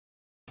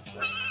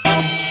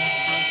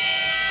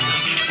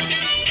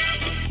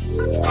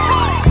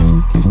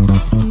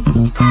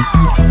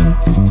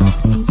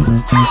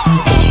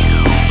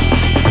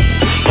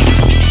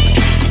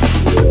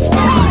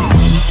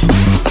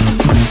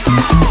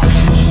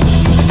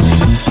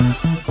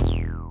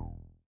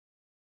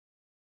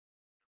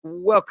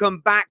Welcome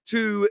back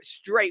to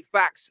Straight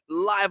Facts,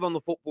 live on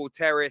the Football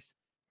Terrace.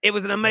 It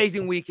was an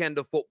amazing weekend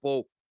of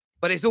football,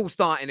 but it's all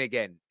starting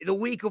again. The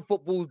week of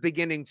football is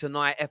beginning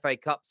tonight. FA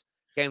Cups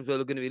games we're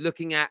going to be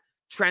looking at,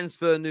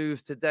 transfer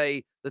news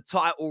today, the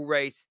title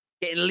race,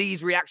 getting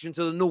Lee's reaction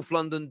to the North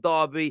London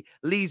derby,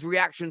 Lee's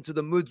reaction to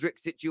the Mudryk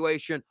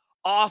situation,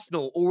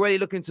 Arsenal already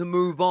looking to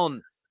move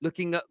on,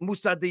 looking at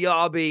Moussa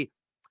Diaby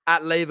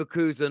at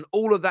Leverkusen,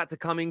 all of that to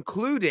come,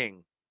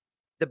 including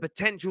the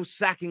potential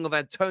sacking of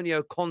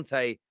Antonio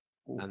Conte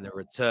and the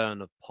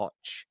return of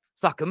Poch.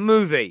 It's like a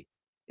movie.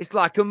 It's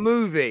like a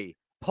movie.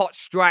 Poch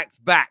strikes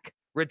back.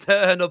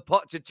 Return of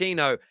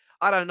Pochettino.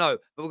 I don't know,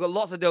 but we've got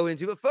lots to delve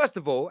into. But first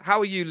of all, how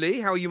are you, Lee?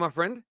 How are you, my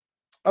friend?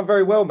 I'm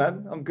very well,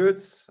 man. I'm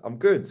good. I'm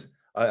good.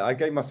 I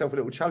gave myself a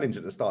little challenge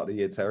at the start of the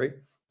year, Terry,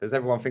 because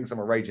everyone thinks I'm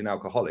a raging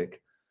alcoholic.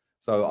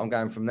 So I'm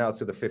going from now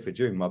to the 5th of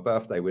June, my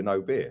birthday, with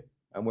no beer.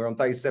 And we're on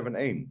day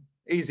 17.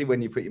 Easy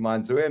when you put your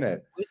mind to it,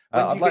 innit?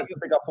 I'd like to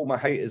big up all my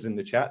haters in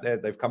the chat.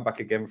 They've come back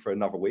again for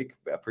another week.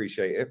 But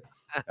appreciate it.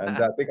 And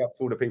big up to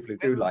all the people who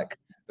do like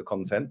the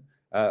content.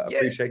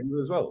 Appreciate you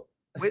as well.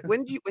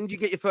 When do you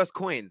get your first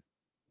coin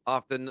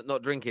after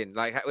not drinking?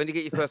 Like, when do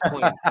you get your first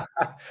coin?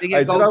 Do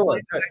you know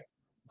what,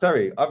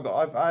 Terry?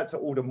 I had to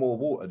order more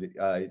water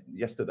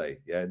yesterday.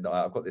 Yeah,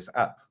 I've got this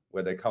app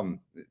where they come.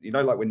 You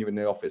know, like when you're in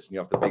the office and you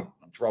have the big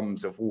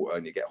drums of water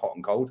and you get hot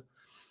and cold.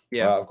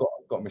 Yeah, I've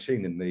got a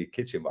machine in the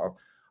kitchen, but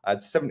I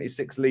had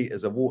 76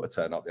 litres of water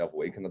turn up the other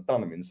week, and I've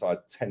done them inside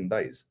 10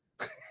 days.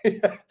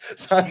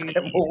 So I had to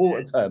get more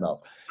water turn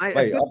up.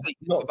 Wait, I've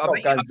not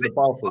stopped going to the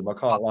bathroom. I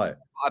can't lie.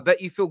 I bet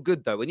you feel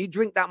good, though. When you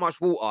drink that much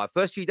water,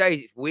 first few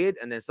days, it's weird,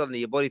 and then suddenly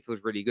your body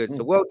feels really good.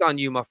 So well done,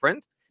 you, my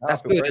friend.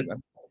 That's good. Great,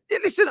 yeah,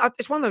 listen,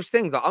 it's one of those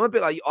things. Like, I'm a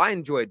bit like you. I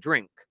enjoy a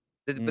drink.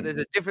 But there's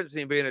a difference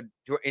between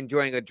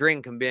enjoying a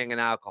drink and being an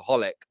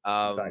alcoholic.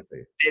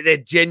 Exactly. There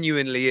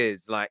genuinely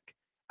is. Like,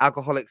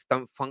 alcoholics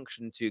don't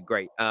function too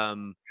great.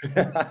 Like,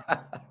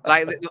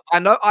 I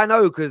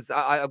know because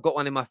I've got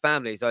one in my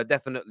family, so I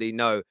definitely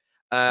know.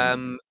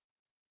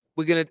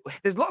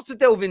 There's lots to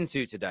delve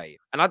into today,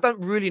 and I don't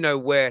really know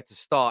where to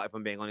start, if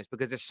I'm being honest,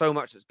 because there's so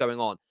much that's going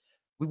on.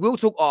 We will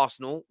talk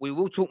Arsenal, we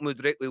will talk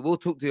Mudryk, we will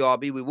talk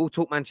Diaby, we will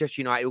talk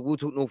Manchester United, we will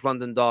talk North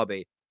London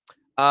derby.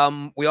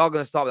 We are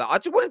going to start with that. I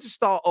just wanted to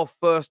start off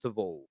first of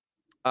all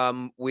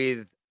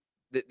with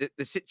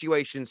the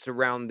situation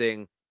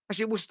surrounding.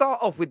 Actually, we'll start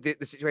off with the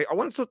situation. I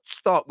wanted to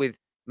start with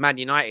Man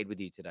United with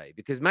you today,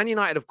 because Man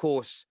United, of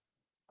course.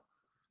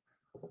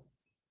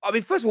 I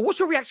mean, first of all, what's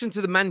your reaction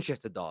to the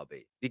Manchester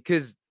derby?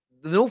 Because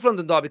the North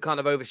London derby kind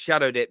of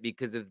overshadowed it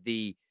because of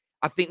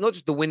I think not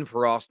just the win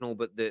for Arsenal,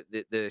 but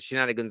the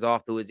shenanigans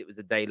afterwards. It was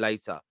a day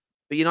later.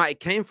 But United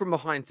came from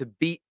behind to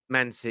beat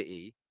Man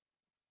City,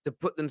 to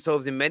put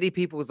themselves in many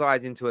people's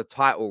eyes into a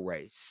title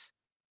race.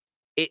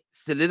 It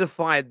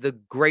solidified the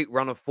great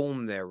run of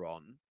form they're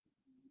on.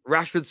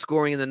 Rashford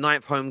scoring in the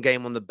 9th home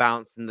game on the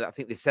bounce, and I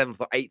think the 7th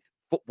or 8th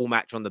football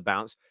match on the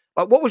bounce.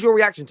 Like, what was your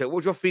reaction to it? What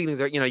was your feelings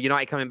that,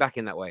 United coming back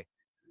in that way?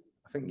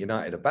 I think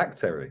United are back,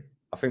 Terry.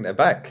 I think they're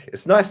back.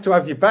 It's nice to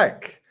have you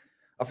back.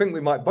 I think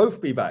we might both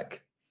be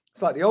back.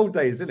 It's like the old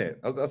days, isn't it?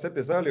 I said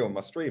this earlier on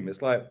my stream.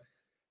 It's like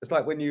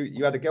when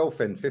you had a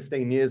girlfriend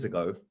 15 years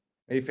ago,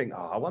 and you think,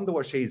 oh, I wonder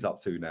what she's up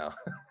to now.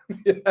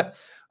 Yeah.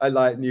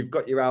 And you've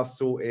got your house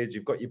sorted,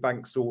 you've got your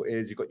bank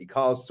sorted, you've got your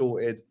cars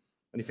sorted.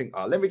 And you think,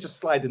 oh, let me just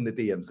slide in the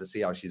DMs to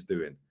see how she's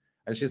doing.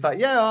 And she's like,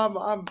 yeah,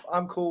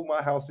 I'm cool.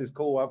 My house is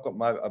cool. I've got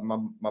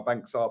my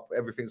bank's up.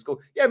 Everything's cool.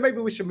 Yeah, maybe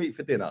we should meet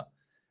for dinner.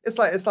 It's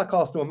like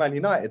Arsenal and Man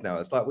United now.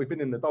 It's like we've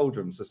been in the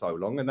doldrums for so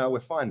long, and now we're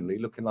finally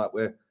looking like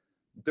we're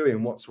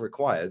doing what's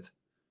required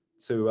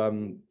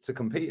to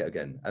compete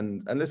again.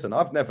 And listen,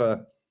 I've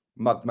never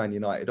mugged Man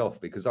United off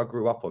because I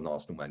grew up on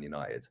Arsenal, Man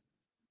United.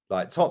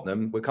 Like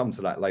Tottenham, we'll come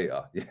to that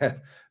later. Yeah,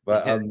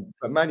 but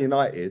Man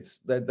United,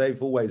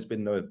 they've always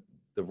been the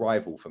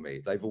rival for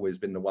me. They've always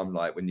been the one,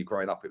 like when you're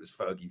growing up, it was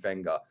Fergie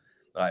Wenger,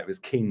 it was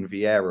Keane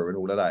Vieira and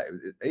all of that.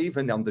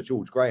 Even under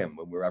George Graham,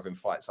 when we were having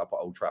fights up at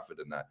Old Trafford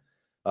and that,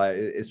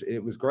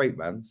 it was great,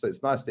 man. So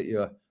it's nice that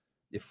you're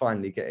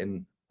finally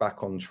getting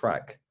back on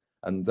track.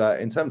 And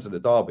in terms of the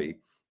derby,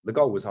 the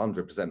goal was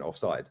 100%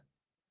 offside.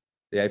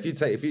 Yeah, if you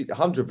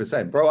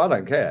 100%, bro, I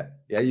don't care.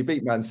 Yeah, you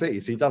beat Man City,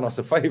 so you've done us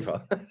a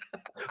favour.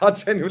 I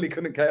genuinely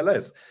couldn't care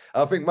less.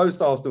 I think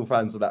most Arsenal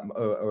fans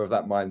are of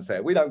that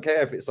mindset. We don't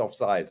care if it's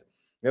offside.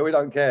 Yeah, we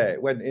don't care.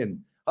 It went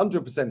in.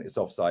 100% it's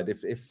offside.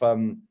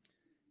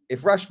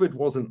 If Rashford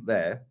wasn't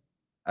there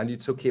and you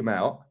took him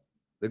out,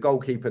 the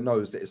goalkeeper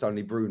knows that it's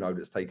only Bruno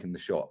that's taken the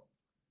shot.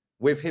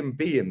 With him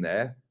being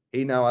there,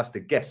 he now has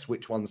to guess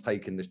which one's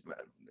taking the.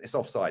 It's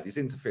offside. He's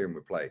interfering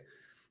with play.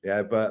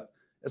 Yeah, but.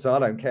 So I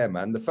don't care,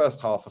 man. The first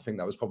half, I think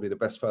that was probably the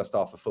best first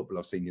half of football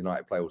I've seen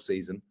United play all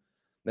season.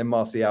 Then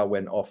Martial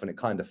went off and it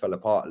kind of fell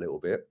apart a little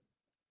bit.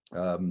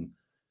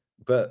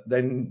 But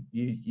then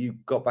you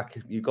got back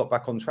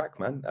on track,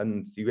 man,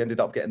 and you ended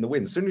up getting the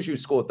win. As soon as you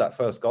scored that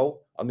first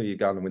goal, I knew you're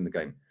going to win the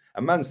game.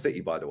 And Man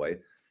City, by the way,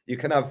 you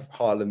can have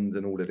Haaland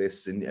and all of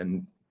this,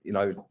 and you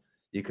know,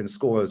 you can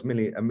score a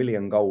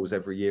million goals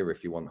every year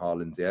if you want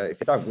Haaland. Yeah,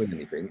 if you don't win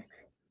anything,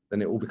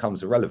 then it all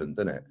becomes irrelevant,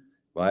 doesn't it?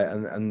 Right?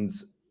 And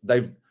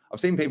I've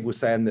seen people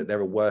saying that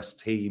they're a worse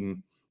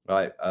team,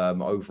 right?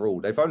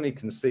 Overall, they've only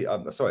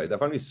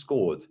they've only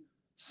scored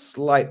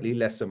slightly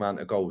less amount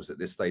of goals at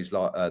this stage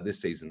this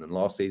season than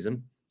last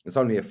season. There's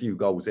only a few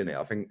goals in it.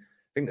 I think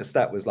the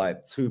stat was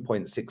like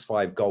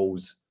 2.65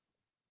 goals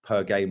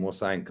per game or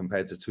something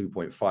compared to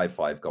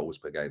 2.55 goals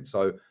per game.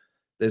 So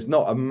there's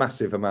not a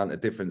massive amount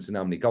of difference in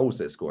how many goals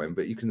they're scoring,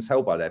 but you can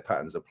tell by their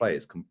patterns of play,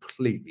 it's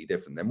completely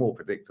different. They're more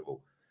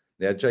predictable.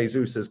 Yeah,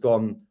 Jesus has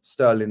gone,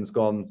 Sterling's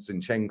gone,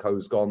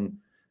 Zinchenko's gone,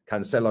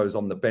 Cancelo's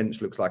on the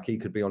bench, looks like he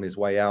could be on his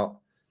way out.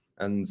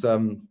 And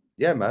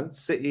yeah, man,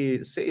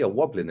 City are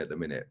wobbling at the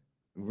minute,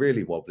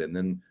 really wobbling,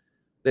 and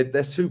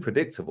they're too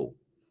predictable.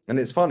 And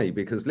it's funny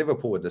because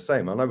Liverpool are the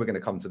same. I know we're going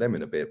to come to them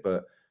in a bit,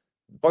 but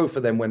both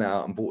of them went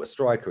out and bought a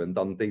striker and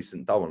done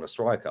decent dough on a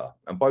striker,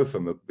 and both of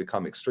them have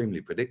become extremely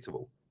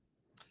predictable.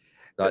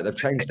 Like they've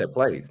changed their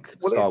play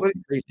style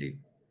completely.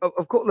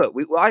 Of course, look,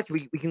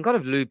 we can kind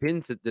of loop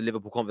into the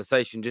Liverpool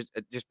conversation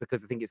just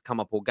because I think it's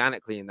come up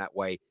organically in that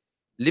way.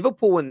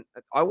 Liverpool, and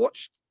I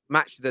watched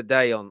Match of the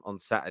Day on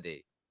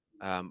Saturday.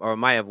 Or I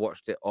may have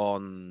watched it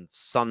on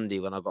Sunday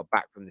when I got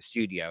back from the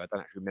studio. I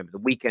don't actually remember. The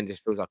weekend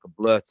just feels like a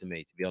blur to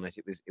me, to be honest.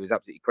 It was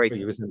absolutely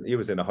crazy. Well, you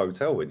was in a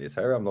hotel, weren't you,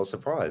 Terry? I'm not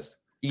surprised.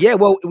 Yeah,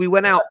 well, we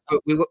went out.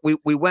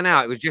 We went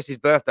out. It was just his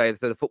birthday,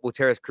 so the Football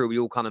Terrace crew, we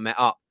all kind of met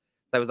up.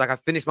 So it was like I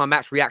finished my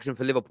match reaction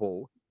for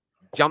Liverpool,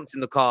 jumped in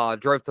the car,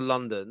 drove to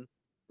London,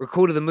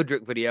 recorded the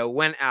Mudryk video,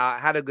 went out,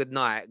 had a good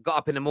night, got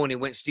up in the morning,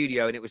 went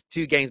studio, and it was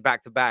 2 games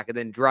back to back, and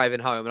then driving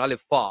home. And I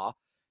live far.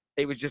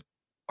 It was just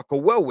like a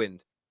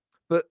whirlwind.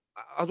 But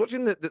I was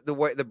watching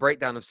the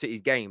breakdown of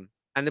City's game,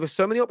 and there were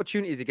so many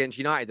opportunities against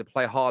United to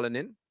play Haaland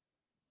in.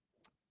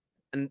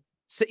 And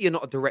City are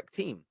not a direct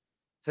team,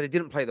 so they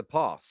didn't play the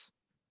pass.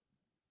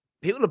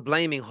 People are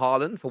blaming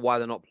Haaland for why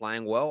they're not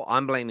playing well.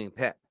 I'm blaming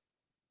Pep.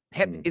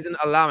 Pep isn't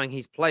allowing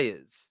his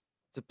players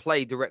to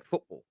play direct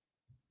football.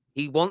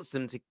 He wants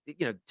them to,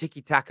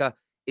 tiki-taka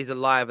is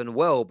alive and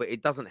well, but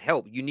it doesn't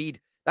help.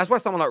 That's why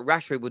someone like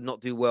Rashford would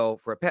not do well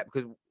for a Pep,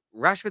 because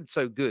Rashford's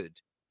so good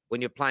when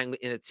you're playing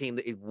in a team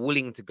that is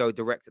willing to go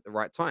direct at the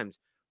right times.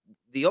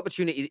 The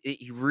opportunity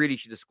he really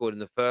should have scored in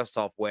the first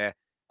half, where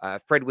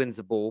Fred wins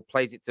the ball,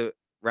 plays it to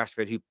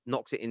Rashford, who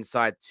knocks it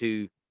inside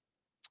to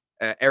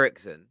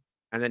Eriksen,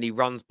 and then he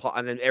runs,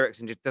 and then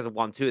Eriksen just does a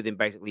 1-2 with him,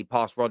 basically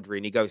past Rodri,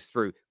 and he goes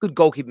through. Good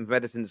goalkeeping for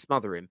Ederson to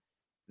smother him.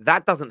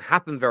 That doesn't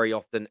happen very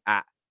often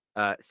at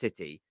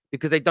City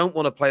because they don't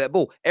want to play that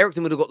ball.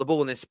 Eriksen would have got the ball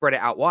and then spread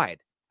it out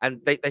wide. And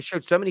they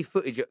showed so much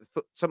footage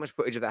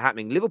of that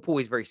happening. Liverpool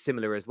is very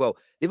similar as well.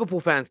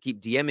 Liverpool fans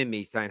keep DMing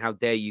me saying, how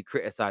dare you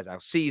criticize our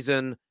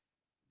season?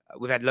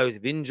 We've had loads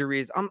of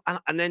injuries.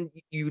 And then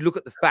you look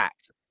at the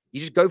facts. You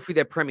just go through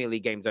their Premier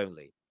League games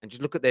only and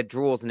just look at their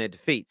draws and their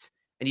defeats.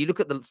 And you look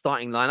at the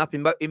starting lineup.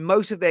 In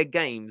most of their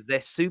games, their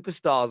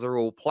superstars are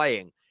all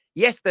playing.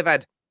 Yes, they've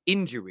had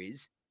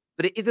injuries,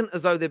 but it isn't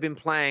as though they've been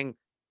playing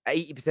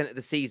 80% of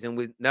the season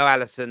with no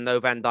Alisson,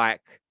 no Van Dijk,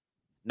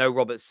 no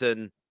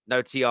Robertson,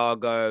 no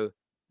Thiago,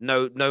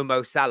 no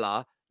Mo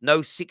Salah,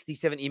 no 60,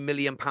 70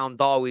 million pound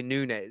Darwin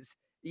Núñez.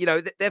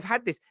 They've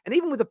had this. And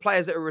even with the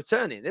players that are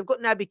returning, they've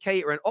got Naby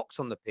Keita and Ox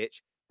on the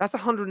pitch. That's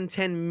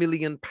 110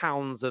 million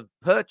pounds of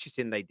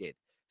purchasing they did.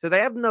 So they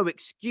have no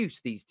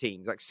excuse, these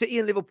teams. Like City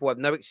and Liverpool have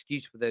no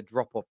excuse for their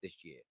drop-off this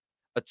year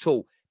at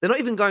all. They're not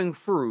even going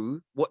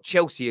through what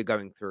Chelsea are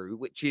going through,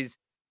 which is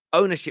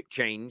ownership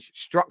change,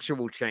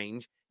 structural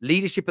change,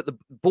 leadership at the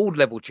board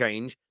level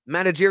change,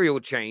 managerial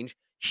change,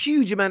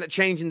 huge amount of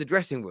change in the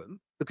dressing room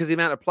because of the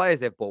amount of players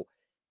they've bought.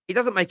 It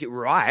doesn't make it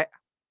right,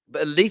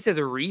 but at least there's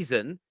a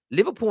reason.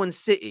 Liverpool and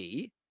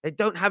City, they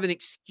don't have an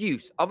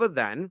excuse other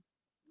than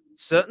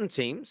certain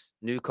teams,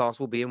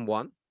 Newcastle being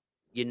one,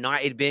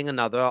 United being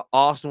another,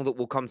 Arsenal that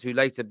we'll come to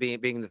later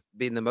being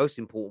the most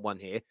important one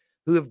here,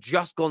 who have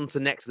just gone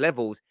to next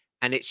levels,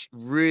 and it's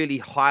really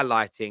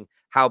highlighting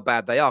how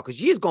bad they are.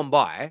 Because years gone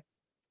by,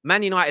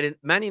 Man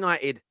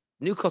United,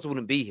 Newcastle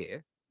wouldn't be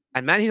here,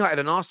 and Man United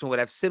and Arsenal would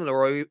have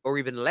similar or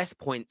even less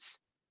points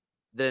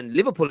than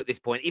Liverpool at this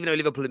point, even though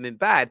Liverpool have been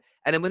bad.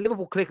 And then when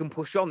Liverpool click and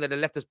push on, they're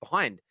left us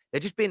behind. They're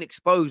just being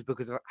exposed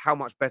because of how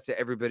much better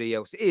everybody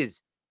else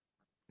is.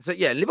 So,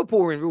 yeah,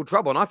 Liverpool are in real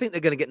trouble, and I think they're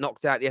going to get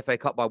knocked out of the FA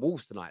Cup by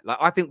Wolves tonight. Like,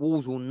 I think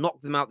Wolves will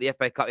knock them out of the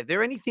FA Cup. If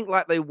they're anything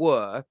like they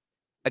were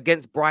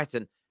against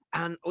Brighton,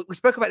 and we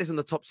spoke about this on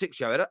the Top 6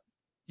 show.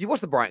 You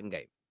watched the Brighton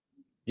game?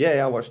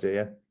 Yeah, I watched it,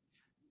 yeah.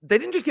 They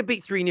didn't just get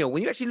beat 3-0.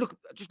 When you actually look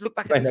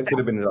back at the stats, could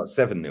have been like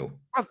 7-0.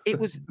 It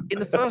was in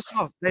the first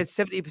half, they had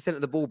 70%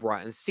 of the ball,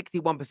 Brighton,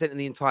 61% in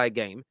the entire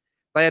game.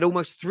 They had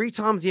almost 3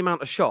 times the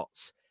amount of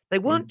shots. They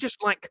weren't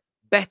just like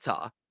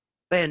better.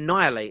 they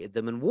annihilated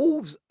them. And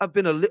Wolves have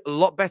been a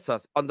lot better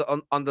under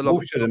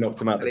Wolves should have knocked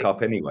them out the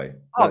cup anyway.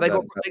 Oh, that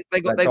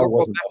goal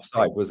wasn't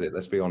offside, was it?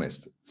 Let's be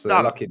honest. So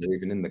they're lucky they're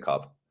even in the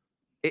cup.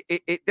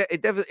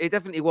 It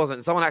definitely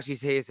wasn't. Someone actually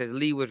here says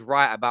Lee was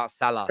right about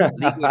Salah.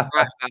 Lee was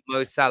right about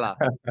Mo Salah.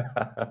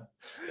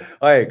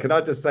 Hey, can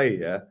I just say,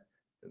 yeah,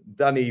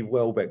 Danny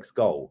Welbeck's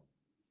goal.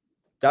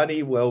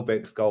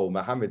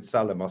 Mohamed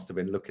Salah must have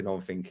been looking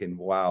on thinking,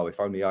 wow, if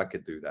only I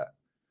could do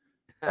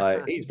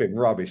that. He's been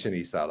rubbish, isn't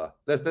he, Salah?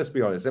 Let's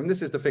be honest. And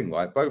this is the thing,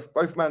 right?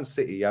 Both Man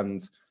City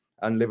and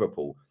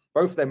Liverpool,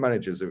 both their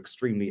managers are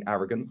extremely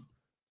arrogant.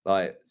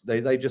 Like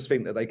they just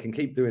think that they can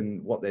keep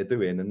doing what they're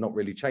doing and not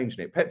really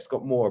changing it. Pep's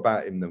got more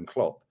about him than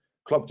Klopp.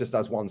 Klopp just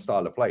has one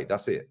style of play.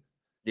 That's it.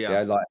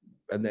 Yeah, like,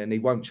 and then he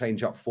won't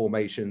change up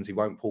formations. He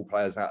won't pull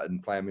players out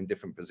and play them in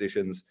different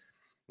positions,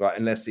 right?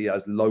 Unless he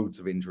has loads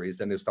of injuries,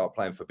 then he'll start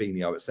playing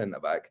Fabinho at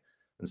centre back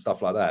and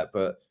stuff like that.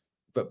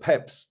 But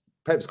Pep's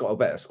got a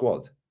better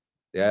squad.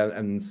 Yeah,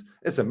 and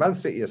listen, Man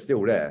City are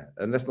still there,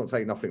 and let's not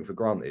take nothing for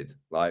granted.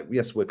 Like,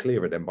 yes, we're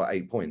clear of them by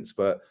 8 points,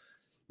 but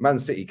Man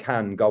City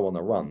can go on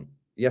a run.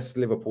 Yes,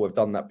 Liverpool have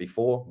done that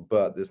before,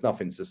 but there's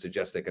nothing to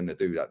suggest they're going to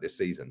do that this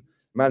season.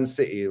 Man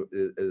City,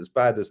 as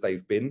bad as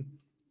they've been,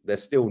 they're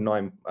still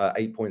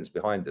 8 points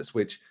behind us,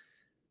 which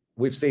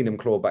we've seen them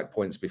claw back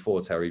points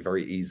before, Terry,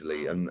 very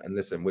easily. And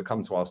listen, we'll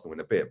come to Arsenal in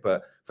a bit,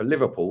 but for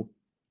Liverpool,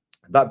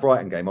 that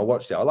Brighton game, I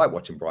watched it. I like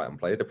watching Brighton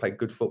play. They play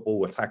good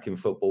football, attacking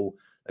football.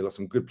 They got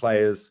some good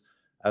players.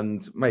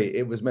 And, mate,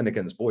 it was men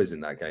against boys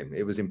in that game.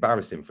 It was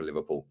embarrassing for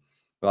Liverpool.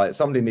 Like,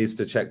 somebody needs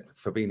to check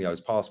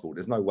Fabinho's passport.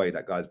 There's no way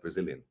that guy's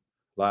Brazilian.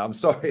 Like, I'm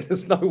sorry,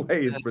 there's no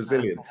way he's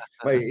Brazilian.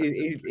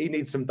 Mate, he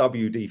needs some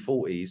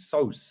WD-40. He's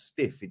so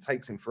stiff. It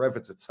takes him forever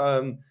to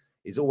turn.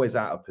 He's always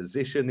out of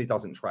position. He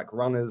doesn't track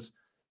runners.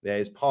 Yeah,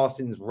 his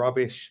passing's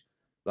rubbish.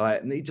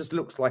 Like, and he just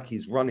looks like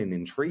he's running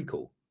in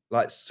treacle,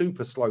 like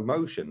super slow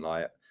motion.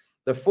 Like,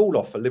 the fall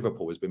off for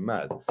Liverpool has been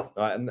mad.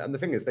 Right? And the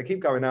thing is, they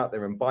keep going out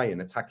there and buying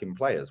attacking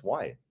players.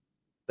 Why?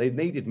 They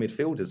needed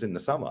midfielders in the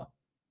summer,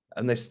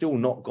 and they've still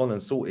not gone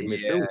and sorted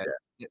midfield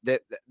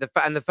yet.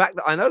 The fact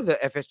that I know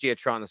that FSG are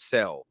trying to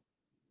sell,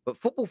 but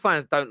football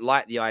fans don't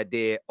like the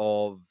idea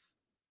of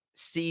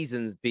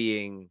season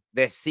being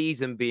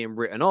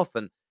written off,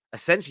 and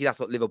essentially that's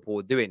what Liverpool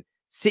are doing.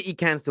 City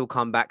can still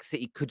come back.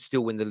 City could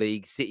still win the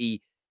league.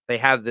 City, they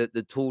have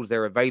the tools,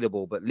 they're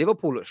available, but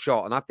Liverpool look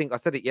shot. And I think I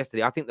said it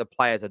yesterday. I think the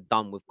players are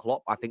done with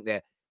Klopp. I think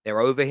they're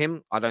over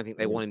him. I don't think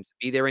they want him to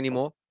be there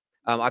anymore.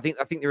 I think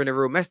they're in a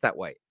real mess that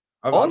way.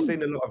 I've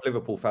seen a lot of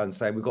Liverpool fans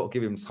saying we've got to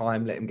give him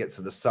time, let him get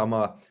to the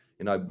summer,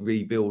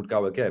 rebuild,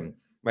 go again.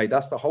 Mate,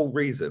 that's the whole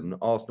reason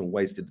Arsenal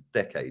wasted a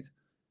decade,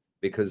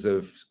 because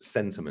of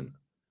sentiment.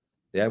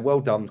 Yeah,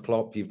 well done,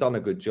 Klopp. You've done a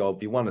good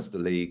job. You won us the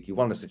league. You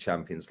won us the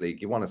Champions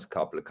League. You won us a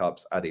couple of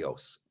cups.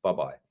 Adios.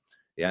 Bye-bye.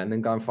 Yeah, and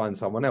then go and find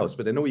someone else.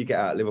 But then all you get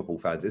out of Liverpool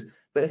fans is,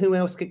 but who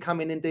else could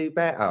come in and do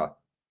better?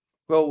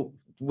 Well,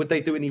 would they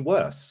do any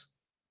worse?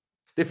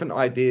 Different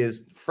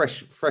ideas,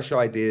 fresh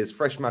ideas,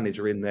 fresh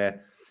manager in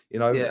there,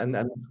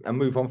 and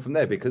move on from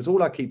there. Because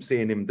all I keep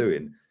seeing him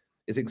doing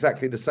is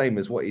exactly the same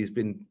as what he's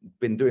been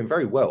doing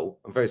very well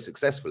and very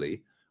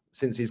successfully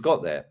since he's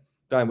got there.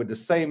 Going with the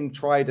same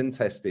tried and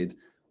tested.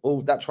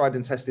 Oh, that tried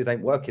and tested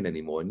ain't working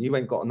anymore, and you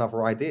ain't got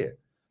another idea.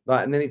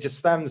 Like, and then he just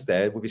stands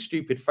there with his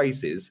stupid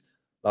faces.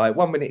 Like,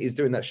 1 minute he's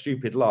doing that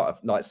stupid laugh,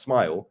 like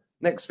smile.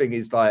 Next thing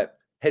he's like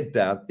head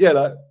down. Yeah,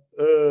 like,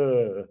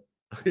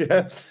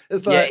 yeah.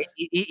 It's like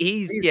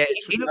he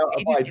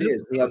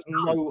has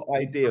no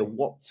idea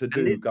what to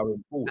do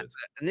going forward.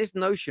 And this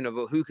notion of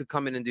who could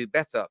come in and do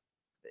better,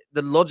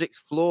 the logic's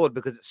flawed,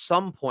 because at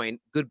some point,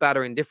 good, bad,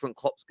 or indifferent,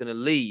 Klopp's going to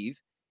leave.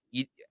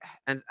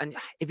 And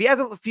if he has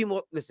a few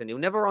more, listen, he'll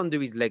never undo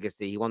his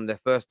legacy. He won their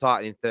first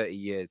title in 30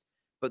 years.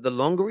 But the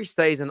longer he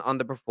stays and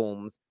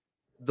underperforms,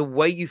 the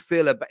way you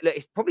feel about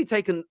it's probably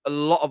taken a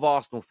lot of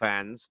Arsenal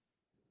fans,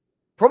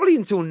 probably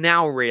until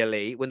now,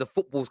 really, when the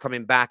football's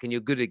coming back and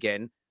you're good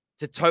again,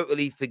 to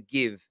totally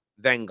forgive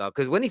Wenger.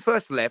 Because when he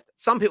first left,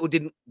 some people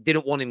didn't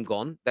want him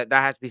gone. That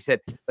has to be said.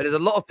 But there's a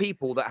lot of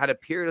people that had a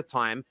period of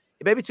time.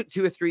 It maybe took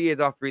 2 or 3 years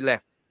after he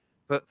left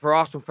for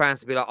Arsenal fans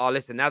to be like, oh,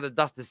 listen, now the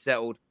dust has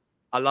settled,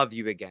 I love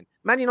you again.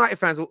 Man United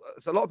fans, so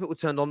a lot of people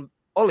turned on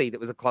Ollie, that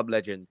was a club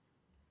legend.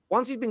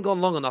 Once he's been gone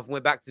long enough and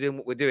we're back to doing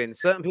what we're doing,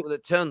 certain people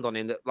that turned on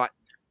him, that like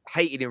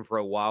hated him for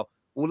a while,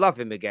 will love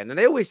him again. And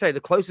they always say the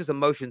closest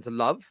emotion to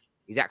love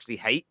is actually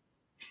hate.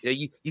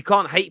 You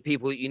can't hate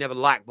people that you never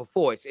liked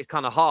before. It's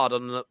kind of hard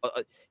on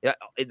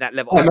in that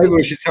level. Maybe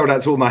we should tell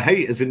that to all my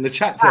haters in the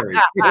chat, Terry.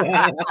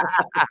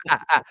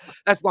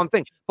 That's one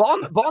thing. But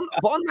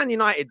on Man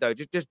United though,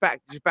 just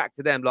back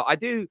to them. Like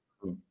the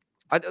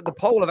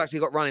poll I've actually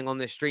got running on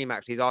this stream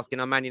actually is asking,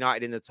 are Man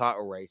United in the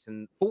title race?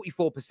 And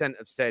 44%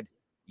 have said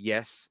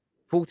yes.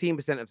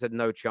 14% have said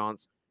no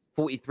chance.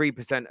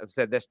 43% have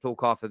said let's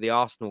talk after the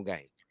Arsenal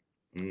game.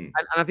 And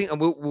I think, and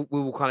we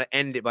will kind of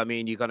end it by me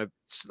and you kind of,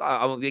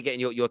 I won't be getting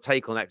your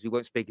take on that because we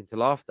won't speak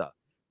until after.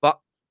 But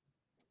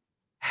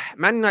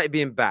Man United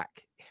being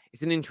back,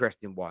 it's an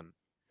interesting one.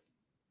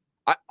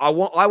 I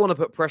want to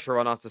put pressure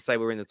on us to say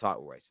we're in the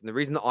title race. And the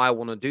reason that I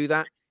want to do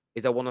that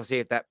is I want to see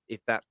if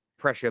that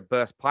pressure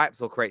bursts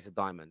pipes or creates a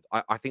diamond.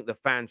 I think the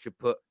fans should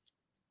put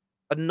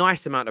a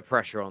nice amount of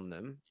pressure on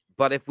them.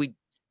 But we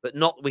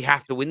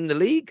have to win the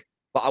league.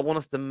 But I want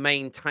us to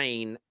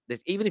maintain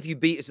this. Even if you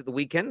beat us at the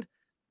weekend,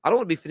 I don't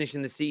want to be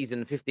finishing the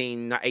season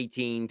 15,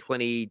 18,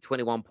 20,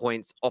 21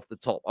 points off the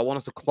top. I want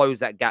us to close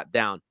that gap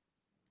down.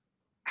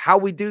 How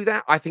we do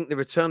that, I think the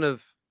return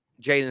of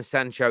Jadon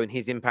Sancho and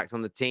his impact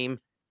on the team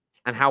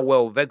and how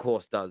well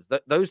Weghorst does.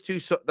 Those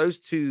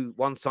two,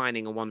 one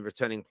signing and one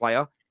returning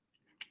player,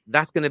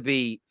 that's going to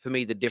be, for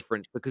me, the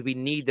difference because we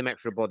need them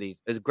extra bodies.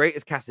 As great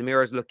as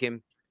Casemiro's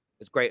looking,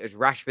 as great as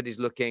Rashford is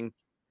looking,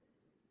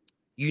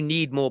 you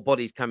need more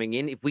bodies coming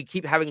in. If we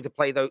keep having to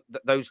play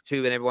those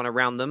two and everyone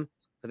around them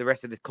for the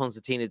rest of this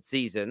concertinaed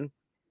season,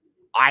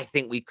 I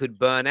think we could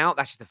burn out.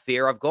 That's just the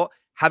fear I've got.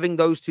 Having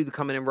those two to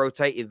come in and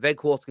rotate, if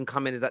Weghorst can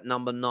come in as that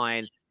number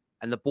 9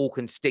 and the ball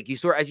can stick. You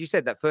saw, as you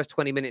said, that first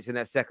 20 minutes in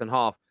that second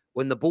half,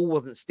 when the ball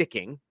wasn't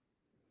sticking,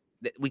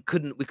 we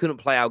couldn't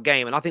play our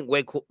game. And I think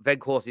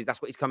Weghorst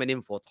that's what he's coming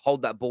in for, to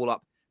hold that ball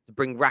up, to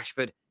bring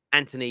Rashford,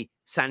 Anthony,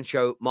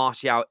 Sancho,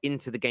 Martial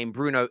into the game,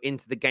 Bruno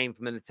into the game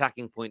from an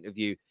attacking point of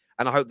view.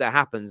 And I hope that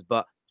happens.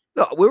 But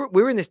look,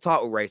 we're in this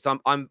title race.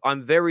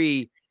 I'm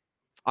very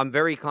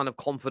kind of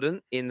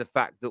confident in the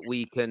fact that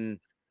we can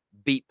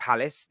beat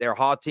Palace. They're a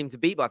hard team to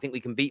beat, but I think we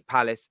can beat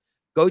Palace,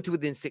 go to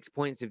within 6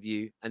 points of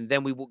you, and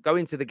then we will go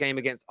into the game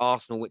against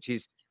Arsenal, which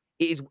is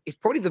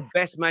probably the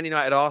best Man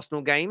United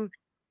Arsenal game,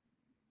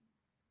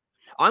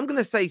 I'm going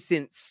to say,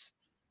 since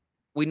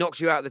we knocked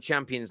you out of the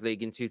Champions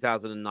League in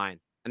 2009.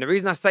 And the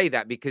reason I say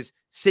that, because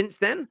since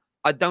then,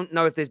 I don't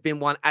know if there's been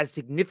one as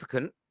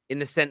significant in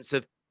the sense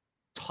of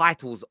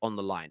titles on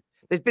the line.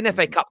 There's been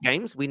FA Cup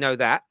games, we know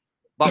that,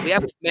 but we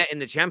haven't met in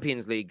the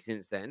Champions League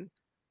since then.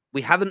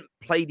 We haven't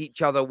played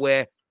each other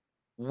where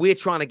we're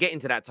trying to get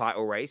into that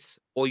title race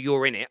or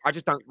you're in it. I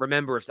just don't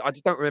remember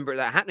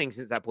that happening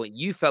since that point.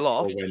 You fell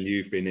off. Or when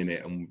you've been in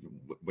it and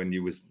when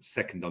you was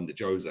second under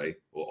Jose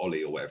or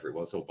Ollie or whatever it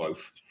was, or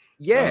both.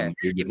 Yeah.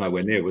 He was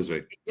nowhere near, was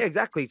we? Yeah,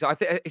 exactly. So I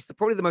think it's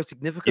probably the most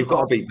significant. You've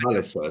got to beat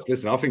Palace first.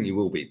 Listen, I think you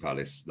will beat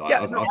Palace. Like,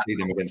 yeah, I seen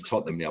them against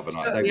Tottenham the other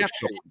night. They were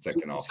shocked in the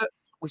second half.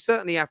 We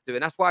certainly have to.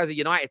 And that's why, as a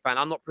United fan,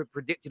 I'm not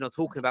predicting or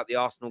talking about the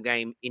Arsenal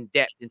game in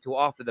depth until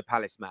after the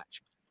Palace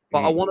match.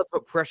 But I want to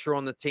put pressure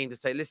on the team to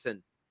say,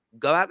 listen,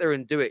 go out there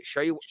and do it.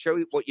 Show you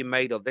what you're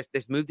made of.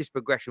 Let's move this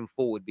progression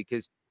forward,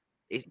 because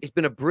it's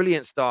been a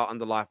brilliant start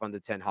under life under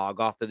Ten Hag.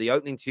 After the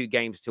opening 2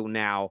 games till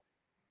now,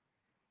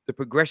 the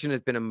progression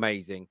has been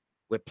amazing.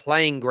 We're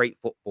playing great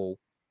football.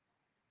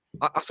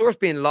 I saw us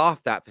being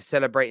laughed at for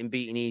celebrating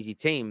beating easy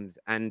teams.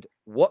 And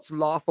what's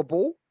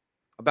laughable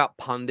about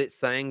pundits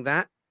saying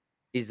that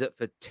is that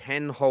for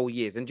 10 whole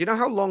years, and do you know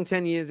how long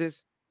 10 years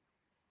is?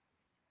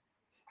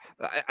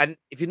 And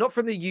if you're not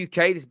from the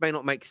UK, this may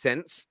not make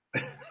sense,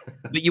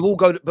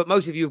 but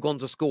most of you have gone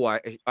to school, I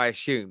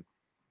assume.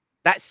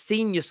 That's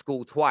senior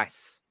school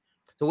twice.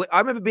 So I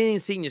remember being in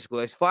senior school.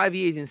 Those 5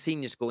 years in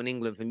senior school in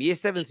England, from year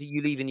 7 to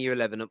you leaving year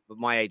 11 of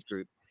my age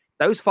group.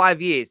 Those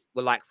 5 years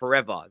were like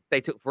forever.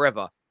 They took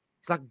forever.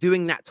 It's like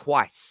doing that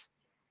twice.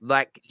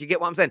 Like, do you get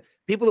what I'm saying?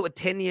 People that were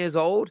 10 years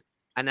old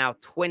are now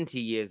 20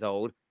 years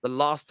old. The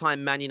last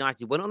time Man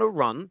United went on a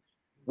run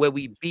where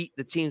we beat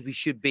the teams we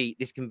should beat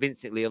this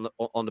convincingly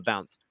on the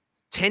bounce.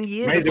 10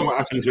 years. Amazing what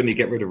happens when you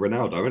get rid of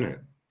Ronaldo, isn't it?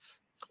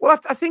 Well,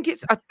 I think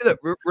it's look,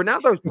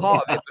 Ronaldo's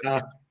part of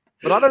it,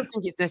 but I don't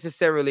think it's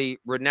necessarily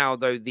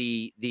Ronaldo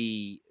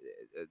the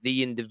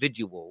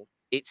individual.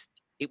 It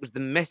was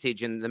the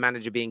message and the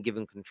manager being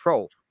given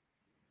control.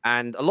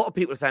 And a lot of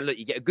people are saying, look,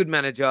 you get a good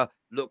manager,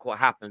 look what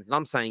happens. And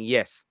I'm saying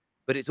yes,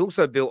 but it's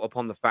also built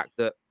upon the fact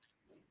that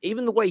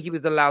even the way he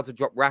was allowed to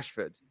drop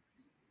Rashford,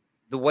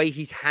 the way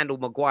he's handled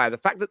Maguire, the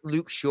fact that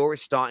Luke Shaw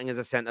is starting as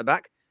a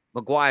centre-back,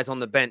 Maguire's on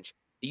the bench.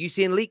 Are you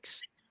seeing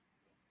leaks?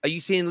 Are you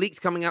seeing leaks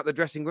coming out the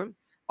dressing room?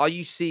 Are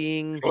you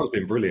seeing... Shaw's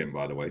been brilliant,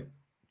 by the way.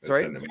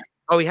 Sorry?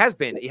 Oh, he has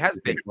been. He has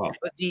been. But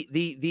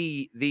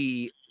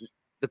the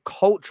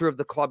culture of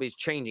the club is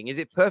changing. Is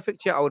it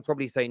perfect yet? I would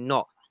probably say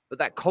not. But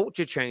that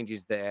culture change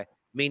is there,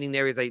 meaning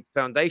there is a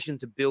foundation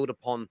to build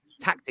upon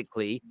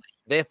tactically.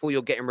 Therefore,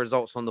 you're getting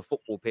results on the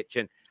football pitch.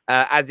 And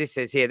as this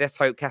says here, let's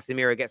hope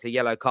Casemiro gets a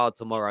yellow card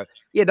tomorrow.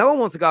 Yeah, no one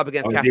wants to go up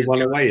against Casemiro. Is he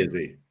one away, is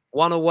he?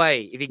 One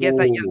away. If he gets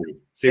that yellow...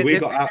 See, we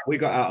got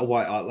out of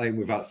White Hart Lane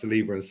without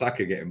Saliba and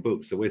Saka getting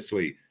booked, so we're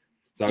sweet.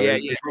 So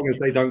as long as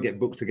they don't get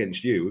booked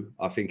against you,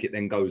 I think it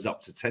then goes up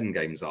to 10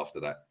 games after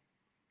that.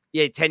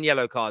 Yeah, 10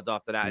 yellow cards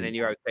after that, and then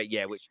you're okay.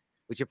 Yeah, which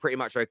you're pretty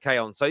much okay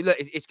on. So look,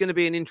 it's going to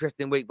be an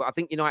interesting week, but I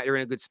think United are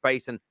in a good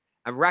space. And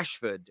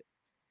Rashford,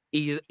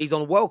 he's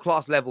on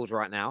world-class levels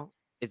right now,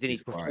 as in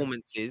his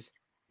performances.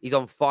 He's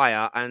on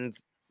fire, and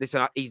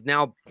listen, he's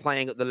now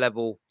playing at the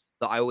level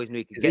that I always knew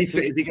he could get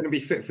to. Is he going to be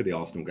fit for the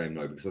Arsenal game,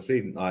 though? Because I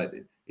see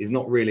he's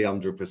not really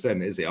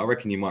 100%, is he? I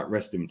reckon you might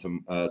rest him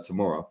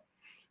tomorrow.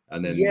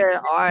 And then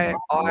I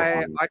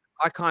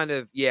kind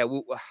of,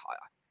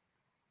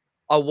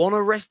 I want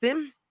to rest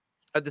him,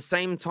 at the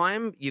same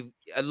time,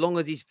 as long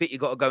as he's fit, you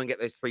got to go and get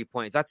those 3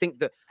 points. I think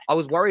that I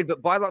was worried,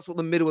 but by like sort of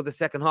the middle of the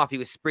second half, he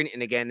was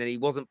sprinting again and he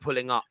wasn't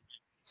pulling up.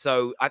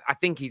 So I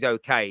think he's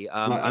okay.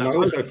 And I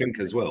also think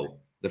as well,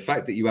 the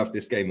fact that you have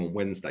this game on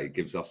Wednesday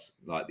gives us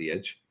like the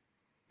edge,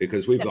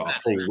 because we've got a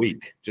full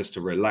week just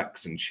to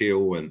relax and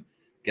chill and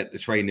get the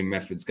training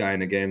methods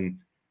going again.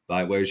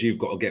 Like, whereas you've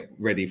got to get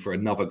ready for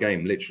another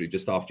game literally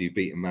just after you've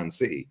beaten Man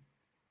City.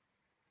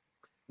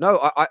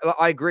 No,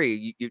 I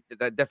agree.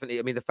 That definitely.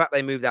 I mean, the fact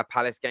they moved our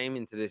Palace game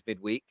into this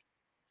midweek,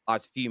 I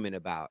was fuming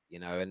about.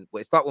 And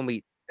it's like when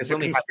we. It's a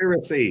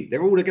conspiracy.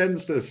 They're all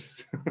against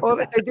us. Well,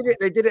 they did it.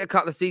 They did it a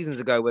couple of seasons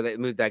ago where they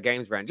moved their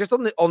games around. Just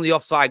on the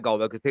offside goal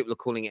though, because people are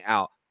calling it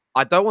out.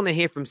 I don't want to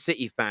hear from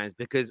City fans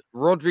because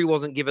Rodri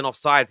wasn't given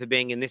offside for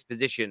being in this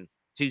position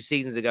 2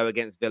 seasons ago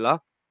against Villa.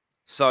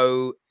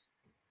 So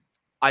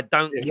I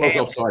don't care. It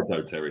was offside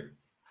though, Terry.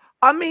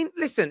 I mean,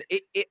 listen.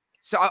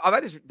 So I've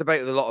had this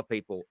debate with a lot of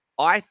people.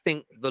 I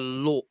think the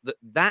law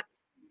that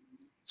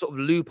sort of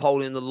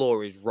loophole in the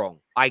law is wrong.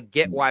 I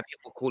get why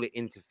people call it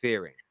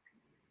interfering.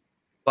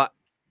 But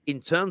in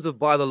terms of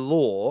by the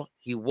law,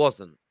 he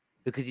wasn't,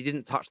 because he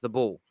didn't touch the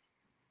ball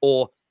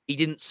or he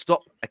didn't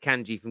stop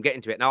Akanji from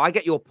getting to it. Now, I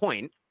get your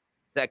point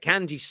that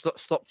Akanji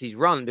stopped his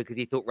run because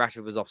he thought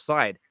Rashford was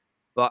offside.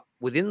 But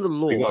within the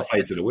law... You got to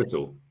play to the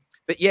whistle.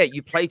 But yeah,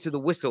 you play to the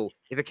whistle.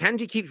 If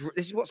Akanji keeps...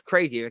 This is what's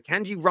crazy. If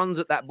Akanji runs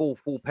at that ball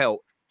full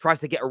pelt, tries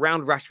to get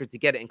around Rashford to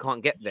get it and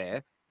can't get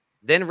there,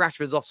 then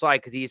Rashford's offside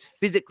because he has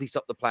physically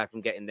stopped the player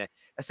from getting there.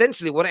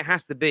 Essentially, what it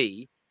has to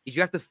be is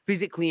you have to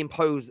physically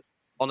impose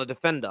on a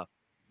defender.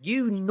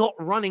 You not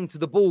running to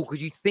the ball because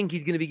you think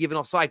he's going to be given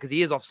offside because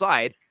he is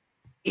offside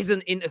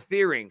isn't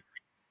interfering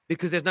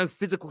because there's no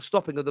physical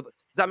stopping of the... Does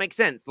that make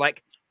sense?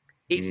 Like,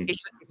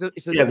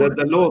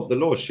 the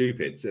law's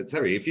stupid. So,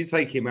 Terry, if you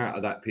take him out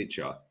of that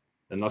picture,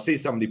 and I see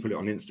somebody put it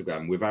on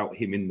Instagram without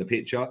him in the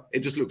picture, it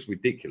just looks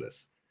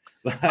ridiculous.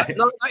 Like,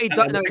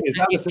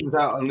 Alisson's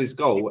out on this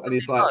goal, and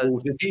he's like, well,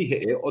 does he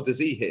hit it or does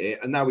he hit it?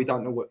 And now we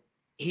don't know what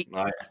he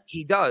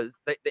does.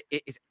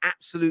 It is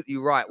absolutely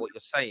right what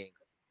you're saying,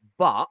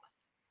 but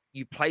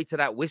you play to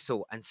that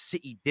whistle, and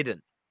City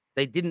didn't.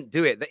 They didn't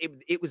do it.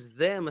 It was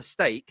their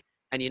mistake,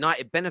 and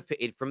United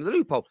benefited from the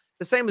loophole.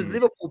 The same as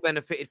Liverpool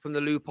benefited from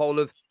the loophole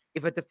of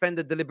if a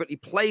defender deliberately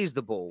plays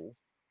the ball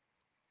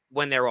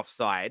when they're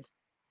offside,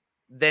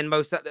 then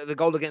the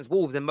goal against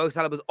Wolves, then Mo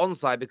Salah was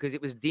onside because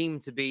it was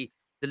deemed to be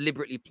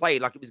deliberately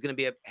played, like it was going to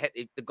be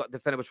the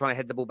defender was trying to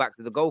head the ball back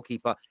to the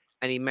goalkeeper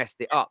and he messed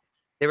it up.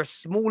 There are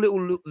small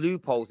little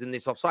loopholes in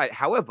this offside.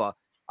 However,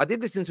 I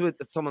did listen to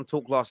someone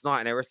talk last night,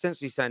 and they were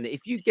essentially saying that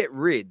if you get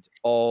rid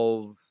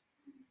of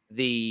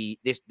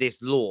this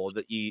law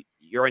that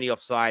you're only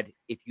offside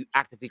if you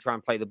actively try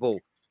and play the ball,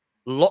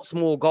 lots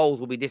more goals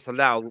will be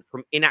disallowed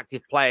from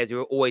inactive players who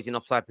are always in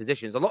offside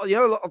positions. A lot of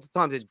the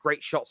times there's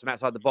great shots from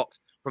outside the box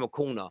from a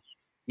corner.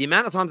 The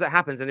amount of times that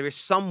happens and there is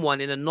someone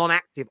in a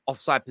non-active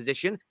offside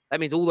position, that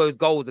means all those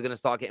goals are going to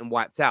start getting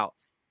wiped out.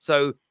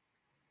 So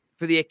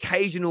for the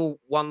occasional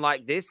one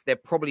like this, they're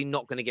probably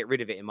not going to get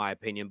rid of it, in my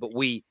opinion. But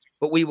we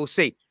will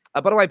see.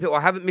 By the way, people,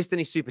 I haven't missed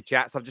any super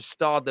chats. I've just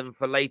starred them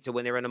for later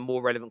when they're in a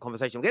more relevant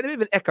conversation. I'm getting a bit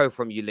of an echo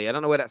from you, Lee. I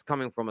don't know where that's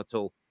coming from at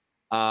all.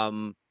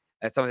 Someone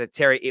said,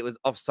 Terry, it was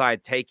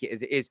offside. Take it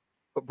as it is.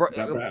 But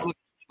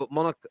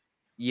Monica,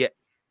 yeah,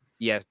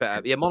 it's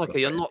better. Yeah, Monica,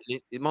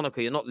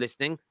 you're not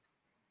listening.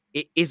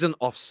 It isn't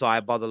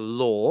offside by the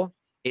law.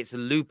 It's a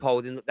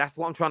loophole. That's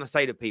what I'm trying to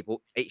say to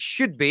people. It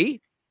should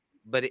be,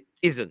 but it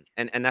isn't,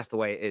 and that's the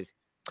way it is.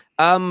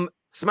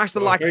 Smash the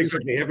like.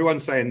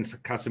 Everyone's saying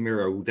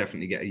Casemiro will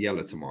definitely get a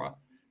yellow tomorrow.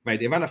 Mate,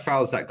 the amount of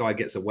fouls that guy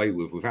gets away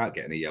with without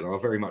getting a yellow,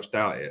 I very much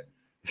doubt it.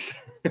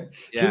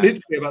 It's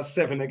literally about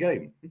 7 a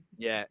game.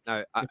 Yeah,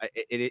 no,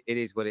 it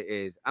is what it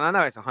is, and I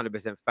know it's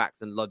 100%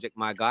 facts and logic,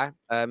 my guy.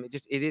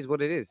 It is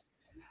what it is.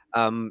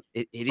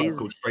 It is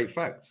called straight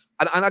facts.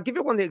 And I'll give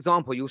you one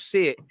example. You'll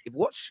see it. If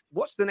watch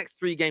the next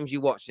 3 games you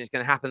watch, and it's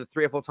going to happen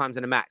 3 or 4 times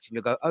in a match, and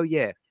you'll go, oh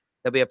yeah,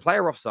 there'll be a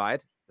player offside,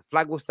 the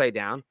flag will stay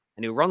down,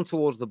 and he'll run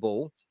towards the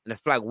ball, and the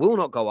flag will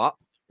not go up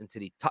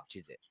until he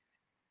touches it.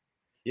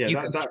 Yeah,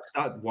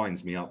 that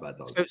winds me up. That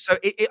does.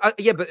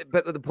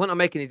 But the point I'm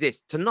making is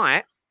this: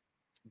 tonight,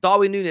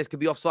 Darwin Núñez could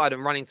be offside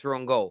and running through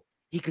on goal.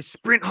 He could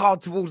sprint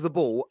hard towards the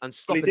ball and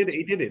stop it.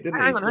 He did it,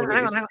 didn't he?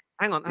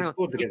 Hang on. He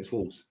scored against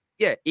Wolves.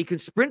 Yeah, he can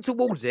sprint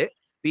towards it,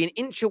 be an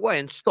inch away,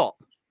 and stop.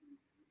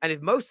 And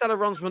if Mo Salah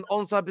runs from an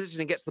onside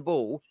position and gets the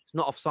ball, it's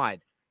not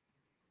offside.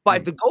 But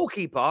if the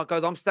goalkeeper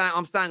goes, I'm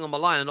standing on my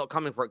line and not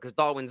coming for it because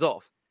Darwin's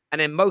off, and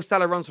then Mo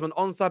Salah runs from an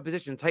onside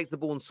position, takes the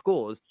ball and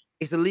scores,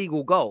 it's a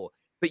legal goal.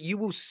 But you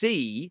will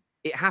see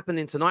it happen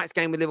in tonight's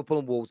game with Liverpool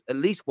and Wolves at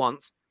least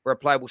once, where a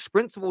player will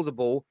sprint towards the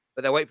ball,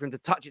 but they wait for him to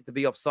touch it to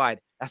be offside.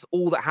 That's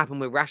all that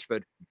happened with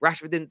Rashford.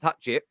 Rashford didn't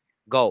touch it.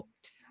 Goal.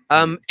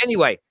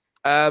 Anyway,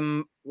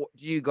 what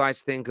do you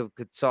guys think of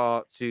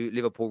Qatar to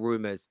Liverpool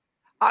rumours?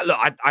 Look,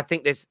 I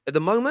think at the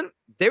moment,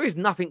 there is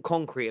nothing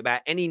concrete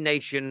about any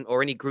nation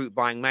or any group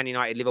buying Man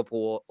United,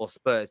 Liverpool, or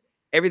Spurs.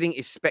 Everything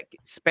is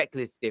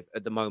speculative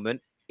at the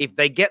moment. If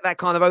they get that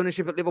kind of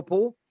ownership at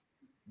Liverpool,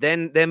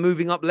 then they're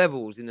moving up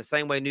levels in the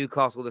same way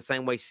Newcastle, the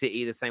same way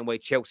City, the same way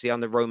Chelsea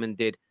under Roman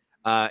did.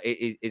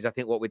 Is I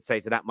think what we'd say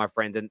to that, my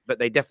friend. But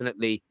they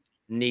definitely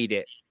need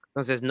it.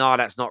 Someone says, "No,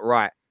 that's not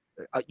right."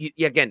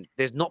 Again,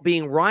 there's not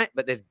being right,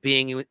 but there's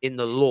being in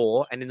the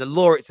law, and in the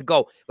law, it's a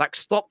goal. Like,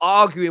 stop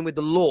arguing with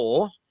the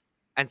law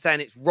and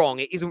saying it's wrong.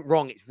 It isn't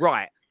wrong. It's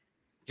right.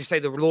 Just say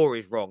the law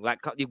is wrong. Like,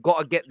 you've got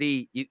to get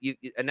the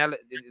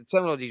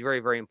terminology is very,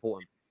 very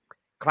important.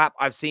 Clap.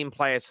 I've seen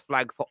players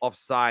flag for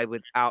offside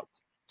without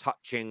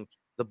touching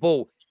the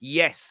ball.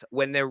 Yes,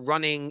 when they're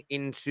running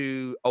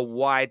into a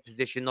wide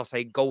position, not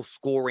a goal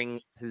scoring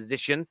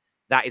position,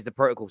 that is the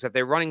protocol. So if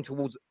they're running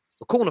towards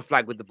the corner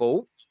flag with the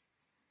ball,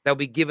 they'll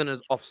be given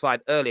as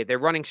offside earlier. They're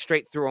running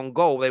straight through on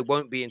goal. They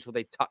won't be until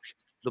they touch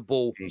the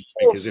ball.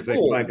 Because if they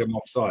flag them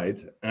offside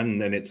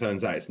and then it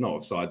turns out it's not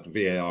offside, the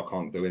VAR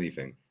can't do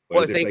anything.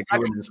 Whereas if they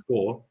go in and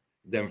score,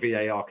 then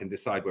VAR can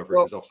decide whether it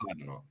was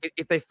offside or not.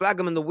 If they flag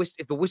them and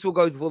if the whistle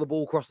goes before the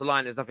ball across the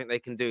line, there's nothing they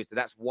can do. So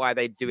that's why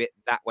they do it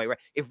that way. Right?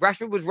 If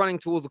Rashford was running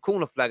towards the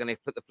corner flag and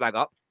they've put the flag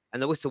up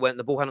and the whistle went and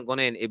the ball hadn't gone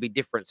in, it'd be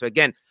different. So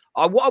again,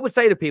 what I would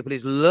say to people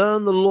is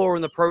learn the law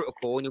and the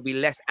protocol, and you'll be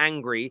less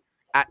angry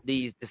at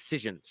these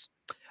decisions.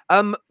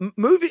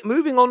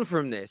 Moving on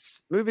from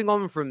this.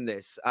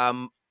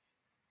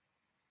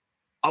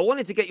 I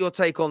wanted to get your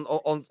take on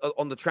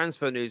the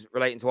transfer news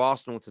relating to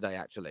Arsenal today.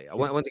 Actually, I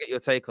wanted to get your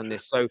take on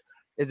this. So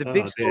there's a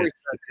big story.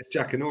 It's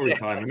Jack and Ori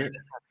time, isn't it?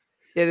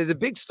 Yeah, there's a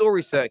big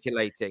story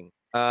circulating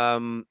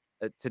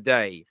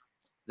today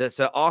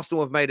that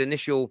Arsenal have made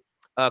initial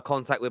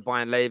contact with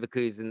Bayern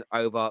Leverkusen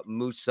over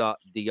Moussa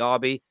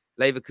Diaby.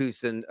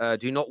 Leverkusen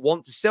do not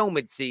want to sell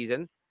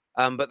mid-season,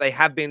 but they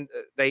have been.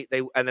 They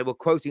were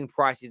quoting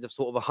prices of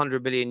sort of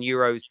 100 million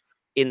euros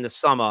in the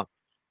summer.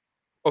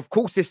 Of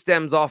course, this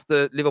stems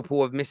after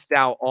Liverpool have missed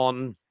out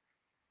on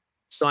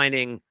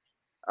signing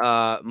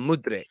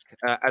Mudryk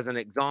as an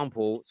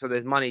example. So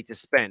there's money to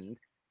spend.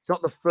 It's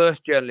not the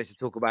first journalist to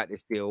talk about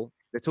this deal.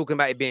 They're talking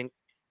about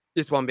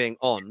this one being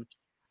on.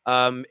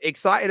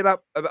 Excited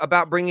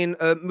about bringing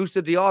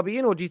Moussa Diaby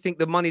in, or do you think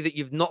the money that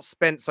you've not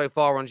spent so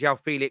far on João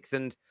Felix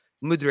and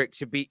Mudryk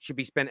should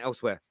be spent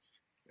elsewhere?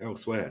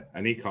 Elsewhere,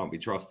 and he can't be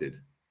trusted,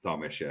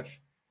 Dharmesh Chef.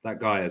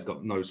 That guy has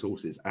got no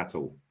sources at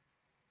all.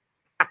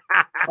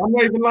 I'm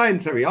not even lying,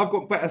 Terry. I've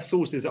got better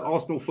sources at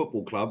Arsenal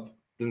Football Club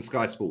than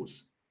Sky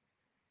Sports.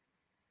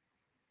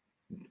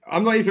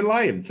 I'm not even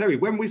lying. Terry,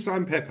 when we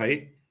signed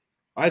Pepe,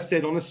 I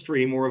said on a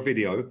stream or a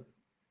video,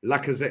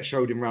 Lacazette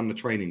showed him around the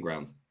training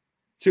ground.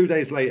 2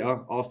 days later,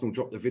 Arsenal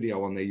dropped the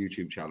video on their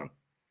YouTube channel.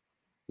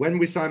 When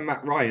we signed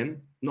Matt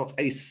Ryan, not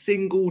a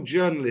single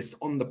journalist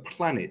on the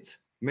planet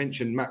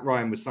mentioned Matt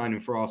Ryan was signing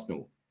for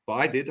Arsenal. But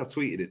I did. I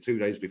tweeted it 2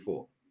 days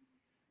before.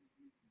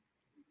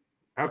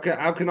 How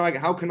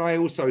can I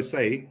also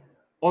say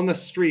on a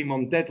stream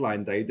on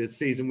deadline day the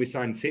season we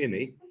signed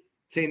Tierney?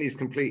 Tierney's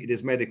completed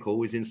his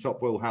medical. He's in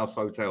Sopwell House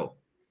Hotel.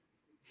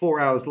 4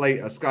 hours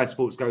later, Sky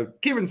Sports go,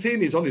 Kieran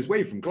Tierney's on his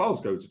way from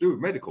Glasgow to do a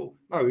medical.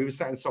 No, he was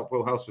sat in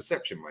Sopwell House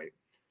reception, mate.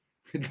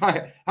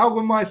 How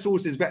are my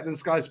sources better than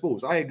Sky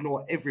Sports? I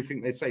ignore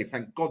everything they say.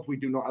 Thank God we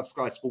do not have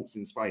Sky Sports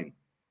in Spain.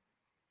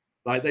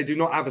 Like, they do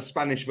not have a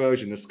Spanish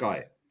version of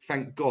Sky.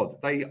 Thank God.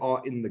 They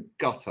are in the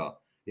gutter.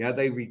 Yeah,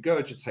 they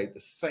regurgitate the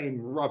same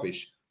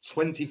rubbish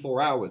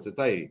 24 hours a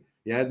day.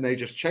 Yeah, and they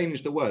just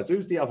change the words.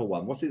 Who's the other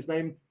one? What's his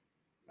name?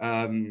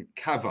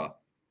 Cava.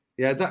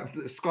 Yeah,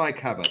 that Sky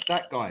Cava.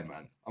 That guy,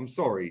 man. I'm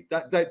sorry.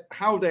 That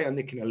how they are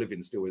nicking a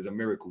living still is a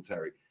miracle,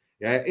 Terry.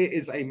 Yeah, it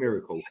is a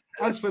miracle.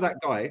 As for that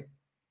guy,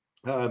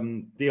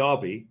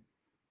 Diaby,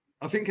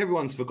 I think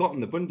everyone's forgotten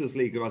the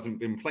Bundesliga hasn't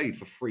been played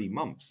for 3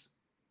 months.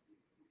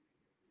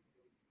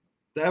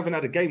 They haven't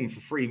had a game for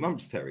 3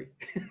 months, Terry.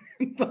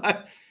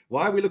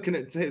 Why are we looking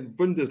at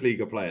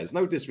Bundesliga players?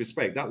 No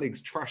disrespect. That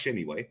league's trash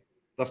anyway.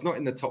 That's not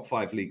in the top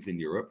 5 leagues in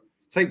Europe.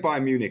 Take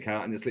Bayern Munich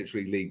out and it's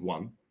literally League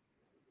One.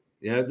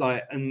 Yeah,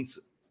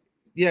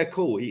 yeah,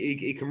 cool.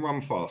 He can run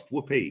fast.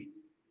 Whoopee.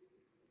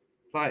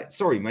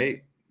 Sorry,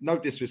 mate. No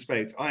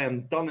disrespect. I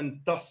am done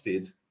and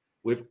dusted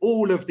with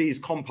all of these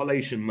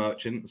compilation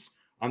merchants.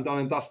 I'm done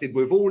and dusted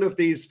with all of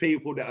these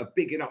people that are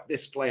bigging up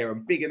this player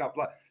and bigging up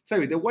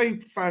Terry, the way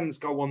fans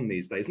go on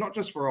these days, not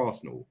just for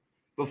Arsenal,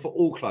 but for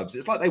all clubs,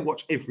 it's like they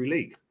watch every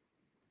league.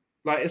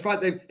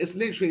 It's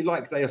literally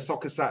like they are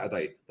Soccer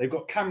Saturday. They've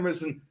got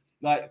cameras and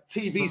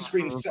TV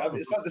screens set up.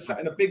 It's like they're sat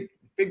in a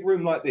big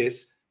room like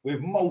this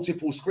with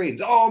multiple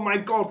screens. Oh my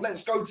God,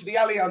 let's go to the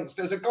Allianz.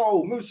 There's a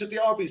goal. Moussa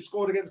Diaby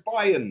scored against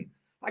Bayern.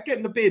 Get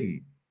in the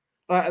bin.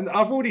 And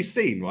I've already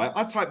seen,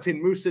 I typed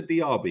in Moussa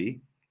Diaby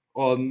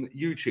on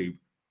YouTube.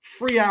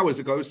 3 hours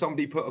ago,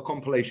 somebody put a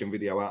compilation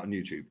video out on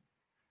YouTube.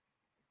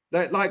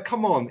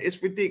 Come on,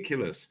 it's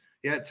ridiculous.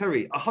 Yeah,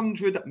 Terry,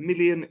 100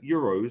 million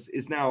euros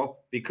is now,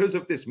 because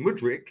of this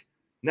Mudryk,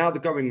 now the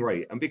going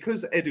rate. And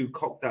because Edu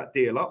cocked that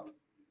deal up,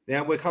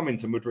 yeah, we're coming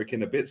to Mudryk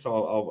in a bit, so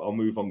I'll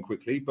move on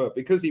quickly. But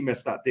because he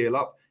messed that deal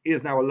up, he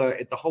has now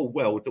alerted the whole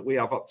world that we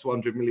have up to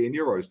 100 million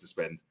euros to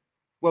spend.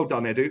 Well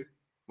done, Edu,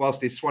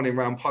 whilst he's swanning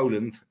around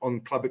Poland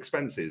on club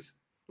expenses.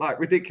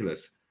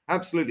 Ridiculous.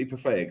 Absolutely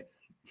pathetic.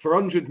 for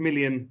 £100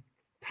 million,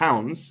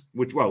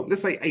 which, well,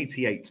 let's say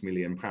 £88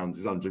 million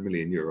is €100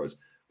 million.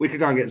 We could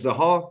go and get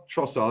Zaha,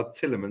 Trossard,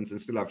 Tillemans, and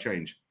still have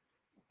change.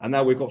 And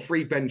now we've got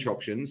 3 bench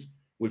options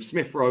with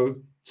Smith Rowe,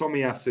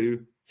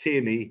 Tomiyasu,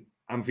 Tierney,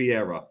 and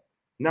Vieira.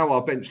 Now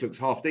our bench looks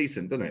half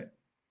decent, doesn't it?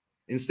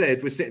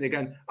 Instead, we're sitting there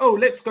going, oh,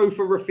 let's go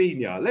for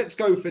Rafinha. Let's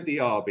go for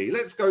Diaby.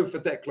 Let's go for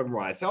Declan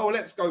Rice. Oh,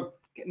 let's go.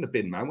 Get in the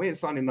bin, man. We ain't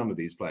signing none of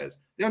these players.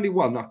 The only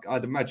one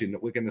I'd imagine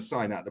that we're going to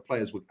sign out the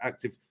players with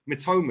active.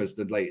 Mitoma's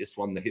the latest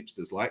one the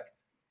hipsters like.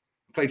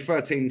 Played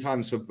 13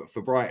 times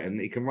for Brighton.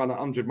 He can run at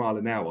 100 miles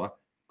an hour.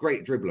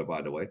 Great dribbler,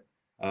 by the way.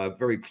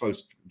 Very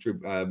close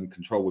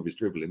control with his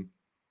dribbling.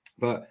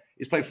 But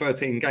he's played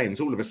 13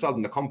 games. All of a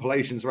sudden, the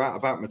compilations are out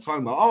about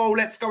Mitoma. Oh,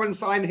 let's go and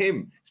sign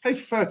him. He's played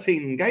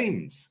 13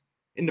 games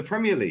in the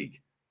Premier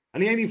League,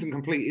 and he ain't even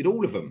completed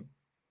all of them.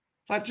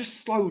 Like,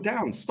 just slow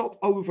down. Stop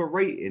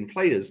overrating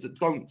players that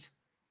don't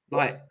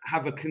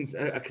have a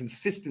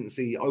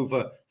consistency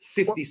over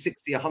 50,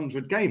 60,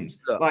 100 games.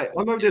 Like,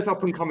 I know there's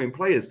up and coming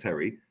players,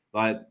 Terry.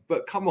 But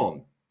come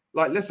on.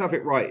 Let's have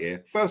it right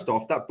here. First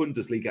off, that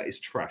Bundesliga is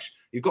trash.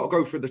 You've got to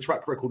go through the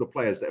track record of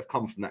players that have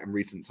come from that in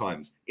recent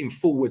times in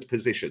forward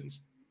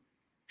positions.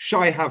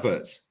 Shai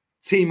Havertz,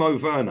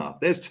 Timo Werner.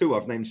 There's 2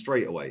 I've named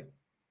straight away.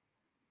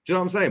 Do you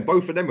know what I'm saying?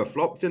 Both of them are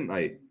flopped, didn't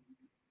they?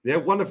 Yeah,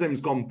 one of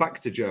them's gone back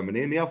to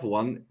Germany, and the other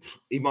one,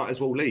 he might as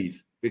well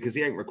leave because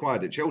he ain't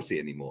required at Chelsea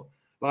anymore.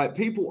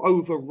 People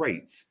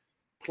overrate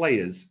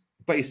players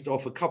based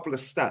off a couple of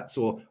stats,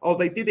 or, oh,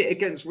 they did it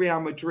against Real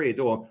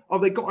Madrid, or, oh,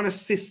 they got an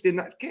assist in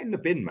that. Get in the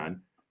bin,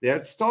 man.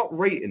 Yeah, start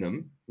rating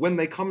them when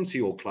they come to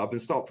your club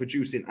and start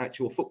producing at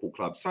your football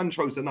club.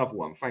 Sancho's another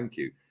one. Thank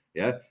you.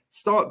 Yeah,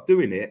 start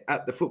doing it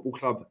at the football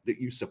club that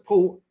you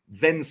support,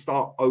 then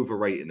start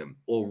overrating them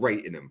or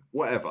rating them,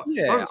 whatever.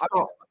 Yeah, don't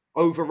start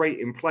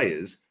overrating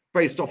players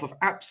based off of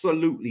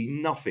absolutely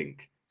nothing.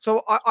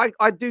 So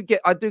I do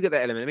get that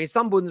element. I mean,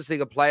 some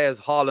Bundesliga players,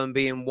 Haaland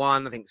being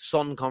one, I think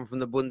Son come from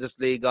the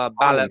Bundesliga,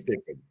 Ballas,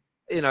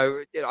 you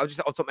know, just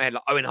off the top of my head,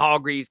 like Owen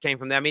Hargreaves came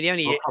from there. I mean, he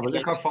only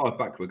look how far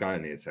back we're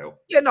going here, Tel.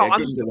 Yeah, no,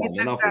 I'm just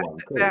another one.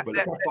 Cool. But look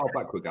how far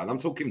back we're going. I'm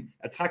talking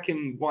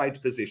attacking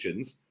wide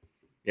positions.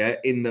 Yeah,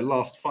 in the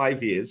last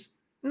 5 years,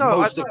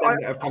 most of them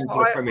that have come to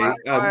the Premier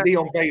League.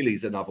 Leon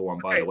Bailey's another one,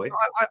 by the way.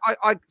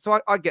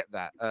 So I get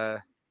that.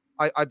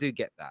 I do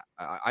get that.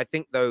 I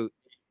think, though,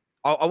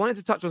 I wanted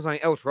to touch on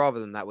something else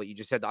rather than that, what you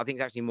just said, that I think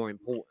is actually more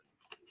important.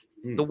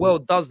 The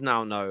world does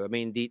now know. I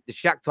mean, the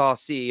Shakhtar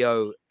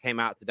CEO came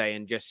out today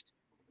and just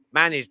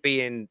managed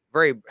being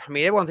very. I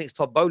mean, everyone thinks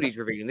Todd Bowley's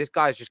revealing. This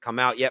guy's just come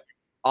out. Yep,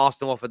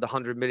 Arsenal offered the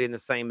 100 million, the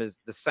same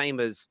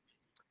as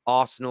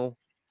Arsenal.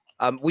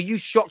 Were you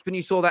shocked when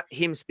you saw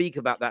him speak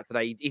about that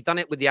today? He's done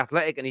it with The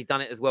Athletic, and he's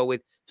done it as well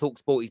with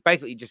TalkSport. He's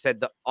basically just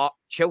said that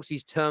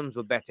Chelsea's terms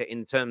were better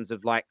in terms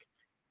of, like,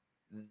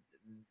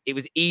 it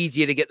was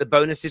easier to get the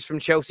bonuses from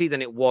Chelsea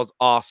than it was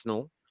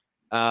Arsenal.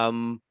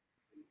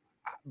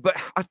 But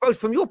I suppose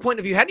from your point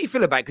of view, how do you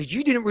feel about it? Because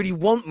you didn't really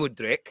want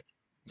Mudryk,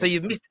 so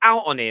you've missed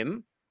out on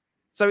him.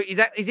 So is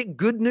it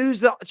good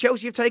news that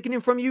Chelsea have taken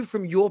him from you,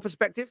 from your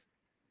perspective?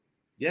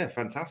 Yeah,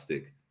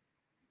 fantastic.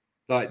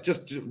 Like,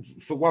 just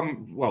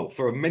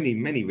for many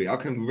reasons. I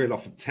can reel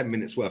off 10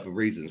 minutes worth of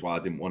reasons why I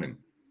didn't want him.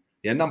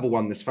 Yeah, number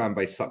one, this fan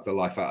base sucked the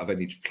life out of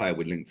any player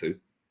we're linked to.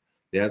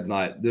 Yeah,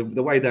 like the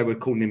way they were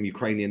calling him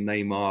Ukrainian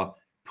Neymar,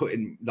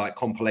 putting like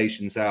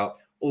compilations out,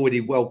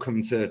 already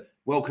welcome to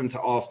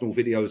Arsenal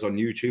videos on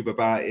YouTube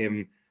about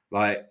him,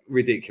 like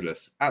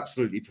ridiculous,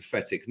 absolutely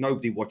pathetic.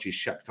 Nobody watches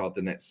Shakhtar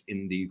Donetsk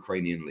in the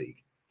Ukrainian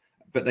league,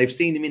 but they've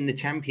seen him in the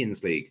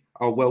Champions League.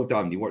 Oh, well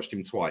done, you watched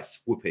him twice.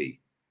 Whoopee.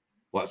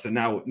 Well, so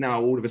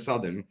now all of a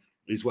sudden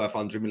he's worth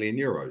 100 million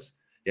euros.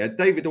 Yeah,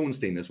 David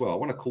Ornstein as well. I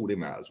want to call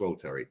him out as well,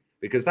 Terry,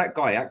 because that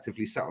guy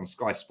actively sat on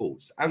Sky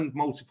Sports and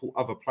multiple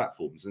other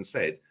platforms and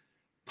said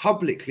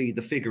publicly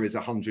the figure is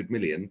 100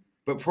 million,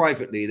 but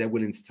privately they're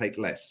willing to take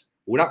less.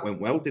 Well, that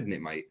went well, didn't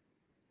it, mate?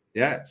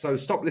 Yeah, so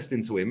stop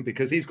listening to him,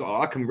 because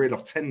I can reel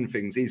off 10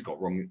 things he's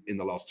got wrong in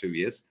the last 2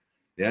 years.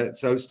 Yeah,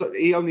 so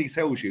he only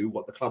tells you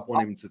what the club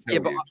want him to tell you.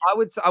 But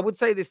I would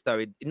say this,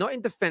 though, not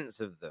in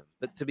defense of them,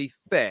 but to be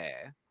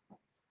fair,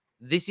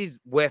 this is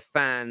where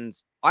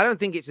fans, I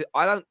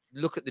don't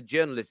look at the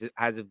journalists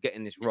as of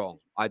getting this wrong.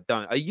 I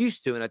don't. I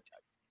used to, and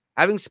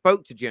having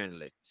spoke to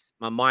journalists,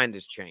 my mind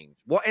has changed.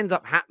 What ends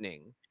up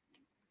happening,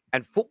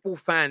 and football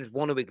fans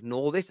want to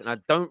ignore this, and I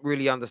don't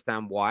really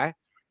understand why.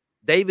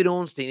 David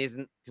Ornstein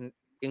isn't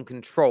in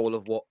control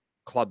of what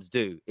clubs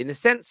do, in the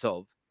sense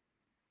of,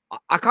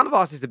 I kind of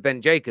asked this to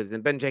Ben Jacobs,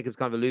 and Ben Jacobs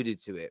kind of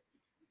alluded to it.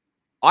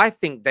 I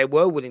think they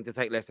were willing to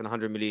take less than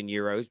 100 million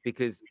euros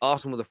because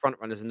Arsenal were the front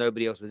runners and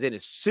nobody else was in.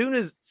 As soon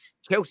as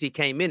Chelsea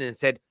came in and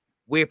said,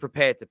 we're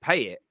prepared to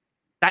pay it,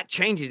 that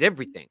changes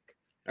everything.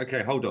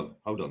 Okay, hold on.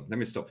 Let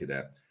me stop you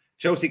there.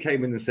 Chelsea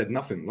came in and said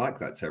nothing like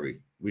that, Terry.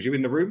 Was you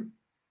in the room?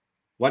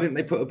 Why didn't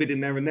they put a bid in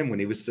there and then when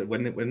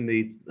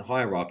the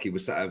hierarchy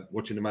was sat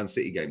watching the Man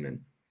City game then?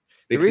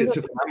 Because it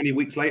took how many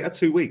weeks later?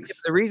 2 weeks.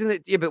 The reason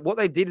but what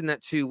they did in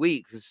that 2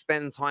 weeks is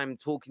spend time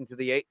talking to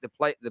the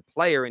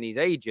player and his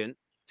agent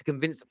to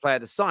convince the player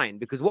to sign,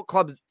 because what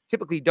clubs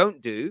typically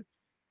don't do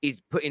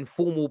is put in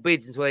formal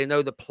bids until they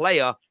know the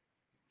player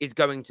is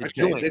going to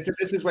join.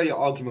 This is where your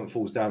argument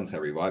falls down,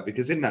 Terry, right?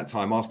 Because in that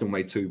time, Arsenal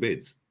made 2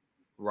 bids.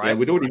 Right. Yeah,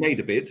 we'd already made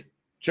a bid.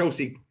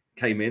 Chelsea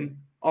came in.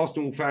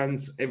 Arsenal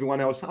fans, everyone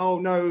else, oh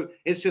no,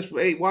 it's just,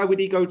 why would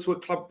he go to a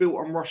club built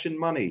on Russian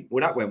money?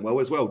 Well, that went well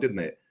as well, didn't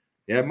it?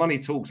 Yeah, money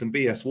talks and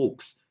BS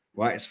walks,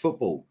 right? It's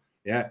football.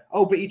 Yeah.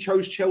 Oh, but he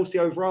chose Chelsea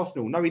over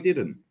Arsenal. No, he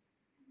didn't.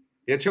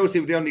 Yeah, Chelsea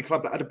were the only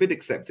club that had a bid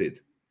accepted,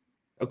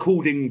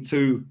 according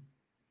to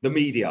the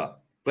media.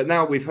 But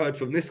now we've heard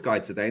from this guy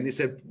today, and he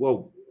said,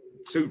 well,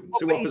 two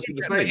offers were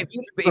the same.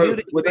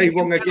 Were they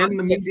wrong again,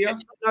 the media?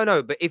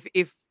 No, but if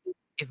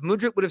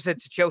Mudryk would have said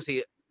to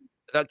Chelsea,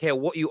 I don't care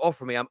what you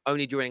offer me, I'm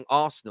only joining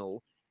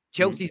Arsenal,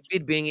 Chelsea's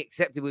bid being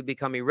accepted would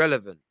become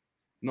irrelevant.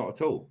 Not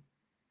at all.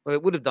 Well,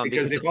 it would have done,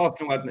 because if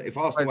Arsenal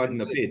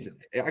hadn't a bid,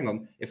 hang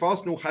on, if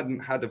Arsenal hadn't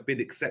had a bid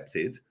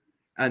accepted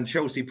and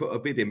Chelsea put a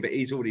bid in, but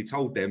he's already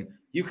told them,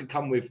 you can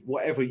come with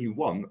whatever you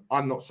want,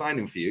 I'm not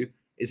signing for you.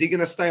 Is he going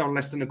to stay on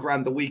less than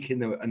 £1,000 a week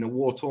in a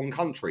war-torn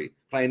country,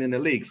 playing in a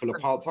league full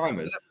of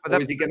part-timers? Or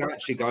is he going to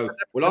actually go,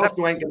 well,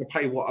 Arsenal ain't going to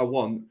pay what I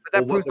want? But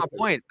that proves my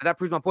point. But that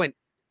proves my point.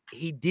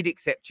 He did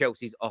accept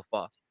Chelsea's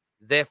offer.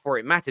 Therefore,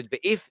 it mattered.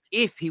 But if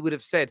he would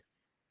have said,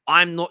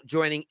 I'm not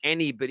joining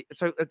anybody.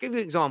 So I'll give you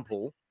an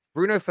example.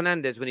 Bruno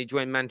Fernandes, when he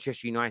joined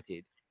Manchester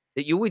United,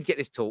 that you always get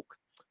this talk.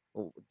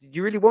 Oh, did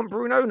you really want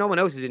Bruno? No one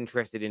else is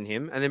interested in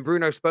him. And then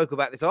Bruno spoke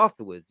about this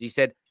afterwards. He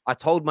said, I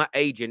told my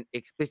agent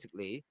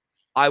explicitly,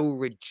 I will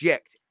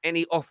reject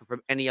any offer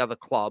from any other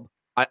club.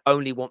 I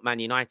only want Man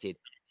United.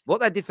 What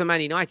that did for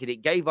Man United,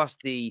 it gave us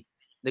the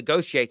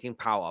negotiating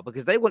power,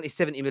 because they wanted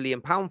 £70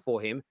 million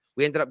for him.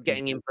 We ended up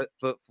getting him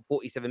for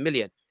 47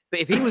 million. But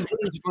if he was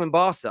willing to join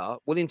Barca,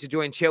 willing to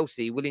join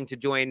Chelsea, willing to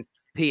join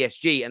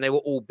PSG, and they were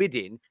all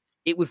bidding,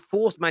 it would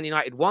force Man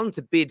United, one,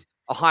 to bid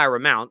a higher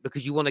amount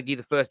because you want to give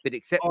the first bid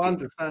accepted. I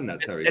understand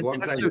that, Terry.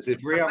 What I'm saying is,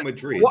 if Real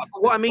Madrid,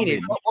 what I mean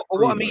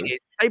is,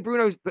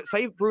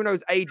 say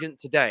Bruno's agent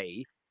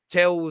today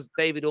tells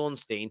David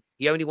Ornstein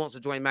he only wants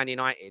to join Man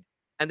United,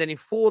 and then in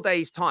 4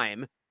 days'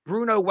 time,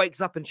 Bruno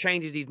wakes up and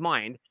changes his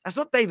mind. That's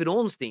not David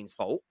Ornstein's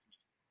fault.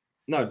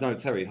 No,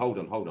 Terry, hold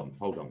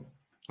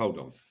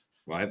on.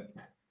 Right?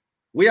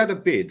 We had a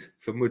bid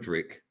for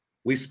Mudryk.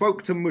 We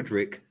spoke to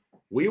Mudryk.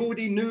 We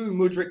already knew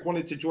Mudryk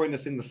wanted to join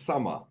us in the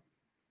summer,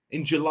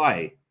 in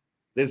July.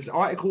 There's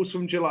articles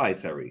from July,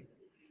 Terry.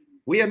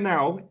 We are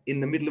now in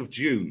the middle of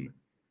June.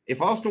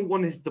 If Arsenal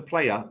wanted the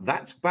player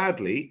that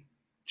badly,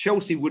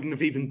 Chelsea wouldn't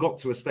have even got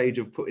to a stage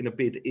of putting a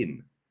bid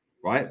in,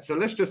 right? So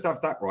let's just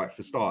have that right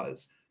for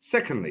starters.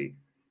 Secondly,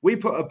 we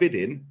put a bid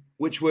in,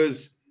 which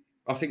was,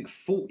 I think,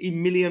 £40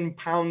 million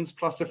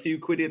plus a few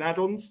quid in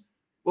add-ons.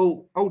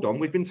 Well, hold on.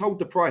 We've been told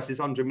the price is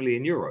 €100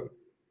 million.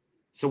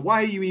 So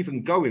why are you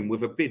even going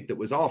with a bid that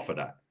was half of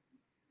that?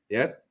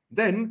 Yeah.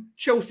 Then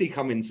Chelsea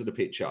come into the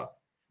picture.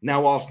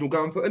 Now Arsenal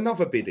go and put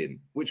another bid in,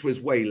 which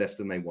was way less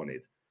than they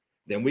wanted.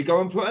 Then we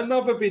go and put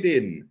another bid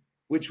in,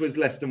 which was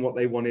less than what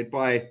they wanted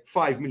by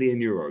 €5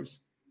 million,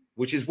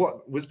 which is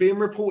what was being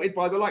reported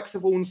by the likes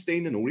of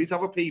Ornstein and all these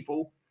other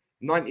people,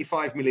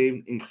 95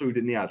 million,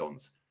 including the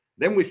add-ons.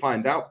 Then we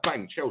find out,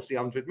 bang, Chelsea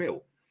 100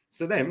 mil.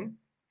 So then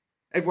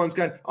everyone's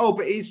going, oh,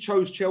 but he's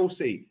chose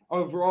Chelsea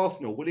over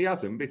Arsenal. Well, he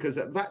hasn't, because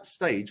at that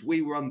stage,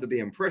 we were under the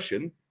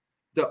impression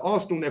that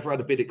Arsenal never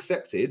had a bid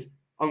accepted,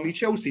 only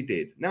Chelsea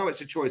did. Now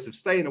it's a choice of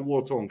stay in a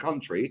war-torn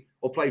country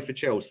or play for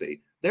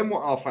Chelsea. Then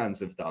what our fans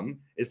have done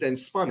is then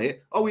spun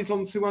it. Oh, he's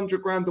on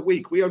 200 grand a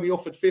week. We only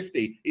offered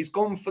 50. He's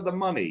gone for the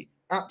money.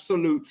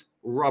 Absolute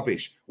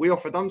rubbish. We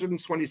offered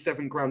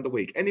 127 grand a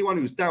week. Anyone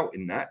who's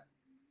doubting that,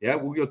 yeah,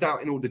 well, you're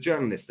doubting all the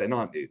journalists then,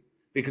 aren't you?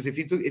 Because if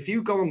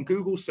you go on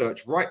Google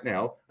search right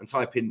now and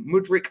type in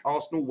Mudryk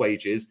Arsenal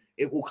wages,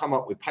 it will come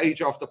up with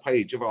page after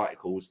page of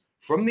articles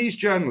from these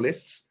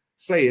journalists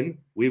saying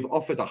we've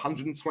offered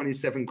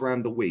 127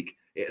 grand a week.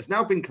 It has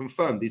now been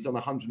confirmed he's on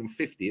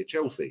 150 at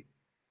Chelsea.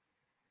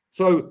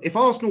 So if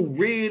Arsenal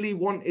really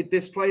wanted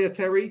this player,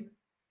 Terry,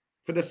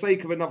 for the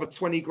sake of another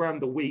 20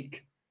 grand a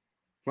week,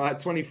 right,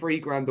 23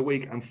 grand a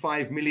week and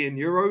 €5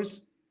 million,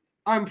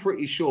 I'm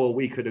pretty sure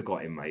we could have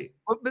got him, mate.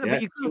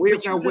 So we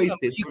have now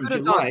wasted from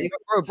July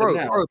to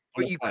now.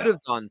 But you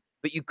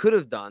could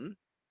have done.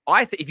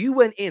 I think if you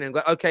went in and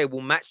go, okay,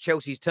 we'll match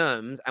Chelsea's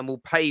terms and we'll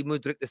pay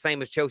Mudryk the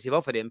same as Chelsea have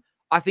offered him,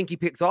 I think he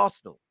picks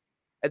Arsenal.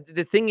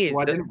 The thing is,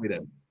 why didn't we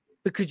then?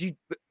 Because you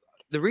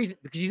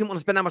didn't want to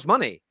spend that much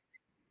money.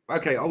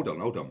 Okay, hold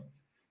on.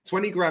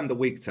 20 grand a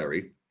week,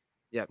 Terry.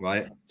 Yeah.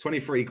 Right.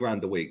 23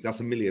 grand a week.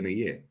 That's $1 million a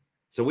year.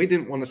 So we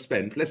didn't want to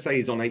spend, let's say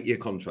he's on 8-year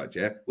contract,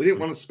 yeah? We didn't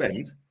want to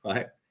spend,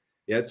 right?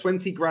 Yeah,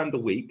 20 grand a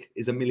week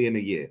is $1 million a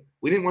year.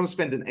 We didn't want to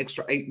spend an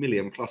extra 8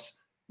 million plus,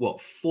 what,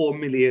 4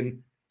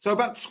 million? So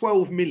about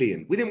 12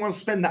 million. We didn't want to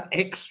spend that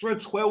extra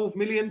 12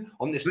 million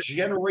on this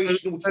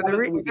generational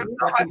talent.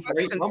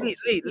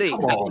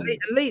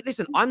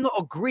 Listen, I'm not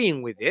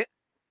agreeing with it.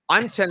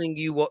 I'm telling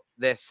you what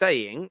they're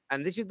saying,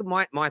 and this is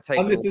my take.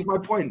 And this is my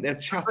point. They're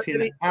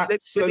chatting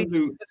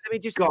absolute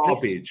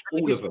garbage,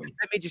 all of them.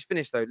 Let me just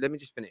finish, though. Let me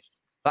just finish.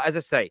 But as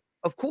I say,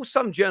 of course,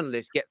 some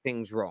journalists get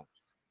things wrong.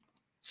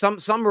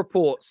 Some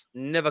reports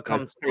never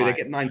come to They light.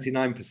 get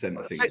 99%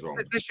 of things wrong.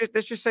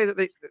 Let's just say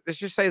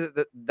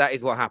that that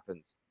is what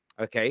happens.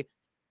 Okay,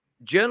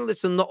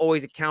 journalists are not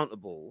always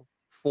accountable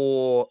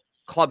for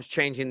clubs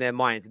changing their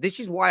minds. This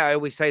is why I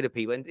always say to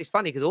people, and it's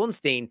funny because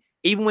Ornstein,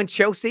 even when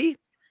Chelsea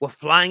were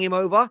flying him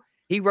over,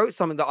 he wrote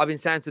something that I've been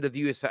saying to the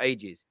viewers for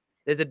ages.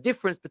 There's a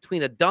difference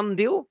between a done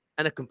deal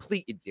and a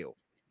completed deal.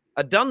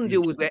 A done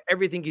deal is where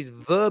everything is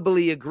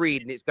verbally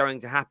agreed and it's going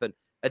to happen.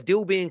 A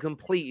deal being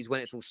complete is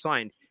when it's all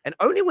signed. And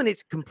only when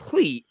it's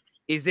complete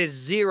is there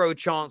zero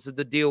chance of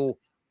the deal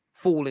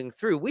falling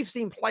through. We've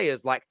seen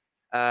players like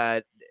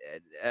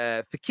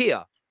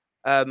Fekir,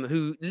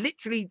 who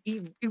literally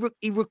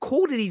he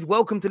recorded his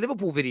welcome to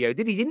Liverpool video,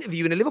 did his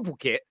interview in a Liverpool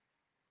kit,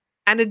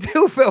 and the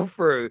deal fell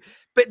through.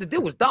 But the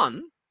deal was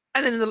done,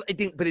 and then it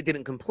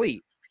didn't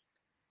complete.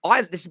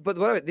 This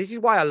is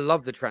why I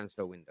love the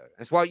transfer window.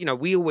 That's why,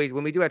 we always,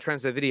 when we do our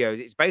transfer videos,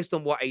 it's based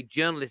on what a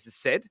journalist has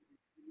said,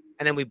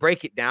 and then we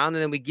break it down,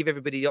 and then we give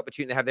everybody the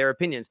opportunity to have their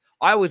opinions.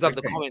 I always love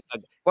the comments.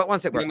 One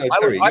second, no,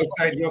 Terry,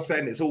 you're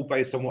saying it's all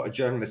based on what a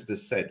journalist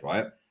has said,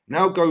 right?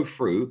 Now go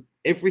through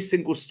every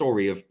single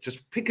story of,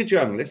 just pick a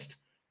journalist,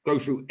 go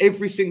through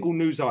every single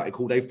news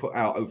article they've put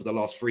out over the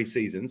last 3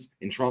 seasons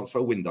in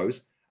transfer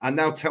windows, and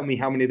now tell me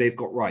how many they've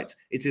got right.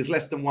 It is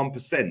less than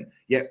 1%.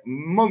 Yet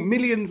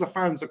millions of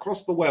fans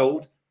across the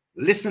world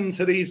listen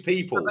to these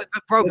people.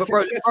 Bro,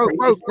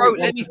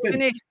 let me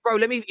finish. Bro,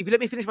 if you let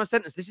me finish my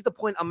sentence, this is the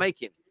point I'm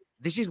making.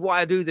 This is why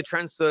I do the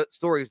transfer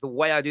stories the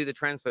way I do the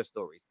transfer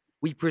stories.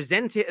 We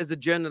present it as the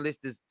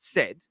journalist has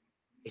said.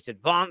 It's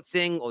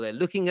advancing, or they're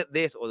looking at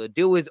this, or the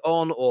deal is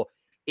on, or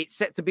it's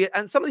set to be.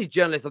 And some of these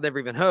journalists I've never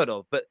even heard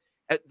of, but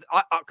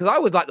because I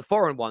always like the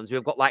foreign ones who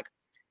have got like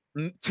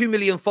 2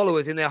 million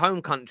followers in their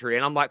home country,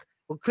 and I'm like,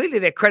 well, clearly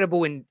they're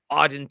credible in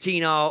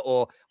Argentina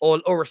or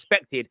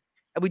respected.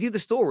 And we do the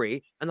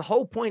story, and the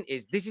whole point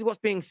is this is what's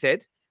being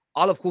said.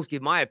 I'll of course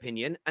give my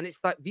opinion, and it's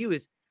like,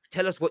 viewers,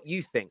 tell us what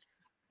you think.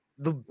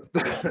 The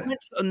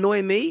comments that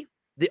annoy me,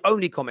 the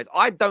only comments,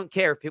 I don't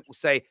care if people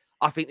say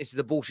I think this is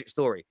a bullshit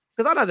story,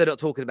 because I know they're not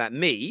talking about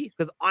me,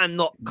 because I'm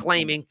not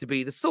claiming to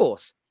be the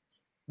source.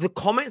 The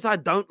comments I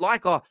don't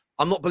like are,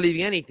 I'm not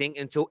believing anything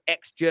until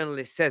X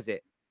journalist says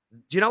it.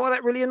 Do you know why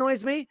that really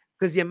annoys me?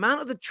 Because the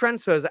amount of the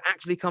transfers that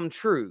actually come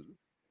true,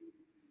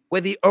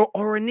 where the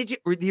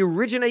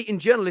originating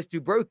journalist who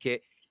broke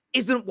it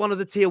isn't one of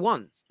the tier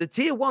ones. The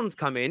tier ones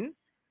come in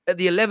at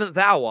the 11th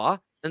hour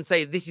and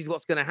say, this is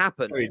what's going to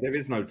happen. Sorry, there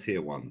is no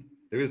tier 1.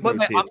 There is no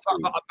tier 2.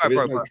 There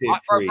is no tier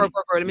 3.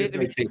 Let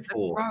me finish.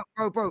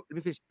 Bro, let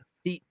me finish.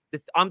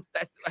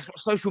 That's what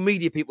social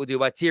media people do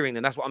by tiering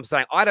them. That's what I'm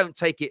saying. I don't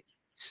take it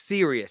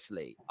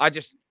seriously. I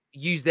just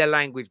use their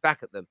language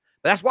back at them.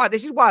 But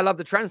this is why I love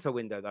the transfer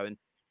window, though. And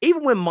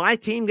even when my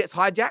team gets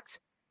hijacked,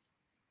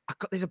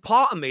 there's a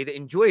part of me that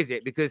enjoys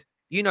it, because,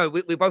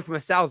 we're both from a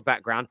sales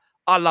background.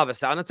 I love a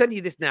sale. And I'll tell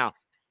you this now.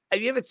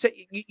 Have you ever,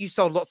 you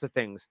sold lots of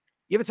things.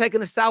 You ever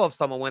taken a sale of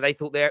someone when they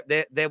thought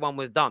their one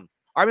was done?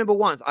 I remember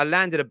once I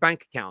landed a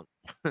bank account.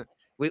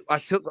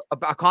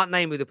 I can't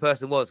name who the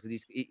person was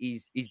because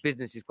his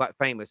business is quite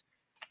famous.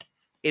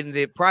 In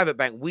the private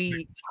bank,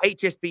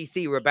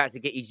 HSBC were about to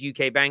get his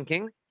UK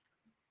banking.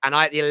 And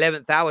I, at the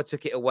 11th hour,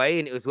 took it away,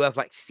 and it was worth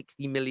like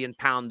 £60 million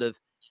of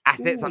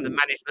assets under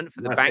management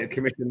for the bank.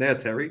 Commission there,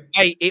 Terry.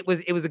 Hey, it was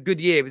a good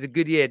year. It was a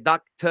good year.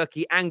 Duck,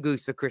 turkey, and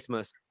goose for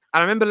Christmas.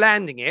 And I remember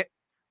landing it.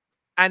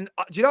 And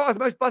do you know what I was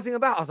most buzzing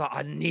about? I was like,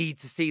 I need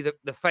to see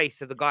the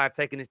face of the guy I've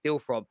taken this deal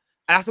from.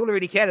 And that's all I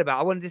really cared about.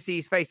 I wanted to see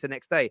his face the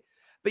next day.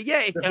 But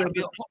yeah,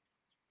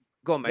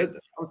 go on, mate.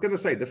 I was going to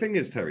say, the thing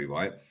is, Terry,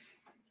 right?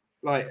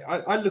 Like,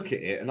 I look at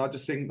it and I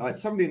just think, like,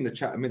 somebody in the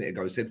chat a minute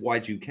ago said, why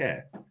do you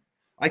care?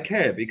 I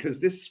care because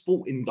this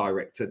sporting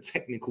director,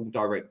 technical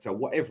director,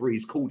 whatever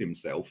he's called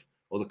himself,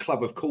 or the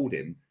club have called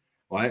him,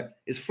 right,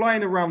 is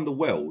flying around the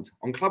world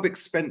on club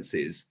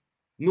expenses,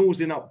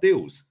 nosing up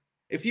deals.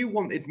 If you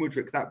wanted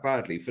Mudryk that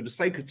badly, for the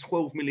sake of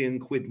 12 million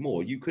quid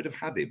more, you could have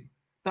had him.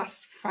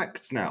 That's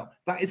facts now.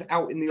 That is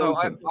out in the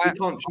open. We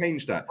can't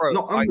change that. Bro,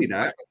 Not only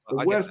that,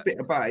 the worst bit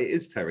about it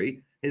is,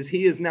 Terry, is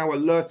he has now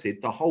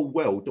alerted the whole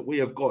world that we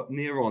have got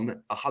near on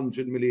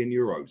 100 million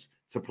euros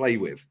to play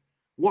with.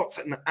 What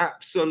an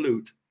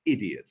absolute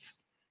idiot.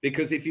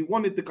 Because if you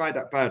wanted the guy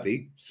that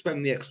badly,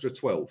 spend the extra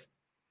 12.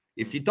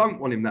 If you don't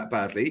want him that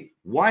badly,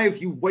 why have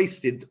you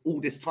wasted all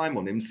this time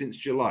on him since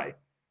July?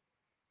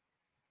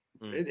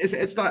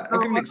 It's like, I'll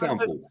give an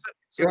example.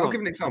 I'll give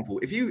an example.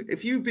 If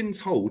you've been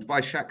told by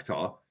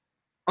Shakhtar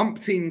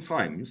umpteen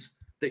times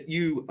that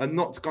you are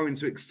not going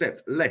to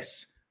accept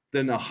less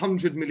than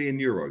 100 million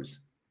euros,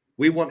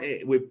 we want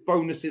it with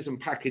bonuses and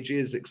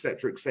packages,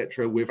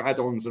 etc., with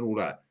add-ons and all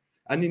that.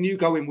 And then you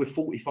go in with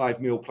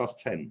 45 mil plus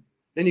 10.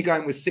 Then you go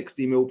in with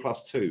 60 mil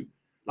plus 2.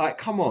 Like,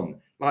 come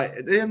on. Like,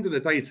 at the end of the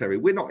day, Terry,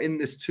 we're not in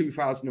this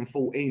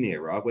 2014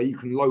 era where you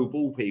can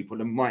lowball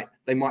people and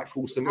they might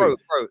force a move.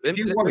 If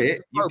you want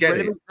it, you get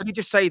it. Let me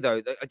just say,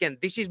 though, that, again,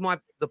 this is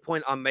the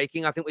point I'm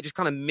making. I think we're just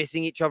kind of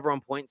missing each other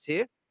on points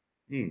here.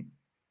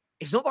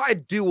 it's not that I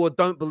do or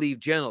don't believe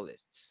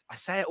journalists. I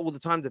say it all the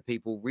time to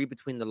people, read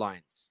between the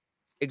lines.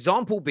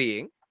 Example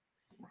being,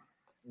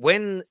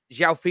 when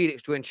João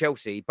Felix joined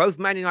Chelsea, both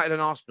Man United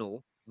and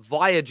Arsenal,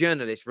 via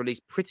journalists,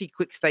 released pretty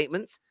quick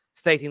statements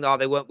stating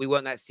that we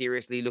weren't that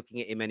seriously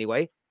looking at him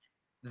anyway.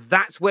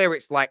 That's where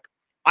it's like,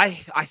 I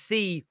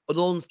see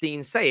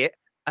Ornstein say it,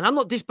 and I'm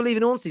not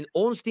disbelieving Ornstein.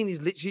 Ornstein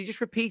is literally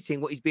just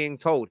repeating what he's being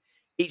told.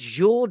 It's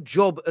your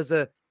job as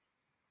a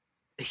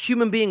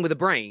human being with a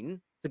brain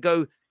to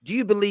go, do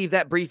you believe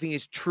that briefing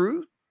is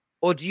true?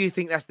 Or do you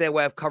think that's their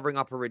way of covering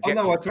up a rejection?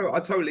 Oh, no, I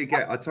totally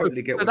get what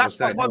you're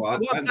saying.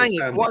 What I'm saying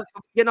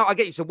is, I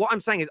get you. So what I'm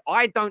saying is,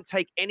 I don't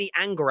take any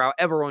anger out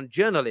ever on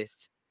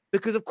journalists,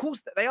 because of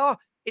course they're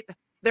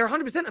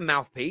 100% a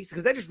mouthpiece,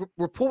 because they're just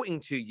reporting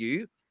to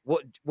you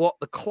what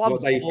the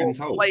clubs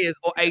or players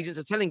or agents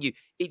are telling you.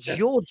 It's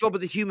your job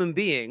as a human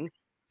being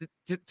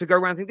to go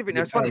around things different.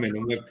 Now, it's funny.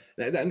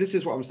 And this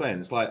is what I'm saying.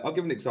 It's like, I'll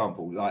give an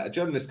example. Like, a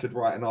journalist could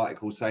write an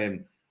article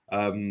saying,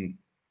 I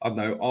don't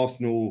know,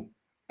 Arsenal,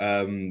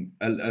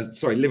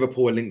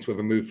 Liverpool are linked with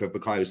a move for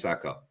Bukayo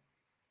Saka.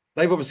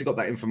 They've obviously got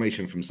that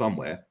information from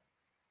somewhere,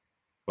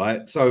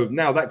 right? So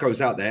now that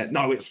goes out there.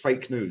 No, it's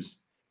fake news.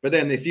 But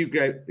then if you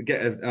get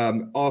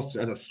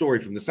a story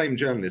from the same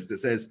journalist that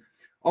says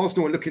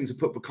Arsenal are looking to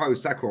put Bukayo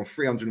Saka on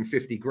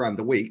 350 grand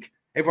a week,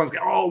 everyone's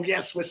going, oh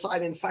yes, we're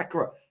signing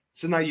Saka.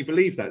 So now you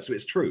believe that, so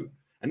it's true.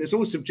 And it's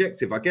all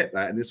subjective. I get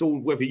that, and it's all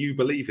whether you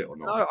believe it or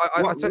not. No,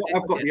 what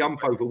I've got the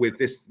ump over with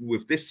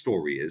this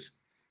story is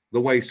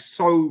the way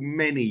so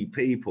many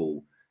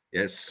people,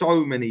 right?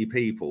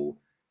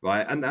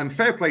 And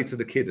fair play to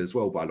the kid as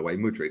well, by the way,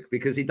 Mudryk,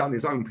 because he done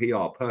his own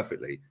PR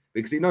perfectly,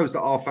 because he knows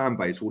that our fan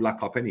base will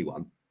lap up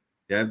anyone.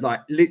 Yeah,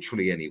 like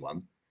literally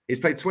anyone. He's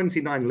played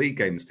 29 league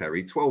games,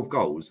 Terry, 12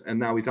 goals, and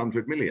now he's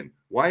 100 million.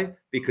 Why?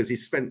 Because he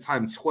spent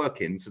time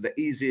twerking to the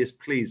easiest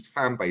pleased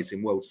fan base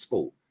in world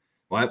sport,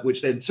 right?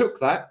 Which then took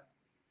that,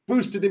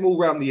 boosted him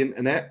all around the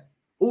internet.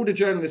 All the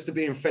journalists are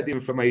being fed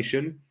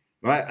information,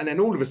 right? And then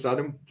all of a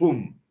sudden,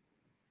 boom,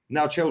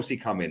 now Chelsea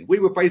come in. We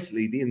were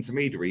basically the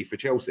intermediary for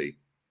Chelsea.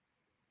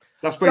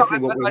 That's basically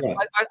what we were.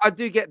 I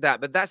do get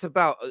that, but that's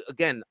about,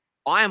 again,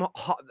 I'm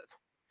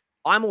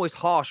always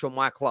harsh on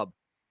my club.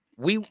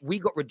 We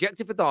got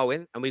rejected for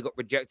Darwin and we got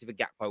rejected for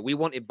Gakpo. We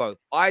wanted both.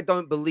 I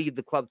don't believe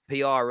the club's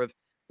PR of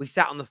we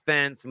sat on the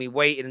fence and we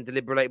waited and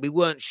deliberated. We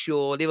weren't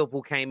sure.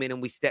 Liverpool came in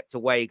and we stepped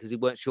away because we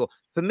weren't sure.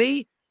 For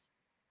me,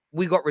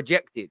 we got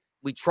rejected.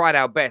 We tried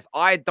our best.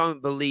 I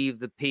don't believe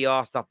the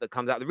PR stuff that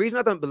comes out. The reason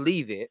I don't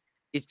believe it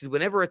is because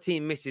whenever a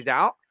team misses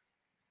out,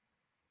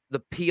 the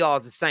PR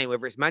is the same,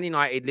 whether it's Man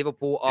United,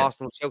 Liverpool,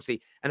 Arsenal,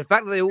 Chelsea. And the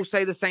fact that they all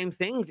say the same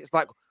things, it's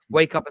like,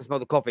 wake up and smell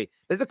the coffee.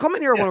 There's a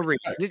comment here I want to read.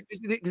 This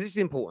is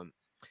important.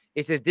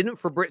 It says, didn't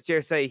Fabrizio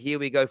say, here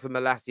we go from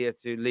Malacia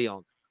to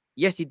Leon?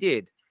 Yes, he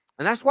did.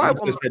 And that's why I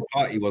also said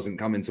Party wasn't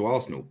coming to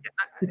Arsenal.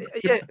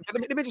 Yeah,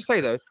 but let me just say,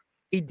 though,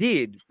 he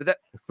did. But that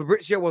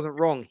Fabrizio wasn't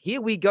wrong.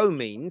 Here we go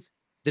means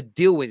the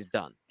deal is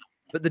done.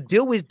 But the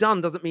deal is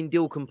done doesn't mean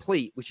deal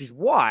complete, which is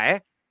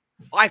why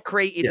I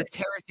created the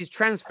Terraces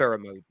transfer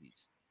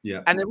emojis.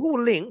 Yeah. And they're all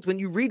linked. When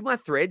you read my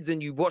threads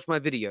and you watch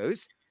my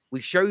videos, we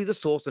show you the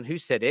source and who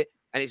said it.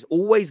 And it's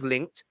always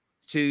linked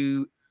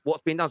to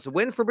what's been done. So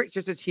when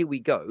Fabrizio says, here we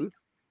go,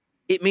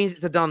 it means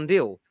it's a done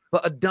deal.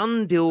 But a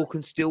done deal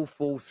can still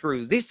fall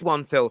through. This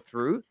one fell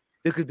through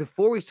because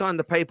before he signed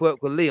the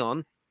paperwork with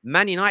Leon,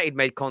 Man United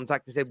made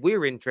contact and said,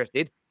 we're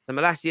interested. So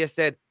Malacia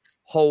said,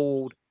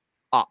 hold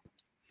up.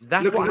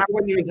 That's what happened.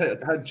 When you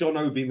had John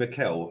Obi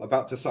Mikel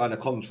about to sign a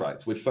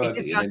contract with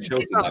Fergie and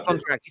Chelsea.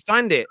 He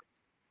signed it.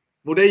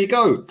 Well, there you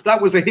go. That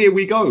was a here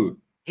we go.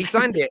 He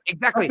signed it.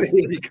 Exactly.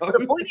 Here we go.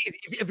 The point is,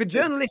 if a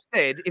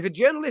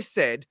journalist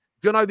said,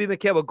 John Obi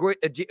Mikel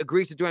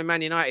agrees to join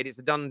Man United, it's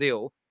a done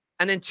deal,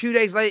 and then 2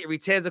 days later he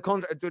tears the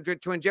contract to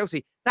join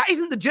Chelsea, that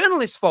isn't the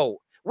journalist's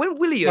fault. When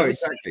Willian,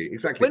 exactly.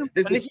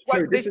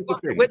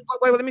 Wait,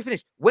 let me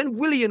finish. When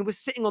Willian was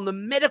sitting on the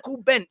medical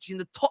bench in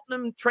the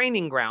Tottenham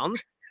training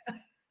ground,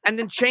 and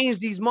then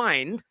changed his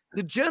mind,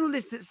 the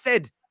journalists that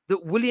said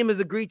that William has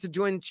agreed to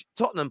join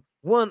Tottenham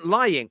weren't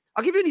lying.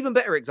 I'll give you an even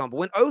better example.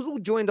 When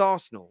Ozil joined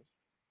Arsenal,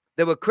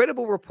 there were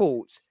credible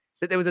reports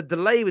that there was a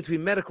delay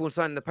between medical and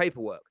signing the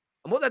paperwork.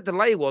 And what that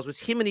delay was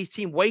him and his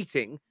team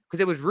waiting because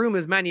there was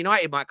rumors Man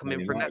United might come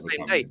in for that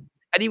same day.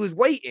 And he was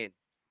waiting.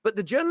 But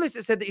the journalist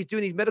that said that he's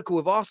doing his medical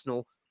with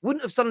Arsenal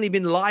wouldn't have suddenly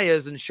been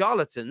liars and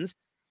charlatans.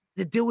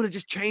 The deal would have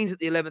just changed at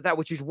the 11th hour,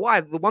 which is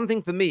why the one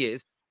thing for me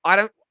is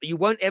you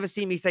won't ever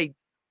see me say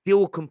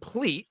deal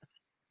complete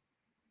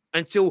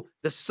until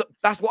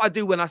that's what I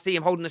do when I see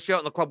him holding the shirt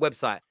on the club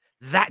website.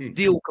 That's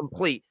deal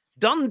complete.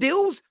 Done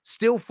deals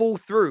still fall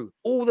through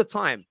all the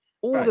time.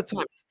 The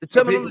time. The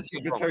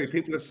terminology.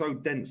 People are so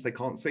dense they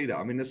can't see that.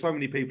 I mean, there's so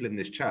many people in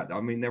this chat.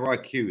 I mean, their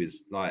IQ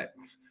is like,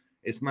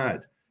 it's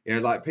mad. You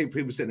know, like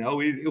people sitting there, oh,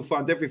 he'll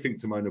find everything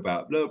to moan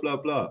about, blah, blah,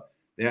 blah.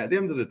 Yeah, at the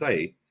end of the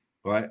day,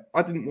 right,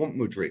 I didn't want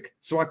Mudryk,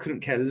 so I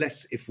couldn't care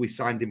less if we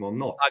signed him or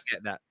not. I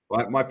get that.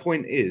 Right, my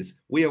point is,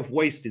 we have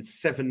wasted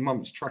 7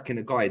 months tracking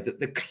a guy that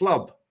the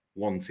club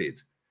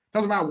wanted.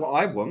 Doesn't matter what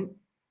I want.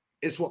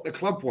 It's what the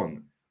club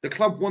want. The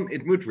club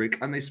wanted Mudryk,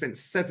 and they spent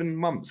 7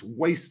 months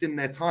wasting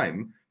their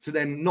time to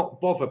then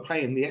not bother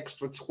paying the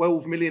extra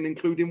 12 million,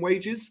 including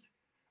wages.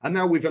 And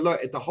now we've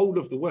alerted the whole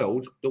of the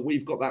world that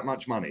we've got that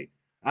much money,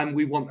 and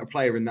we want a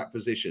player in that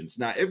position.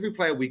 So now every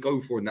player we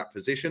go for in that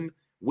position,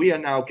 we are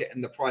now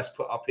getting the price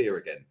put up here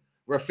again.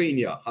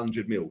 Rafinha,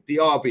 100 mil.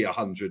 Diaby,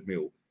 100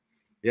 mil.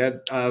 Yeah,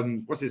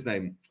 what's his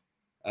name?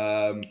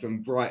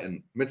 From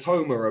Brighton.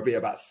 Matoma will be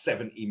about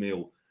 70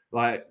 mil.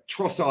 Like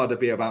Trossard will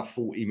be about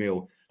 40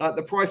 mil. Like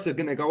the price are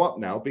going to go up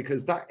now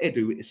because that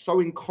Edu is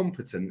so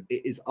incompetent.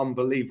 It is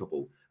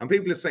unbelievable. And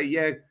people will say,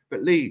 yeah,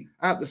 but Lee,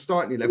 at the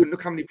starting 11,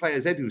 look how many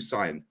players Edu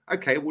signed.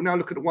 Okay, well, now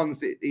look at the ones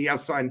that he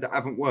has signed that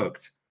haven't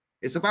worked.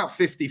 It's about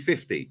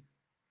 50-50.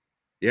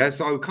 Yeah,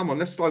 so come on,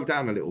 let's slow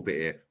down a little bit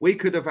here. We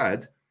could have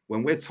had,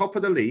 when we're top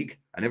of the league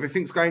and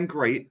everything's going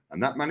great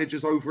and that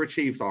manager's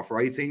overachieved after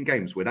 18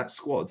 games with that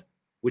squad,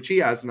 which he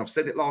has, and I've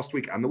said it last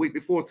week and the week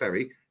before,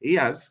 Terry, he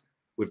has,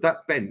 with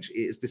that bench, it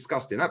is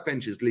disgusting. That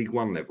bench is League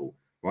One level,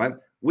 right?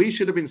 We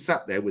should have been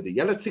sat there with the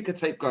yellow ticker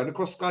tape going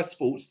across Sky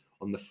Sports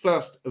on the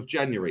 1st of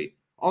January.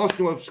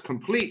 Arsenal have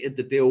completed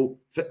the deal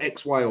for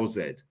X, Y, or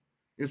Z.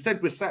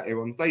 Instead, we're sat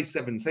here on day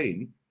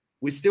 17.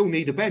 We still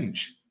need a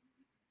bench.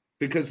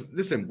 Because,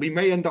 listen, we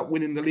may end up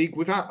winning the league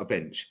without a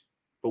bench.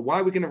 But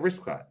why are we going to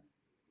risk that?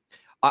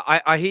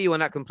 I hear you on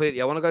that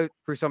completely. I want to go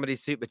through some of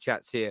these super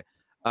chats here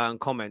and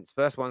comments.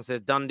 First one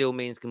says, done deal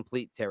means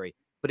complete, Terry.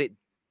 But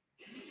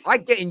I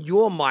get in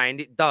your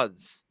mind it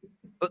does.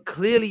 But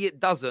clearly it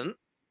doesn't.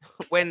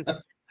 When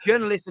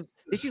journalists,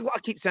 this is what I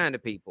keep saying to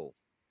people.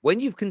 When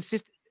you've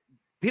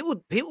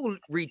people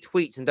read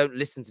tweets and don't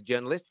listen to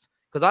journalists.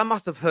 Because I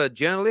must have heard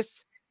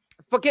journalists,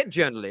 forget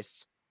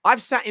journalists.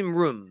 I've sat in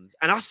rooms,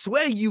 and I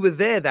swear you were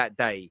there that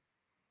day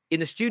in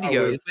the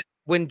studio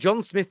when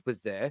John Smith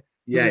was there.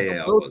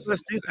 Yeah, was the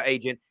super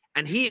agent,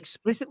 and he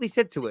explicitly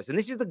said to us, and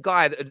this is the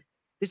guy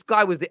this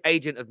guy was the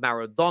agent of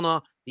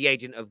Maradona, the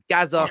agent of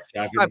Gaza.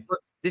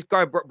 This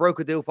guy broke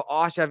a deal for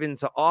Arshavin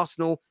to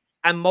Arsenal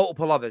and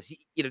multiple others.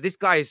 This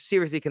guy is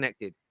seriously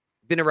connected.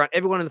 Been around.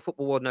 Everyone in the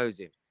football world knows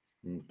him.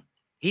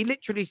 He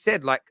literally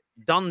said, like,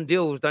 done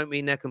deals don't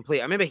mean they're complete.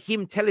 I remember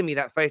him telling me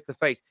that face to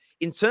face.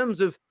 In terms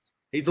of,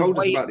 he told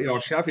us about the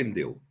Arshavin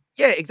deal.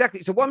 Yeah,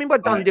 exactly. So what I mean by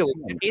done deal,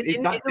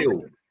 in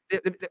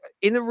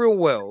the real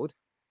world,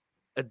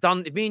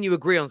 if me and you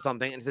agree on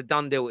something and it's a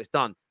done deal, it's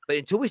done. But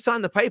until we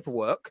sign the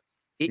paperwork,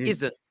 it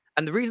isn't.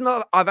 And the reason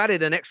I've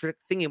added an extra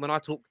thing in when I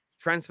talk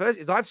transfers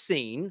is I've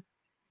seen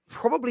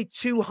probably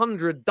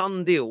 200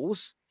 done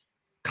deals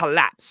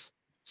collapse.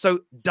 So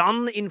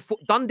done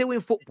deal in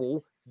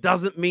football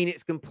doesn't mean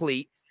it's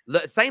complete.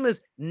 Same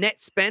as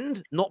net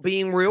spend not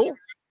being real.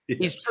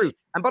 Is true.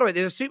 And by the way,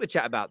 there's a super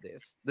chat about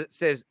this that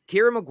says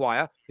Kieran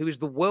Maguire, who is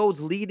the world's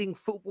leading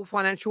football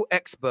financial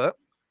expert,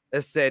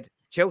 has said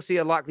Chelsea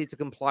are likely to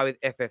comply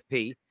with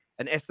FFP.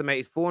 An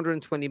estimated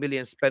 420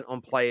 million spent on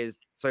players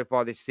so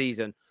far this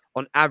season,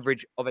 on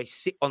average on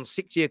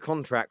 6-year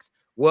contracts,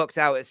 works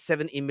out at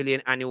 70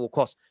 million annual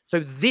cost.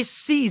 So this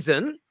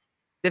season,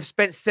 they've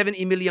spent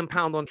 70 million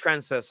pounds on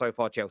transfers so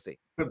far, Chelsea.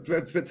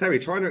 But Terry,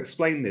 trying to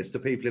explain this to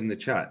people in the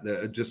chat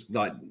that are just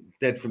like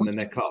dead from the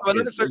neck up.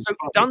 So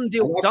done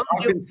deal.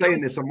 I've been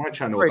saying this on my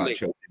channel about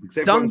Chelsea because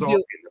everyone's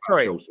asking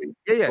about Chelsea.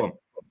 Yeah.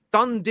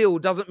 Done deal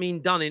doesn't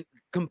mean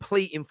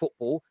complete in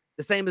football.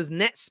 The same as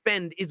net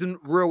spend isn't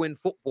real in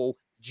football,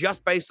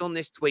 just based on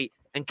this tweet.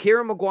 And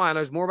Kieran Maguire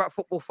knows more about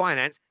football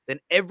finance than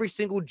every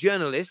single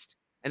journalist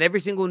and every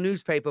single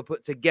newspaper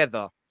put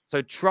together.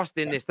 So trust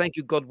in this. Thank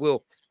you, God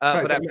will.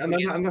 And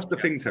that's the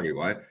thing, Terry,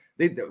 right?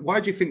 Why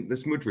do you think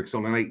this Mudryk's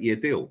on an 8-year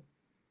deal?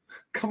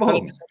 Come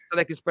on. So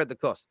they can spread the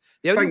cost.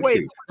 The only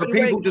way,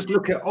 people just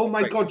look at, oh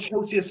my God,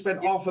 Chelsea has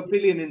spent $500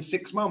 million in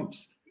 6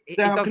 months.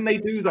 How can they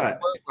do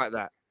that? Like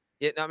that.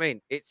 You know what I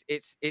mean? It's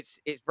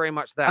very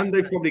much that. And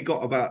they've probably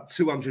got about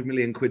 200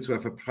 million quid's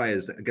worth of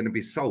players that are going to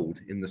be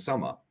sold in the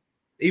summer.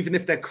 Even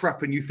if they're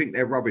crap and you think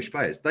they're rubbish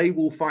players, they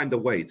will find a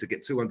way to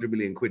get 200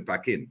 million quid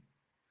back in.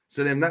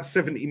 So then that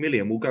 70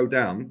 million will go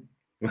down,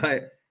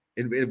 right?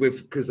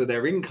 Because of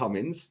their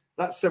incomings,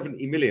 that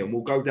 70 million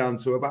will go down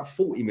to about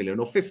 40 million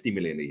or 50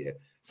 million a year.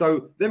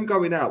 So them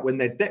going out when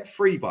they're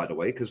debt-free, by the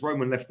way, because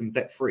Roman left them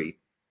debt-free,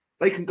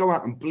 they can go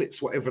out and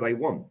blitz whatever they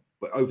want.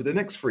 But over the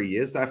next 3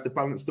 years, they have to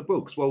balance the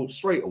books. Well,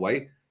 straight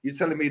away, you're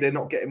telling me they're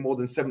not getting more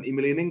than 70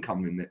 million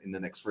income in the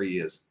next 3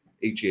 years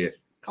each year.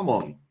 Come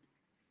on,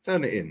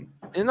 turn it in.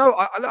 You know,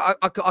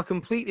 I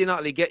completely and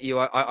utterly get you.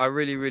 I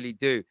really, really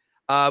do.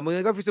 We're going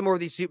to go through some more of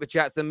these super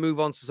chats and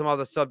move on to some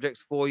other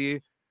subjects for you.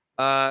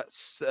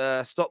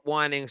 Stop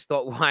whining is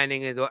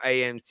what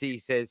AMT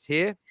says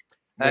here.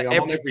 I'm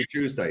on every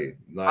Tuesday.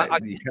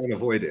 You can't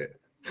avoid it.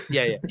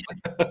 Yeah.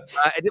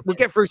 We'll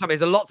get through something.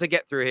 There's a lot to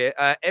get through here.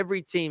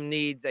 Every team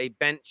needs a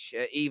bench.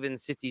 Even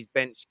City's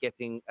bench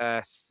getting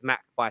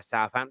smacked by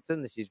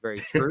Southampton. This is very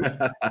true.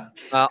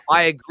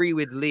 I agree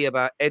with Lee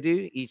about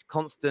Edu. He's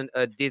constant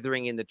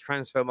dithering in the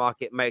transfer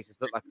market. Makes us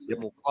look like a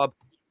small club.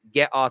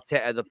 Get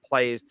Arteta the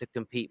players to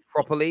compete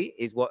properly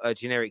is what a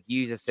generic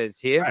user says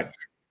here. Right.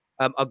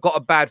 I've got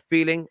a bad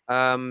feeling.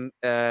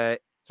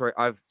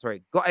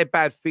 got a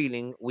bad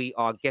feeling we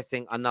are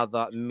getting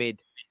another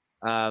mid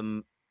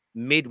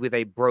with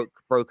a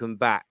broken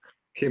back.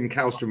 Kim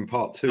Kallstrom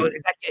part 2. Oh,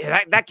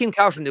 that Kim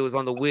Kallstrom deal was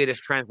one of the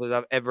weirdest transfers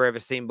I've ever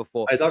seen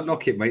before. I don't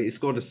knock it, mate. He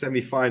scored a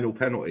semi-final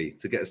penalty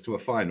to get us to a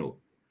final.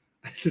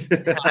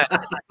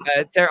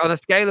 On a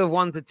scale of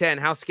 1 to 10,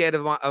 how scared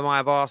am I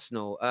of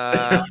Arsenal?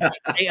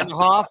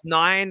 8.5,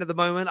 9 at the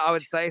moment, I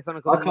would say.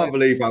 Something. I can't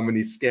believe how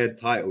many scared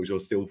titles you're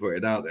still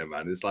putting out there,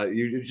 man. It's like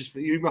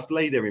you must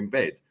lay there in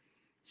bed,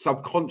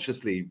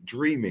 subconsciously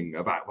dreaming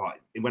about, right,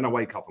 when I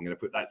wake up, I'm going to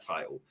put that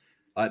title.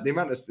 The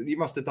amount of you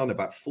must have done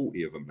about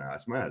 40 of them now.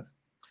 It's mad.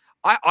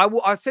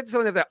 I said to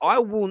someone of that I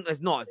won't.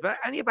 It's not. It's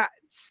only about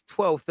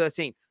 12,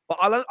 13. But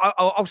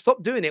I'll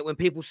stop doing it when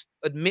people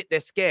admit they're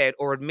scared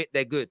or admit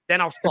they're good. Then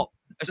I'll stop.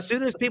 As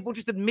soon as people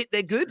just admit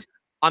they're good,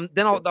 I'm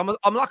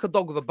like a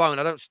dog with a bone.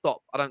 I don't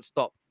stop.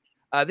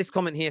 This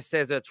comment here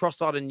says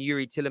Trossard and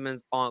Yuri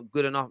Tillemans aren't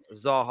good enough.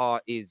 Zaha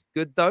is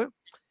good though.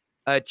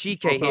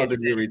 Chike here Trossard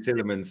and Yuri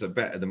Tillemans are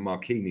better than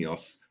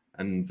Marquinhos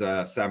and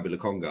Sambi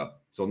Lokonga.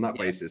 So on that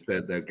basis,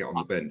 they'll get on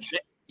the bench.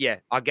 Yeah,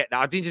 I get that.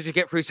 I need to just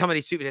get through some of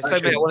these super. So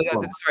many. I want to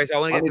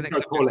get to the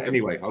next. Call it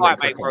anyway. All right,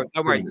 mate, bro.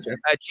 No worries.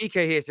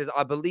 Chike here says,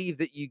 I believe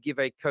that you give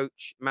a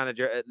coach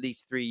manager at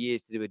least 3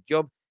 years to do a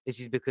job.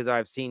 This is because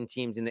I've seen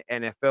teams in the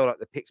NFL like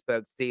the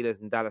Pittsburgh Steelers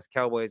and Dallas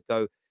Cowboys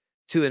go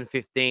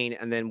 2-15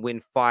 and then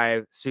win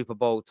 5 Super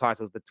Bowl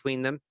titles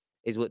between them,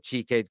 is what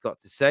Chike's got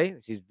to say.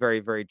 This is very,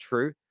 very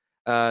true.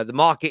 The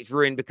market's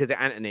ruined because of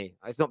Anthony.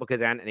 It's not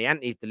because of Anthony.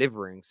 Anthony's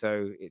delivering,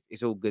 so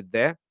it's all good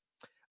there.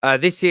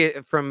 This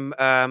here from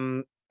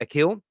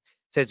Akil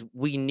says,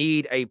 we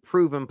need a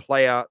proven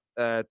player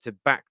to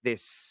back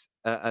this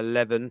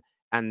 11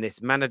 and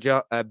this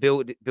manager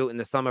built in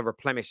the summer,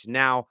 replenished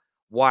now.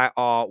 Why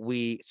are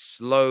we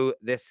slow?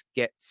 This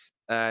gets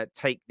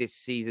take this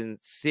season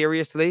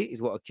seriously,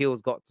 is what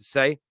Akil's got to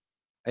say.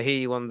 I hear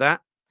you on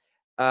that.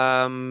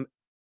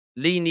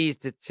 Lee needs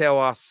to tell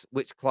us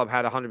which club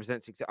had 100%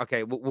 success.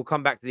 Okay, we'll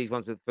come back to these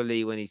ones for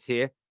Lee when he's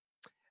here.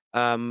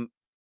 If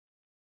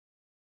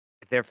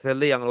they're for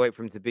Lee, I'm going to wait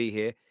for him to be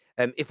here.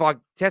 If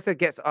Arteta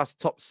gets us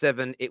top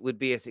 7, it would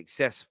be a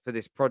success for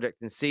this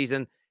project and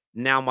season.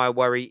 Now my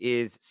worry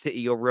is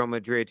City or Real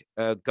Madrid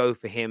go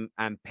for him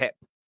and Pep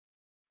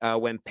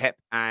when Pep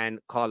and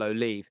Carlo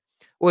leave.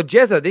 Well,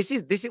 Jezza, this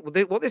is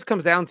what this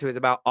comes down to is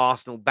about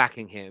Arsenal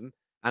backing him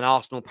and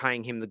Arsenal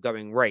paying him the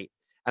going rate.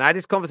 And I had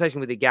this conversation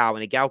with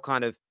Igal, and Igal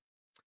kind of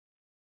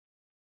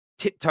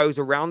tiptoes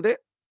around it.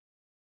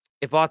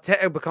 If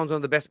Arteta becomes one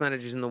of the best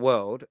managers in the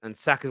world, and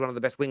Saka is one of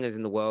the best wingers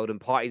in the world, and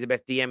Partey's the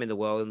best DM in the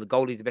world, and the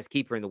goalie's the best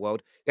keeper in the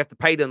world, you have to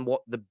pay them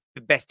what the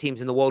best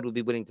teams in the world would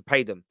be willing to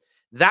pay them.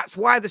 That's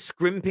why the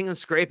scrimping and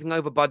scraping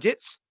over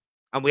budgets,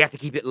 and we have to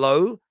keep it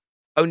low,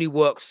 only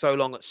works so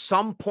long. At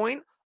some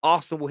point,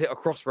 Arsenal will hit a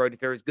crossroad if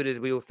they're as good as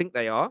we all think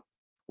they are,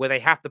 where they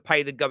have to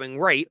pay the going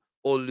rate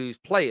or lose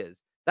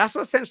players. That's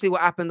essentially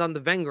what happened under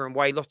Wenger and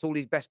why he lost all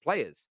his best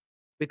players,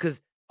 because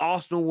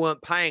Arsenal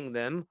weren't paying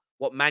them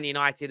what Man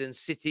United and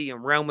City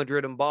and Real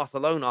Madrid and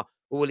Barcelona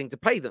were willing to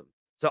pay them.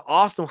 So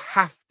Arsenal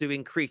have to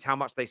increase how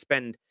much they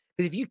spend.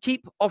 Because if you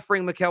keep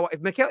offering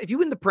if you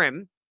win the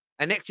Prem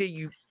and next year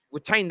you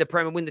retain the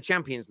Prem and win the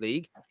Champions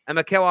League, and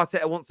Mikel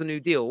Arteta wants a new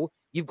deal,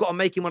 you've got to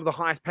make him one of the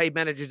highest paid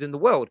managers in the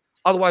world.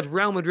 Otherwise,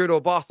 Real Madrid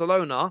or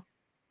Barcelona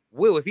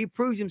will. If he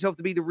proves himself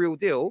to be the real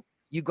deal,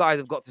 you guys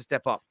have got to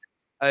step up.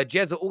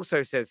 Jezza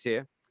also says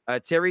here,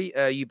 Terry,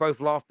 you both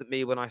laughed at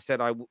me when I said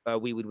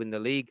we would win the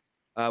league.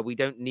 We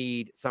don't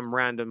need some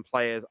random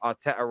players.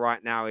 Arteta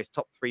right now is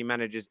top 3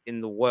 managers in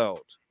the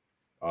world.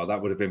 Oh,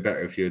 that would have been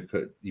better if you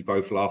had you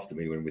both laughed at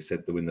me when we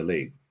said to win the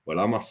league. Well,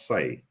 I must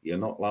say, you're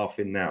not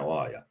laughing now,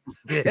 are you?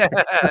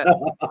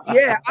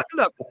 Yeah.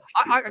 Look,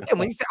 again,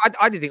 when you said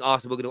I didn't think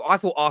Arsenal were going to. I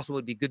thought Arsenal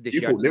would be good this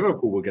year. You thought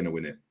Liverpool were going to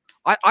win it.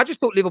 I just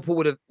thought Liverpool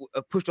would have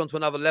pushed on to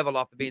another level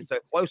after being so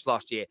close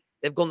last year.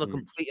 They've gone the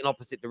complete and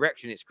opposite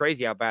direction. It's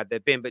crazy how bad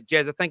they've been. But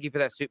Jezza, thank you for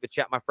that super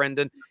chat, my friend.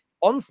 And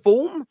on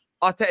form,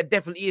 Arteta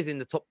definitely is in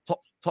the top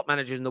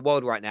managers in the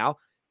world right now.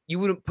 You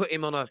wouldn't put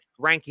him on a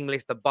ranking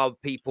list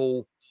above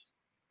people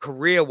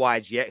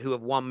career-wise yet who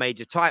have won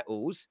major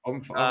titles.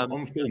 On form,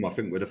 I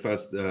think we're the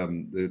first,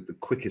 the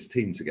quickest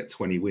team to get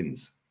 20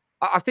 wins.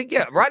 I think,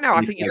 yeah, right now,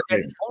 I think you're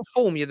on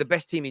form. You're the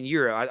best team in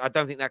Europe. I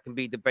don't think that can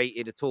be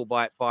debated at all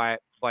by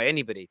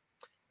anybody.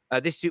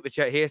 This super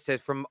chat here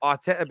says, from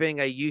Arteta being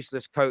a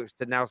useless coach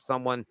to now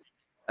someone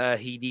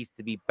he needs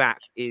to be back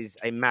is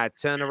a mad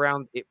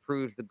turnaround. It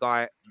proves the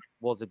guy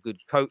was a good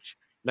coach.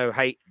 No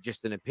hate,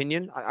 just an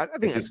opinion. I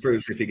think it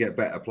proves if you get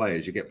better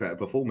players, you get better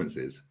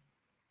performances.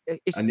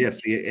 And yes,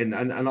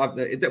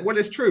 well,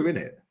 it's true,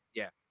 isn't it?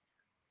 Yeah.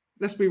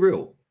 Let's be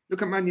real.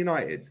 Look at Man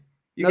United.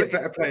 You get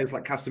better players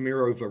like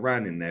Casemiro,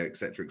 Varane in there,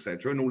 etc.,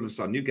 etc., and all of a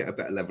sudden you get a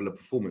better level of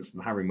performance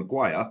than Harry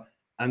Maguire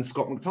and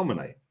Scott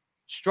McTominay.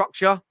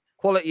 Structure,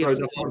 quality. So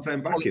that's what I'm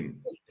saying. Back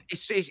him.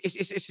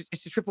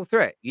 It's a triple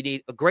threat. You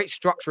need a great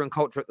structure and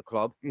culture at the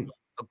club,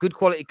 a good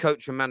quality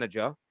coach and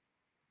manager,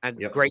 and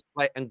great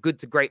good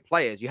to great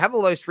players. You have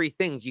all those 3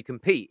 things, you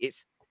compete.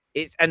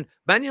 And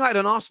Man United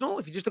and Arsenal,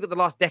 if you just look at the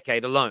last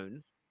decade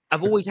alone,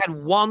 have always had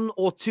one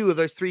or two of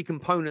those three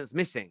components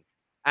missing.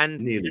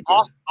 And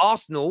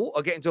Arsenal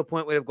are getting to a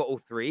point where they've got all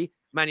three.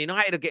 Man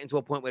United are getting to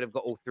a point where they've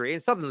got all three.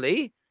 And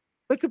suddenly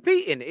we're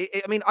competing.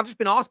 I mean, I've just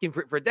been asking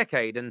for it for a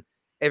decade and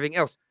everything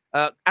else.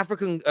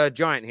 African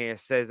Giant here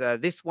says,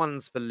 this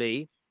one's for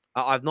Lee.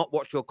 I've not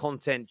watched your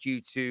content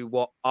due to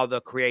what other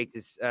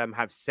creators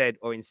have said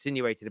or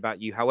insinuated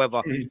about you.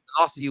 However, the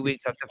last few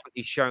weeks have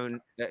definitely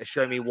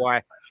shown me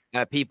why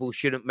people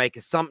shouldn't make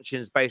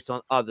assumptions based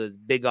on others.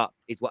 Big up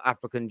is what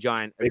African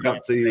Giant. Big up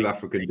to you,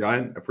 African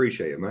Giant.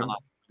 Appreciate it, man.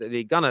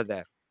 The gunner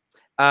there.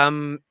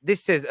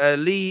 This says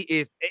Lee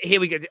is here.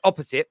 We get the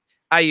opposite.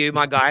 Ayu,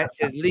 my guy,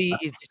 says Lee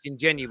is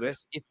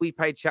disingenuous. If we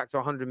paid Shakhtar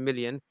 100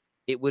 million,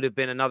 it would have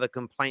been another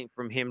complaint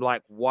from him.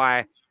 Like,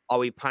 why are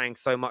we paying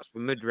so much for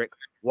Mudryk?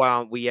 Why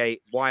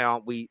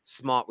aren't we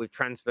smart with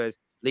transfers?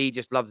 Lee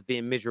just loves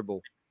being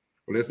miserable.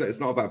 Well, it's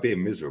not about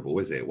being miserable,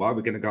 is it? Why are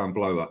we going to go and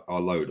blow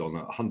our load on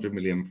a £100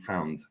 million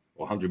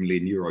or €100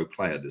 million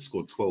player that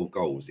scored 12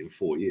 goals in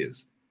 4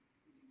 years?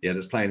 Yeah,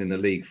 that's playing in a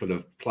league full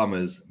of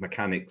plumbers,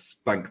 mechanics,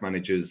 bank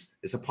managers.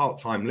 It's a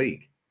part-time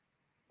league,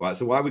 right?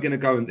 So why are we going to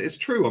go and... It's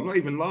true, I'm not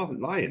even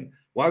lying.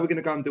 Why are we going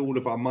to go and do all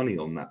of our money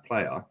on that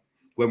player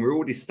when we're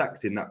already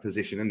stacked in that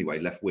position anyway,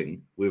 left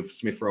wing, with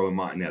Smith Rowe and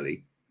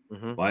Martinelli?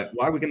 Right?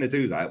 Why are we going to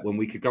do that when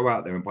we could go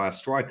out there and buy a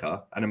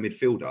striker and a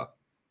midfielder?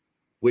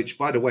 Which,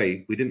 by the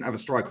way, we didn't have a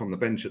striker on the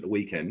bench at the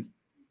weekend.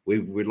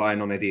 We're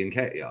relying on Eddie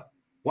Nketiah.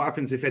 What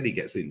happens if Eddie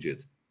gets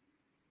injured?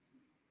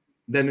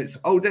 Then it's,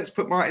 oh, let's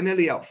put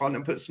Martinelli up front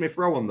and put Smith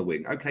Rowe on the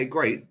wing. Okay,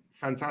 great.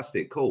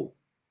 Fantastic. Cool.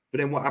 But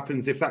then what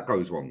happens if that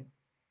goes wrong?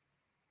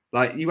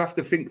 Like, you have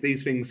to think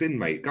these things in,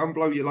 mate. Go and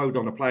blow your load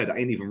on a player that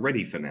ain't even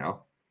ready for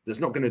now, that's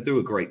not going to do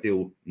a great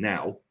deal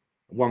now.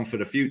 One for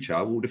the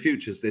future. Well, the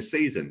future's this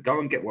season. Go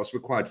and get what's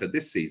required for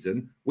this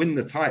season, win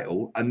the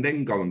title, and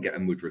then go and get a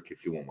Mudryk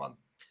if you want one.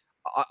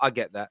 I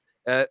get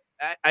that.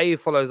 AU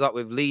follows up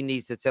with Lee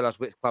needs to tell us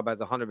which club has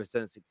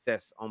 100%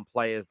 success on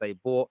players they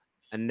bought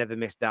and never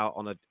missed out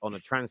on a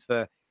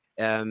transfer.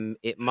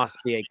 It must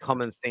be a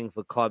common thing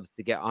for clubs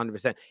to get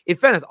 100%. In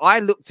fairness, I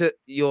looked at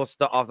your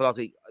stuff after last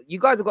week. You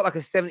guys have got like a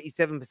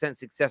 77%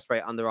 success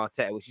rate under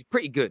Arteta, which is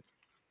pretty good.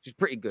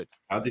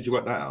 How did you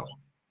work that out?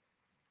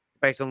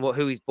 Based on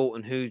who he's bought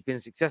and who's been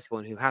successful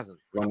and who hasn't.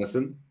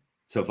 Ronison,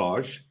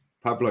 Tavares,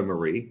 Pablo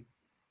Marie,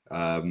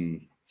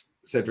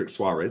 Cedric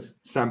Suarez,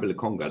 Sambi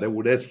Lokonga.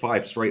 Well, there's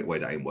 5 straight away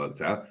that ain't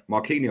worked out.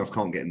 Marquinhos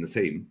can't get in the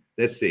team.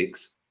 There's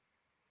 6.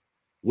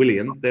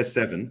 William, there's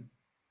 7.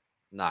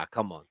 Nah,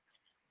 come on.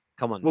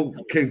 Well,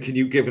 can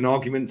you give an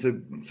argument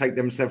to take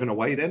them 7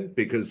 away then?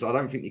 Because I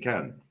don't think you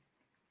can.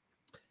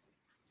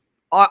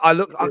 I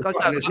look. And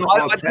it's not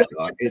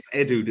Arteta. It's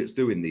Edu that's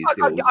doing these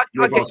deals.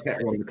 With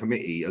Arteta on the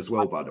committee as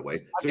well, by the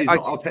way. So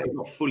Arteta's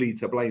not fully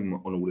to blame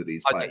on all of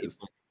these players.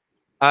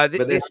 But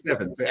there's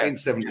 7. So it ain't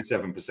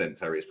 77%,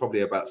 Terry. It's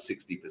probably about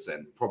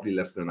 60%. Probably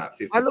less than that,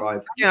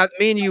 55. Yeah,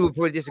 me and you would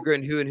probably disagree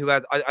on who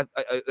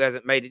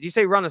hasn't made it. Did you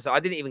say runner? So I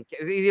didn't even.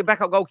 Is he a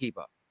backup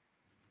goalkeeper?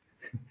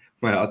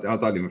 Well, I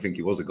don't even think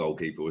he was a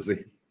goalkeeper, was he?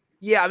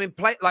 Yeah, I mean,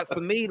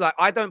 for me,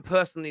 I don't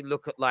personally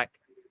look at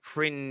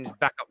fringe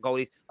backup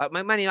goalies. Like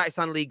my Man United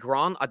son Lee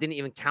Grant, I didn't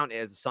even count it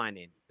as a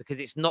sign-in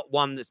because it's not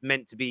one that's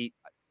meant to be.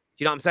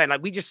 Do you know what I'm saying?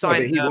 Like we just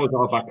signed. He was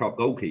our backup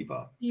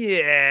goalkeeper.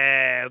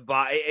 Yeah,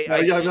 but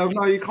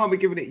no, you can't be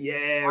giving it.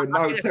 Yeah,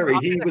 no, Terry,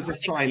 he was a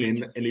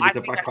sign-in and he was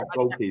a backup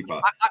goalkeeper.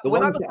 The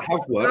ones that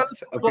have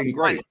worked have been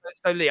great.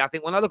 So Lee, I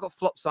think when I look at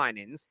flop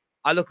signings,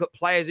 I look at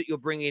players that you're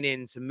bringing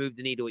in to move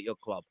the needle at your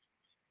club.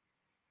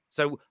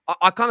 So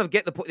I kind of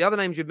get the other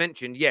names you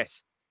mentioned,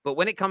 yes. But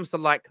when it comes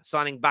to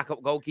signing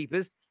backup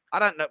goalkeepers, I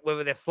don't know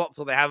whether they're flopped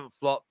or they haven't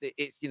flopped.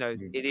 It's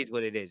it is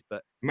what it is.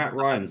 But Matt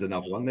Ryan's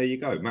another one. There you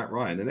go, Matt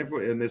Ryan.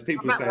 And there's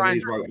people saying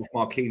he's wrote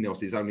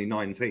Marquinhos is only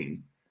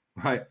 19,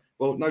 right?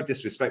 Well, no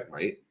disrespect,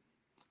 mate.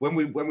 When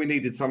we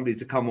needed somebody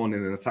to come on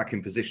in an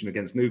attacking position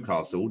against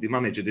Newcastle, the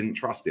manager didn't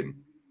trust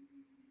him.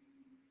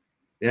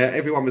 Yeah,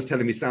 everyone was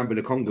telling me Sambi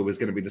Lokonga was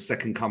going to be the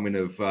second coming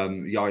of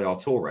Yaya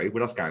Toure.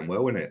 Well, that's going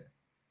well, isn't it?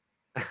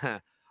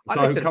 So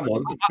listen, come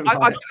on.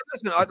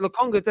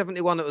 Lokonga is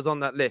definitely one that was on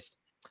that list.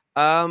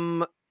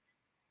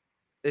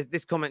 There's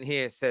this comment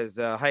here says,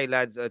 "Hey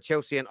lads,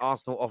 Chelsea and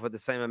Arsenal offered the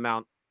same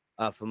amount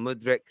for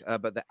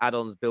Mudryk, but the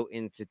add-ons built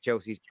into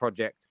Chelsea's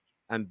project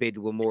and bid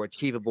were more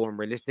achievable and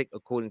realistic,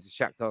 according to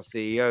Shakhtar's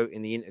CEO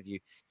in the interview."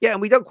 Yeah,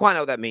 and we don't quite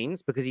know what that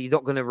means because he's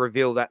not going to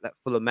reveal that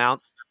full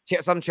amount.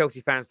 Some Chelsea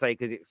fans say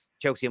because it's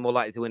Chelsea are more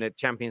likely to win a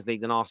Champions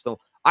League than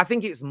Arsenal. I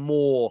think it's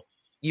more.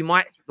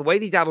 The way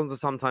these add-ons are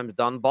sometimes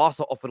done,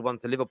 Barca offered one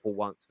to Liverpool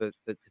once for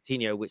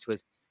Coutinho, which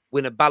was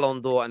win a Ballon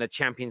d'Or and a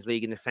Champions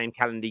League in the same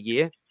calendar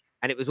year.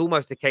 And it was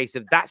almost a case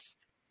of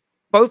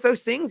both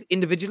those things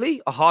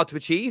individually are hard to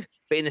achieve,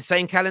 but in the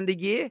same calendar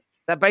year,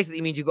 that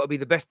basically means you've got to be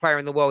the best player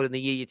in the world in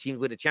the year your team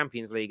win a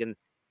Champions League. And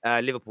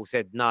Liverpool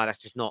said, no, that's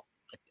just not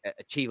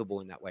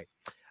achievable in that way.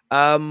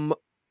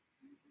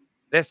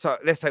 Let's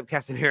hope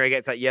Casemiro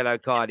gets that yellow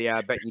card. Yeah,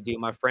 I bet you do,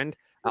 my friend.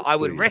 I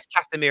would rest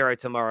Casemiro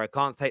tomorrow.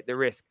 Can't take the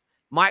risk.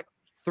 Mike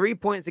 3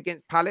 points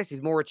against Palace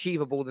is more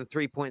achievable than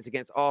 3 points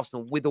against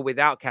Arsenal with or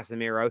without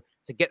Casemiro.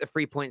 To get the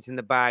 3 points in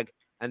the bag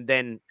and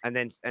then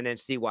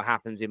see what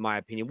happens. In my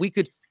opinion, we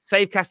could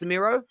save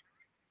Casemiro,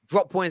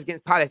 drop points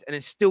against Palace, and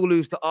then still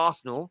lose to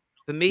Arsenal.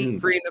 For me,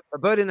 a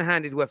bird in the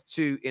hand is worth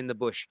 2 in the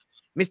bush.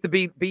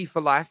 Mr. B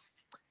for life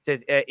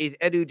says, is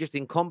Edu just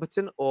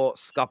incompetent or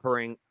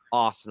scuppering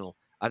Arsenal?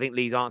 I think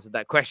Lee's answered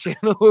that question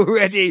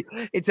already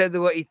in terms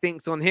of what he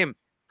thinks on him.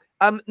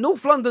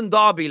 North London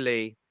derby,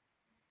 Lee.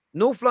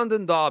 North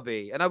London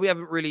derby. I know we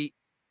haven't really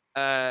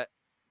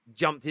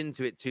jumped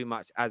into it too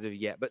much as of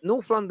yet, but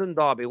North London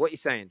derby, what are you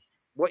saying?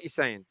 What are you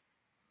saying?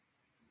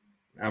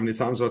 How many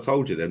times have I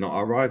told you they're not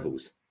our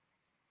rivals?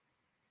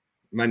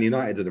 Man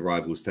United are the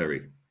rivals,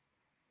 Terry.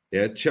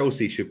 Yeah,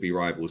 Chelsea should be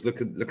rivals.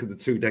 Look at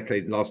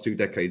the last 2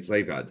 decades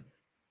they've had.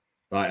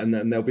 Right, and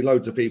then there'll be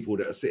loads of people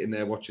that are sitting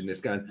there watching this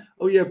going,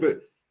 oh yeah,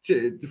 but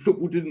the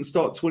football didn't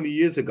start 20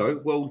 years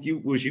ago. Well,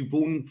 was you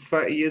born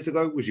 30 years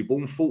ago? Was you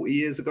born 40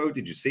 years ago?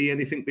 Did you see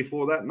anything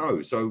before that?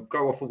 No. So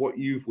go off of what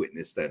you've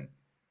witnessed then.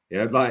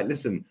 Yeah, like,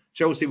 listen,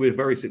 Chelsea were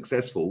very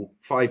successful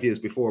 5 years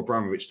before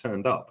Abramovich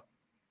turned up.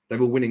 They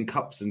were winning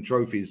cups and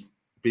trophies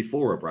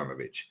before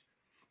Abramovich.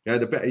 They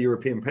had a better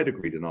European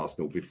pedigree than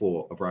Arsenal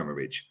before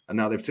Abramovich. And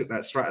now they've took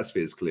that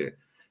stratosphere's clear,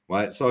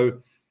 right? So,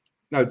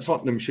 no,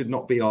 Tottenham should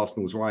not be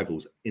Arsenal's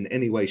rivals in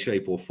any way,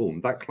 shape or form.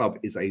 That club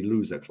is a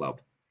loser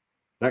club.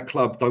 That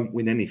club don't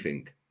win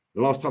anything.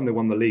 The last time they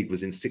won the league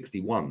was in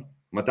 '61.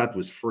 My dad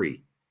was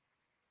 3.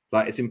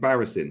 Like, it's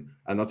embarrassing.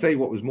 And I'll tell you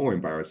what was more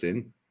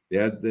embarrassing.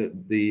 Yeah,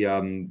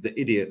 the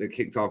idiot that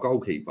kicked our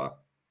goalkeeper.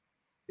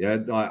 Yeah,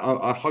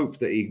 I hope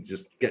that he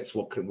just gets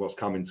what's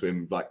coming to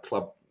him. Like,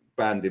 club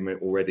banned him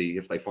already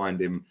if they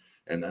find him,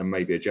 and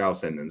maybe a jail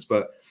sentence.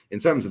 But in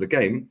terms of the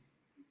game,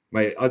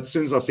 mate, as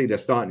soon as I see their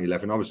starting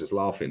 11, I was just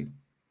laughing.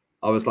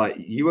 I was like,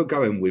 you are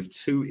going with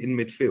 2 in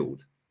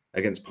midfield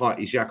against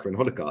Partey, Xhaka and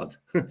Odegaard.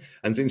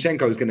 And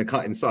Zinchenko is going to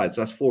cut inside,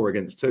 so that's 4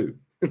 against 2.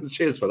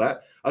 Cheers for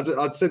that.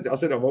 I said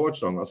on my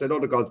watch long, I said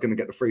Odegaard's going to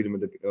get the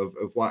freedom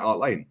of White Hart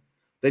Lane.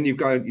 Then you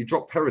go and you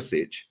drop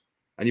Perisic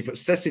and you put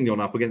Sessegnon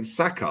up against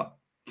Saka.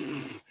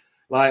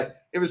 Like,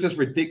 it was just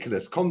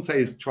ridiculous. Conte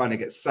is trying to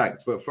get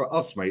sacked, but for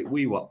us, mate,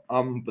 we were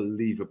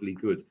unbelievably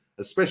good,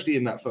 especially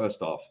in that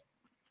first half.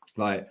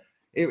 Like,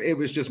 it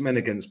was just men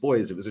against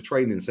boys. It was a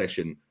training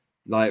session.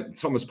 Like,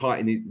 Thomas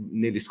Partey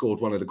nearly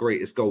scored one of the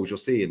greatest goals you'll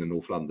see in the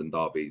North London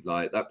derby.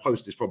 Like, that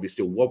post is probably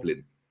still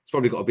wobbling. It's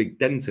probably got a big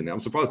dent in it. I'm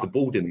surprised the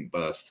ball didn't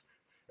burst.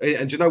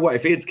 And do you know what?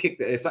 If he had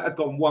kicked it, if that had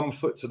gone 1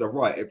 foot to the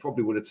right, it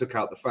probably would have took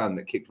out the fan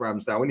that kicked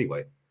Ramsdale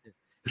anyway.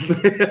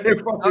 It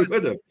probably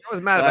would have. I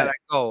was mad about that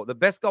goal. The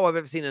best goal I've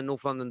ever seen in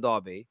North London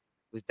derby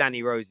was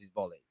Danny Rose's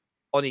volley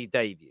on his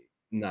debut.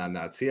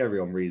 Nah, Thierry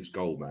Henry's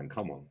goal, man.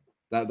 Come on.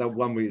 That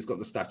one where he's got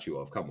the statue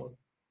of. Come on.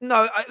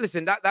 No,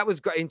 listen, that was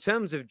great in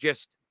terms of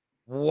just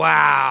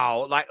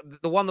wow. Like,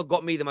 the one that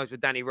got me the most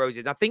with Danny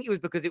Rose's. I think it was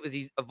because it was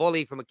a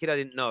volley from a kid I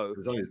didn't know. It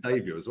was on his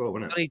debut as well,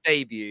 wasn't it? On his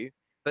debut.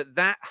 But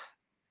that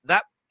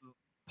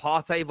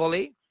Partey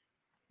volley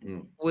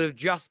would have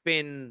just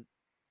been,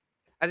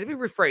 as if we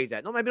rephrase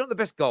that, maybe not the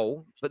best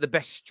goal, but the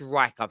best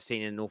strike I've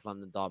seen in North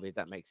London derby, if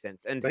that makes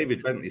sense. And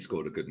David Bentley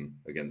scored a good one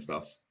against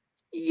us.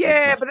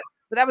 Yeah, but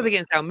that was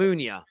against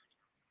Almunia.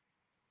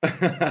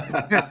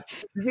 Does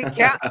it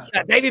count?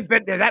 David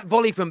Bentley, that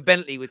volley from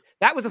Bentley was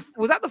that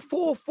the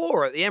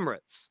 4-4 at the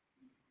Emirates,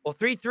 or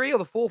 3-3, or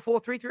the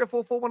 4-4, 3-3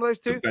 or 4-4, one of those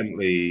two.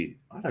 Bentley,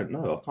 I don't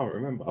know, I can't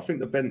remember. I think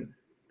the Bentley,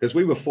 because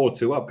we were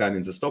 4-2 up going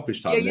into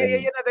stoppage time. Yeah.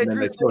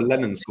 They scored.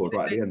 Lennon scored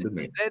right at the end, didn't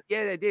they?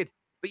 Yeah, they did.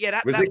 But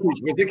yeah,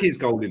 Rizicky's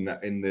goal in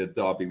the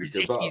derby was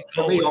good. But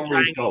for me,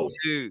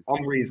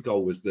 Henry's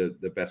goal was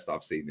the best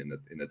I've seen in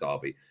the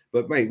derby.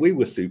 But mate, we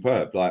were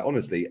superb. Like,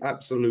 honestly,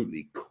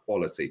 absolutely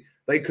quality.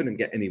 They couldn't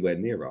get anywhere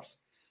near us,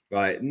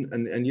 right?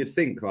 And you'd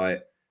think,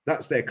 like,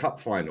 that's their cup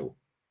final.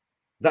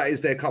 That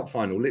is their cup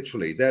final,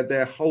 literally.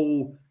 Their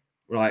whole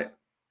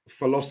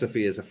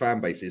philosophy as a fan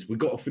base is, we've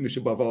got to finish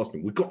above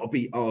Arsenal. We've got to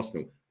beat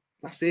Arsenal.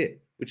 That's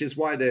it. Which is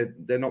why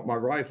they're not my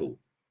rival.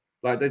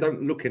 Like, they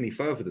don't look any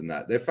further than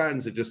that. Their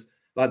fans are just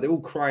like, they're all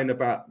crying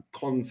about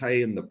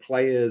Conte and the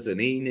players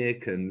and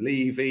Enoch and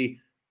Levy,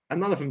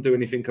 and none of them do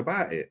anything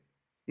about it.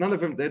 None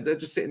of them, they're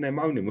just sitting there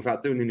moaning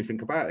without doing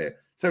anything about it.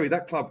 Terry,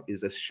 that club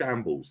is a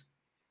shambles.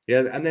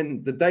 Yeah, and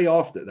then the day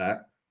after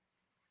that,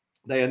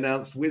 they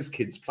announced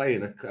WizKids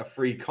playing a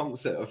free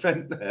concert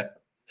event there.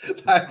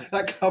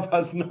 That club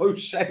has no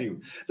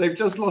shame. They've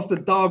just lost a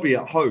derby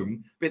at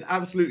home, been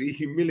absolutely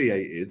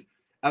humiliated,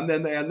 and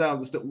then they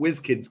announced that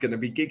WizKid's going to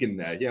be gigging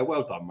there. Yeah,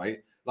 well done,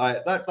 mate.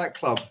 Like, that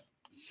club,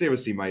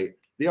 seriously, mate,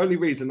 the only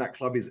reason that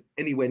club is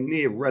anywhere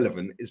near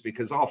relevant is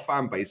because our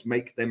fan base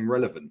make them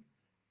relevant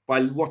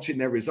by watching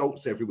their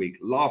results every week,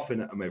 laughing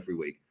at them every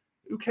week.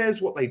 Who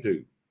cares what they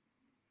do?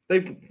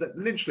 They've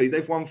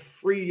won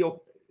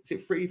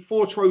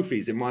 4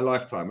 trophies in my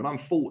lifetime, and I'm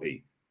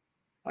 40.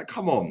 Like,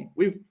 come on.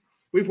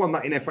 We've won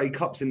that in FA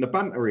Cups in the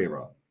banter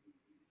era.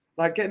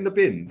 Like, get in the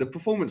bin. The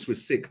performance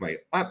was sick, mate.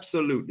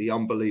 Absolutely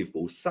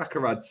unbelievable. Saka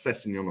had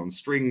Sessegnon on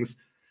strings.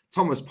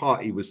 Thomas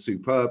Partey was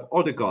superb.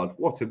 Odegaard,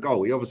 what a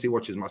goal. He obviously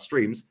watches my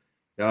streams,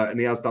 and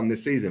he has done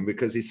this season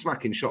because he's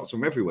smacking shots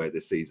from everywhere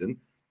this season.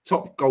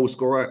 Top goal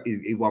scorer.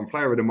 He won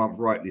Player of the Month,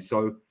 rightly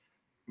so.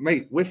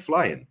 Mate, we're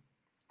flying.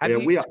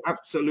 We are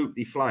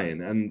absolutely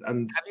flying. And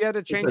have you had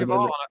a change of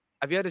heart?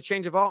 Have you had a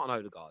change of heart on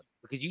Odegaard?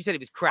 Because you said it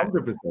was crap.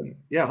 100%.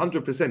 Yeah,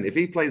 100%. If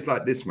he plays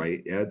like this,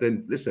 mate, yeah,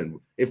 then listen.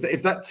 If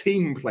that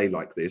team play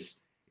like this,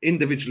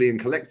 individually and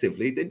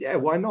collectively, then yeah,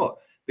 why not?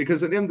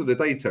 Because at the end of the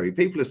day, Terry,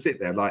 people are sit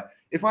there like,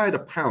 if I had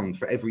 £1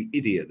 for every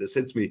idiot that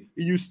said to me,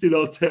 "Are you still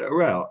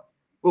Arteta out?"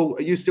 Well,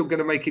 are you still going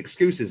to make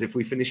excuses if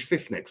we finish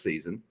 5th next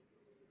season?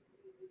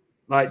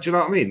 Like, do you know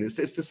what I mean? It's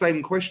the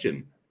same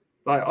question.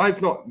 Like,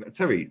 I've not,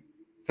 Terry,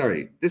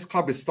 this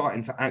club is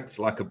starting to act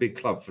like a big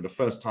club for the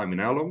first time in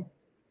how long?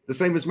 The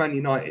same as Man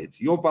United.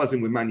 You're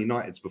buzzing with Man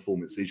United's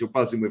performances. You're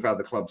buzzing with how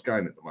the club's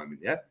going at the moment,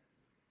 yeah?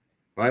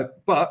 Right?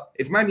 But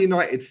if Man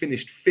United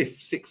finished 5th,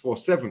 6th, or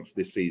 7th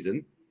this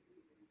season,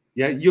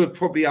 yeah, you'd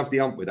probably have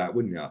the ump with that,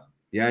 wouldn't you?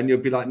 Yeah, and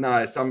you'd be like, no,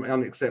 it's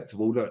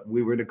unacceptable. Look,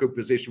 we were in a good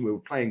position. We were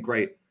playing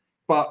great.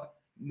 But,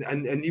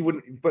 and you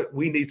wouldn't, but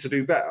we need to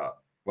do better,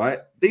 right?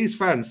 These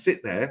fans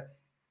sit there,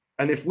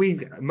 and if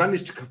we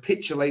manage to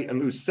capitulate and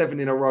lose 7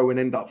 in a row and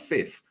end up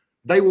 5th,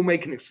 they will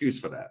make an excuse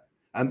for that.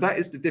 And that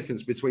is the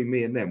difference between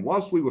me and them.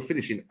 Whilst we were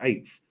finishing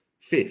 8th,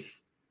 5th,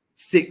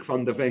 6th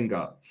under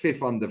Wenger,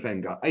 5th under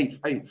Wenger,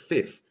 8th,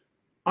 5th,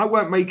 I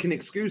weren't making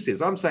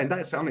excuses. I'm saying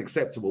that's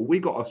unacceptable. We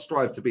got to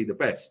strive to be the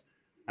best.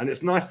 And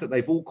it's nice that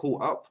they've all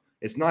caught up.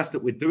 It's nice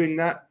that we're doing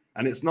that.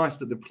 And it's nice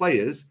that the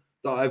players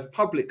that I've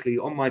publicly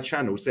on my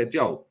channel said,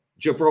 yo,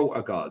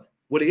 Gibraltar guard.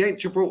 Well, he ain't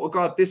Gibraltar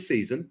guard this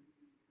season.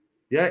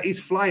 Yeah, he's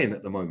flying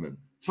at the moment.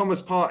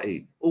 Thomas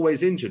Partey,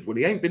 always injured. Well,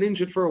 he ain't been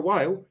injured for a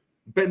while.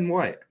 Ben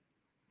White,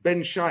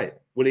 Ben Shite.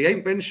 Well, he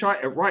ain't Ben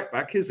Shite at right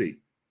back, is he?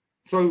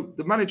 So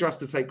the manager has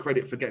to take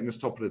credit for getting us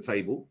top of the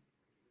table.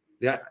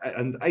 Yeah,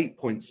 and 8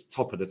 points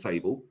top of the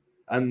table.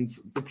 And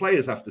the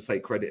players have to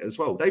take credit as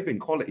well. They've been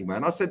quality,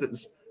 man. I said that,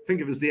 I think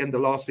it was the end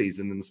of last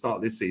season and the start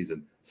of this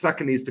season.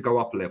 Saka needs to go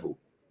up a level.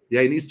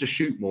 Yeah, he needs to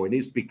shoot more. He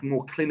needs to be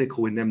more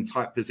clinical in them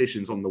tight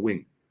positions on the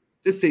wing.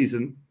 This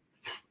season,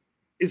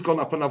 he's gone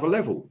up another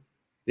level.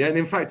 Yeah, and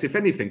in fact, if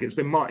anything, it's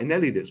been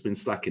Martinelli that's been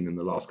slacking in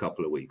the last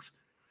couple of weeks.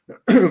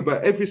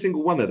 But every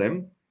single one of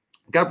them,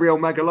 Gabriel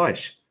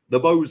Magalhaes, the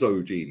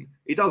bozo gene.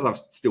 He does have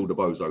still the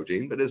bozo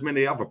gene, but there's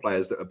many other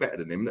players that are better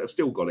than him that have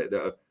still got it.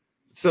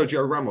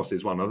 Sergio Ramos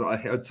is one. I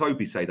heard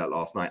Toby say that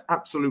last night.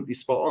 Absolutely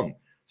spot on.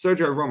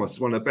 Sergio Ramos is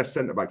one of the best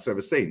centre-backs I've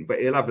ever seen, but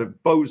he'll have a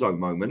bozo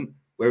moment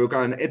where he'll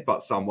go and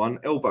headbutt someone,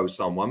 elbow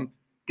someone,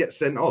 get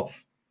sent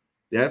off.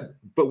 Yeah,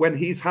 but when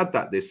he's had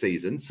that this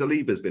season,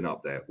 Saliba's been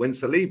up there. When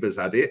Saliba's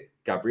had it,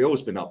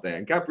 Gabriel's been up there.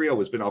 And Gabriel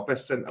has been our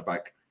best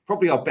centre-back,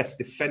 probably our best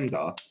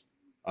defender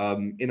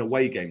in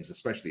away games,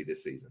 especially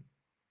this season.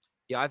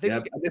 Yeah, I think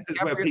and this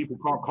is where people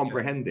can't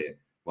comprehend it,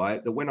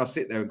 right? That when I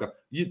sit there and go,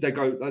 they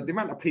go, like, the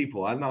amount of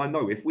people, and I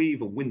know if we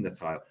even win the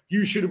title,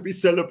 you shouldn't be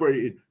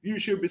celebrating. You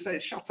shouldn't be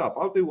saying, shut up.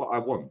 I'll do what I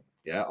want.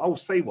 Yeah, I'll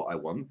say what I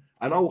want,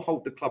 and I'll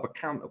hold the club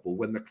accountable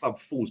when the club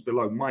falls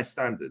below my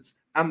standards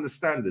and the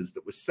standards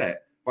that were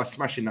set by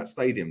smashing that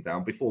stadium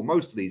down before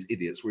most of these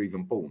idiots were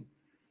even born.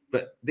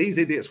 But these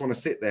idiots want to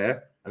sit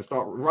there and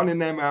start running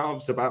their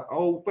mouths about,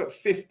 oh, but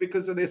 5th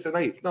because of this and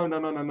 8th.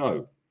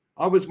 No.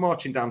 I was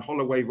marching down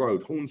Holloway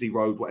Road, Hornsey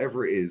Road,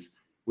 whatever it is,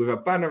 with a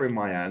banner in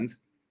my hand,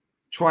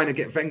 trying to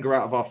get Wenger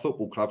out of our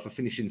football club for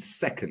finishing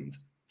 2nd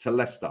to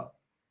Leicester.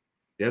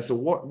 Yeah, so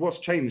what's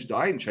changed?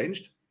 I ain't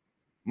changed.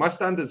 My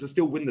standards are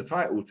still win the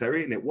title,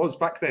 Terry, and it was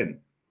back then.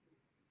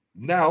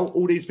 Now,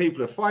 all these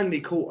people are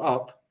finally caught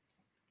up,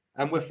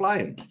 and we're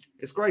flying.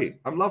 It's great.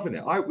 I'm loving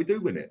it. We do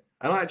win it.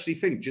 And I actually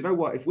think, do you know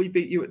what? If we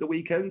beat you at the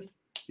weekend,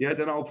 yeah,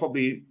 then I'll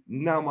probably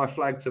nail my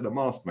flag to the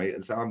mast, mate,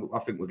 and say, I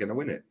think we're going to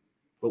win it.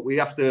 But we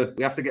have to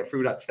get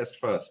through that test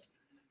first.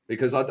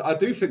 Because I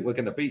do think we're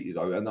going to beat you,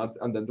 though.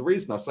 And then the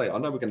reason I say it, I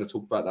know we're going to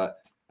talk about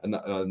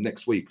that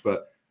next week,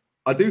 but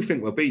I do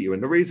think we'll beat you.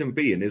 And the reason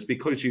being is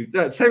because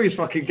Terry's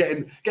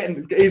fucking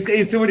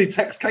he's already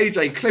text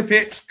KJ, clip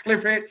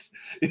it.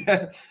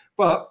 Yeah.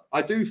 But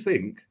I do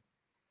think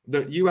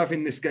that you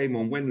having this game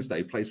on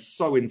Wednesday plays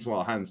so into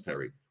our hands,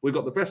 Terry. We've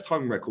got the best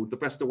home record, the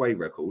best away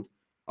record.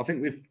 I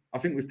think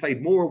we've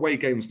played more away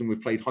games than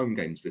we've played home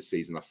games this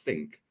season, I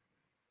think.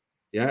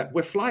 Yeah,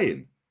 we're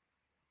flying.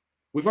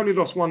 We've only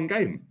lost 1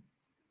 game.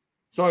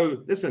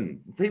 So, listen,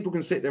 people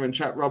can sit there and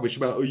chat rubbish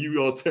about, oh, you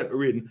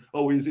Arteta in.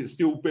 Oh, is it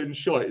still Ben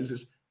Shite? Is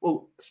this?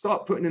 Well,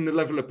 start putting in the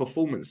level of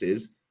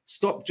performances.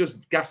 Stop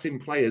just gassing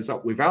players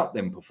up without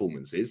them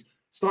performances.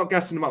 Start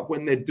gassing them up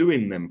when they're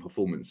doing them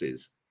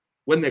performances.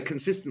 When they're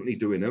consistently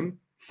doing them,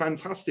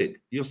 fantastic.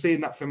 You're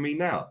seeing that from me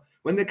now.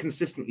 When they're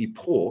consistently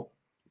poor,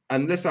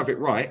 and let's have it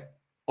right,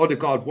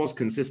 Odegaard was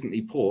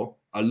consistently poor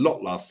a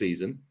lot last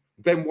season.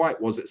 Ben White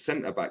was at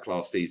centre-back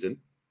last season.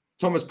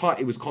 Thomas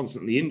Partey was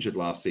constantly injured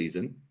last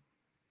season.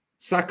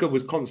 Saka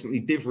was constantly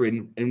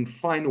divering in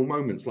final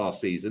moments last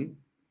season.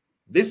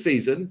 This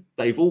season,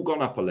 they've all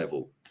gone up a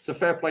level. So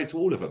fair play to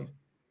all of them.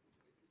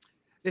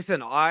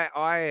 Listen,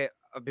 I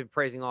I've been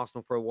praising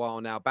Arsenal for a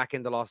while now. Back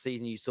in the last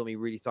season, you saw me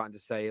really starting to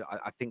say,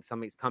 I think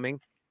something's coming.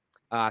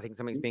 I think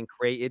something's being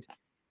created.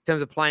 In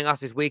terms of playing us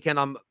this weekend,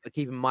 I'm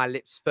keeping my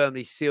lips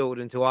firmly sealed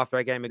until after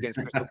a game against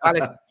Crystal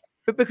Palace.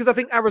 But because I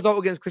think our result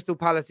against Crystal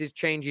Palace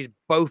changes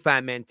both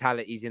our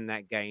mentalities in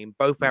that game,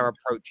 both our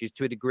approaches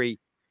to a degree.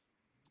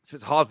 So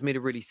it's hard for me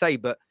to really say,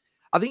 but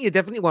I think you're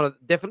definitely one of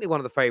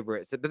the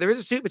favorites. But there is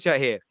a super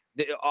chat here.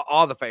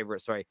 Are the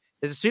favorites? Sorry,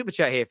 there's a super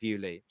chat here for you,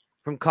 Lee,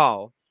 from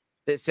Carl,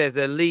 that says,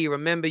 "Lee,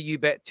 remember you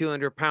bet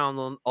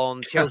 £200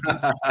 on Chelsea."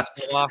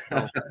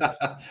 Arsenal.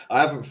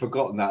 I haven't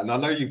forgotten that, and I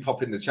know you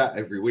pop in the chat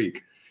every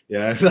week.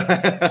 Yeah,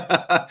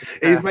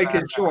 he's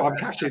making sure I'm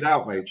cashing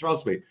out, mate.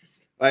 Trust me.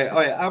 Hey,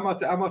 how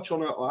much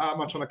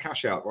on a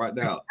cash out right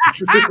now?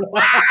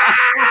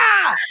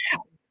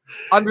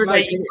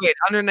 180 quid.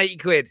 180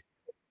 quid.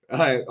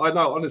 I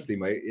know, honestly,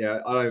 mate. Yeah,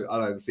 I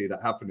don't see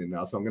that happening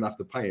now, so I'm gonna have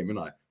to pay him,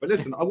 innit? But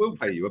listen, I will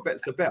pay you. A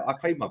bet's a bet. I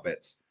pay my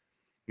bets.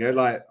 You know,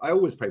 like I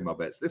always pay my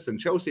bets. Listen,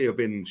 Chelsea have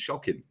been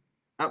shocking,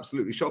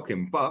 absolutely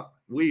shocking, but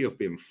we have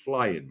been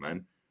flying,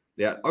 man.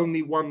 Yeah,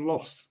 only one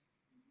loss.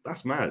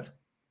 That's mad.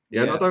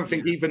 Yeah, and I don't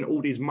think even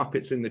all these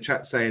muppets in the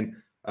chat saying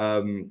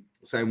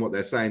what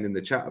they're saying in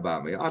the chat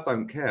about me, I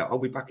don't care. I'll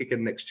be back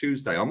again next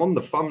Tuesday. I'm on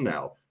the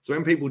thumbnail. So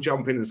when people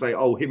jump in and say,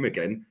 "Oh, him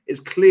again," it's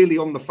clearly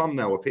on the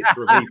thumbnail a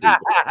picture of me.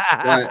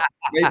 Like,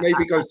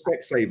 maybe go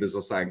Specsavers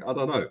or something. I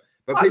don't know.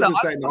 But people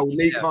saying, "Oh,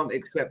 Lee can't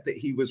accept that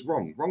he was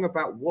wrong." Wrong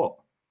about what?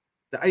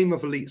 The aim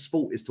of elite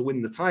sport is to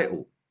win the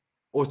title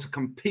or to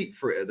compete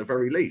for it at the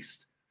very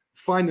least.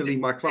 Finally,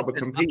 my club are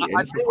competing.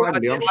 So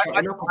finally, I'm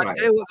shutting up about it. I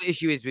tell you what the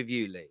issue is with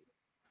you, Lee.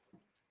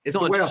 It's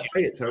the way I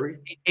say it, Terry.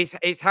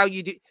 It's how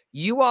you do.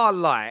 You are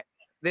like,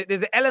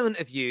 there's an element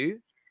of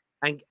you,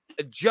 and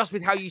just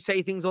with how you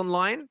say things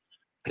online,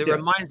 that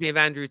reminds me of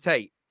Andrew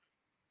Tate.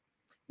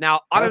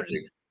 Now, I don't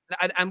listen,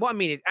 and what I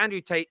mean is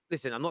Andrew Tate,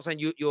 listen, I'm not saying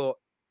you're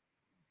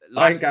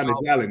I ain't going to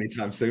jail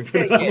anytime soon.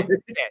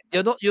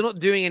 You're not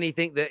doing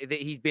anything that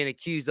he's been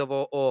accused of,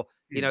 or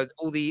you know,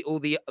 all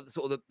the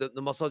sort of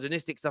the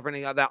misogynistic stuff or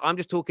anything like that. I'm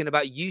just talking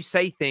about you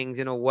say things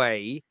in a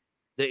way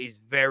that is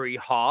very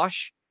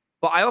harsh.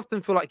 But I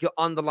often feel like you're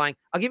underlying.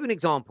 I'll give you an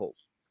example.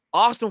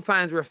 Arsenal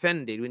fans are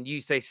offended when you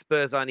say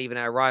Spurs aren't even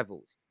our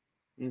rivals.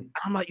 And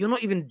I'm like, you're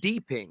not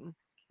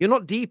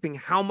deeping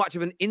how much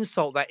of an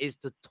insult that is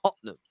to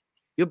Tottenham.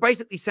 You're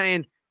basically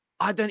saying,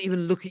 I don't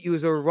even look at you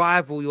as a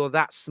rival. You're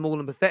that small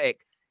and pathetic.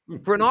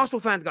 For an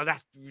Arsenal fan to go,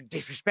 that's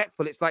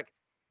disrespectful. It's like,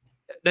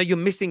 no, you're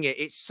missing it.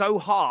 It's so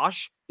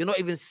harsh. You're not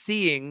even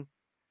seeing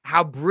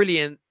how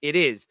brilliant it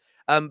is.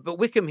 But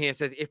Wickham here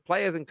says, if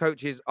players and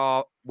coaches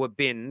were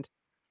binned,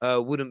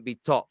 wouldn't be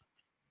top.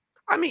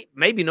 I mean,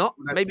 maybe not.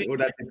 Maybe. Well,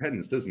 that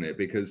depends, doesn't it?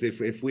 Because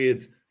if we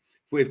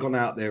had gone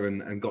out there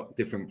and got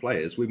different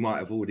players, we might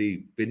have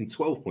already been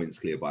 12 points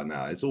clear by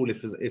now. It's all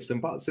ifs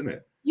and buts, isn't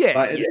it? Yeah.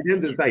 Like, at the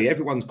end of the day,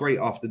 everyone's great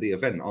after the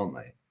event, aren't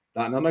they?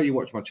 Like, and I know you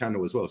watch my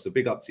channel as well, so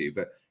big up to you.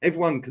 But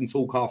everyone can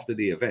talk after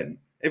the event.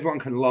 Everyone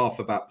can laugh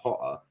about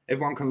Potter.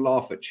 Everyone can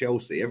laugh at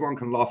Chelsea. Everyone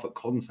can laugh at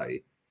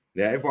Conte.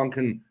 Yeah, everyone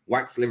can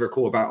wax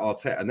lyrical about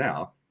Arteta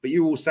now. But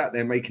you all sat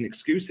there making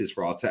excuses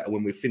for Arteta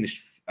when we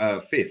finished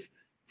fifth,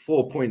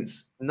 4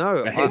 points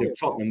ahead of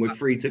Tottenham with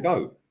 3 to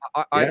go.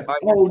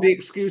 The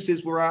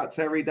excuses were out,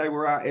 Terry. They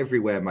were out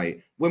everywhere,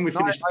 mate. When we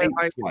finished eighth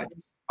twice.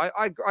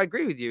 I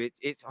agree with you.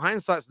 It's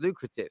hindsight's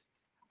lucrative.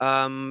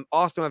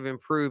 Arsenal have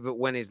improved, but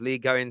when is Lee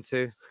going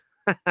to?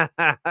 I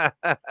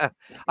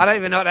don't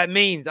even know what that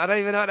means. When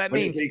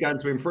is Lee going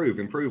to improve?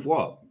 Improve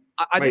what?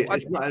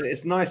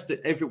 It's nice that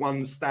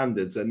everyone's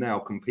standards are now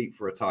compete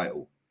for a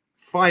title.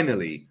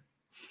 Finally,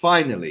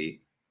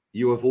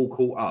 you have all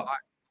caught up.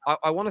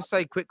 I want to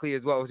say quickly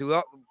as well.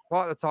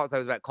 Part of the talk that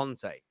was about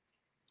Conte.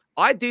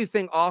 I do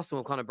think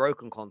Arsenal kind of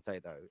broken Conte,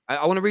 though.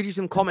 I want to read you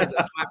some comments.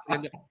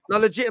 No,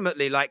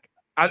 legitimately, like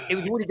it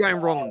was already going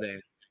wrong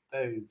there.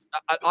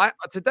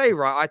 Today,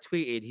 right? I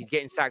tweeted he's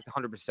getting sacked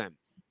 100%.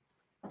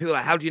 People are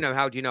like, how do you know?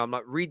 How do you know? I'm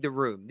like, read the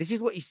room. This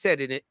is what he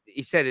said in it.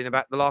 He said in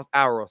about the last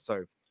hour or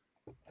so.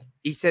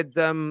 He said,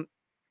 talk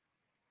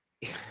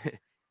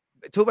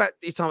about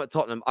his time at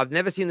Tottenham. I've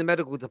never seen the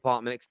medical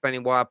department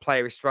explaining why a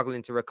player is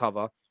struggling to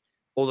recover,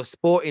 or the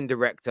sporting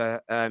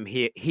director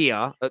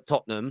here at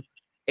Tottenham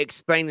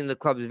explaining the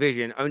club's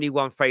vision. Only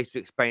one face to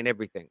explain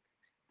everything.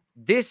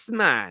 This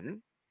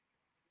man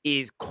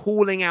is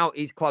calling out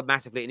his club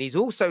massively. And he's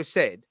also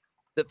said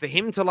that for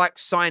him to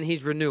sign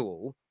his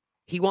renewal,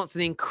 he wants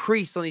an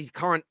increase on his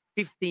current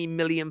 £15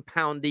 million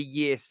a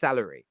year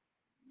salary.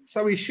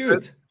 So he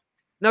should.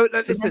 No,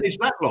 listen.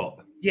 That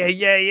lot. Yeah.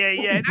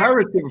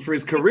 Embarrassing for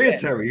his career,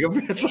 Terry.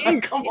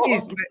 Come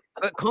on.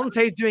 But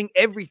Conte's doing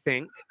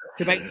everything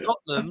to make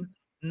Tottenham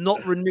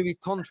not renew his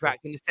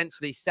contract and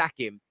essentially sack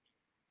him.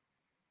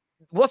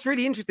 What's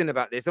really interesting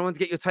about this, I want to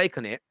get your take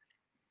on it.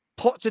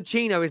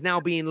 Pochettino is now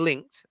being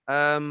linked.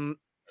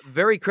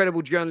 Very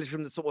credible journalist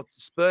from the sort of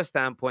Spurs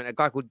standpoint, a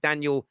guy called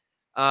Daniel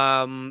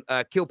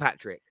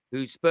Kilpatrick,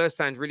 who Spurs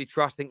fans really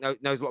trust, think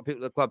knows a lot of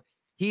people at the club.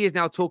 He is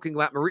now talking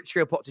about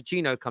Mauricio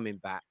Pochettino coming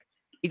back.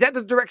 Is that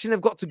the direction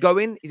they've got to go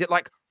in? Is it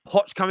like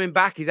Poch coming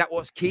back? Is that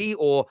what's key?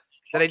 Or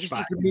that they just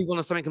need to move on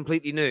to something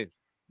completely new.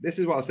 This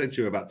is what I said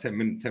to you about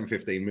 10,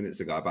 15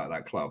 minutes ago about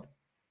that club,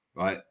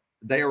 right?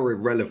 They are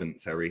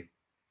irrelevant, Terry.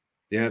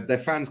 Yeah, their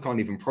fans can't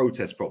even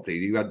protest properly.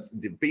 You had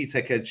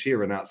B-Tech Ed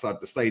Sheeran outside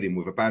the stadium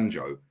with a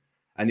banjo,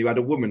 and you had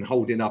a woman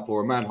holding up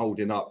or a man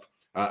holding up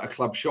a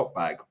club shop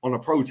bag on a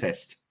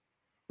protest.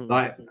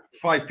 Like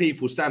 5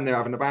 people stand there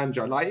having a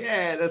banjo, like,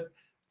 yeah,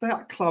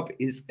 that club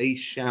is a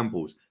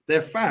shambles.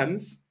 Their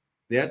fans,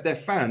 their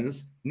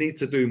fans need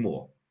to do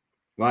more.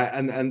 Right.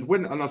 And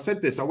I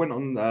said this, I went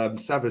on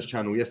Sava's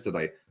channel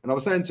yesterday and I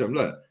was saying to him,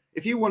 look,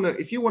 if you want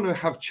to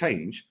have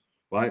change,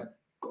 right?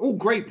 All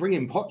great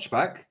bringing Poch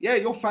back. Yeah,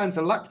 your fans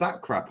will lap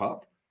that crap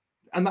up.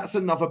 And that's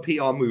another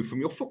PR move from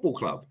your football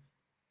club.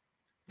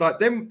 Like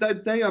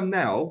they are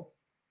now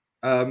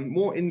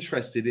more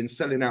interested in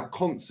selling out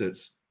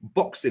concerts,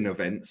 boxing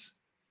events,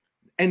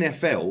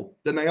 NFL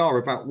than they are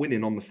about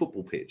winning on the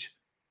football pitch.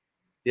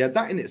 Yeah,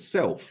 that in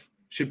itself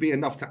should be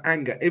enough to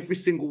anger every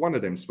single one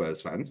of them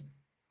Spurs fans.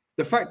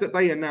 The fact that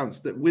they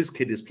announced that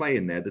WizKid is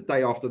playing there the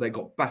day after they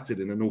got battered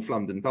in a North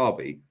London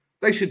derby,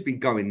 they should be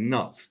going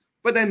nuts.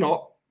 But they're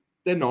not.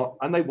 They're not,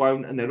 and they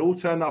won't. And they'll all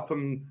turn up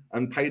and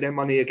pay their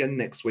money again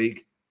next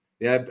week.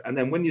 Yeah, and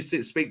then when you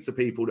speak to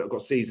people that have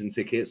got season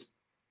tickets,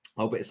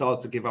 oh, but it's hard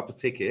to give up a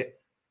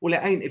ticket. Well,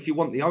 it ain't if you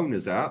want the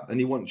owners out and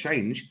you want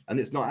change, and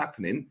it's not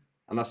happening.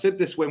 And I said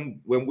this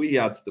when we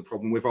had the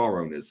problem with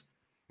our owners,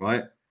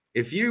 right?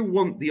 If you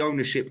want the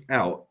ownership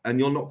out and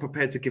you're not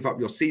prepared to give up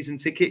your season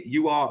ticket,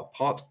 you are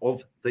part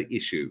of the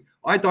issue.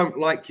 I don't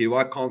like you.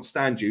 I can't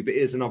stand you, but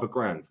here's another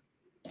grand.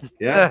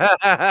 Yeah.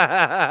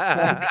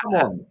 Come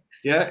on.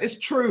 Yeah, it's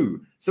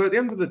true. So at the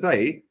end of the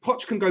day,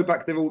 Poch can go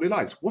back there all he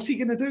likes. What's he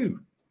going to do?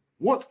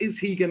 What is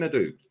he going to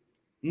do?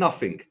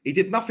 Nothing. He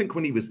did nothing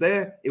when he was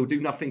there. He'll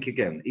do nothing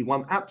again. He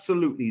won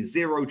absolutely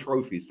 0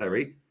 trophies,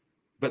 Terry.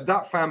 But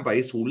that fan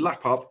base will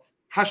lap up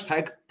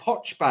hashtag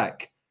Poch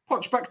back.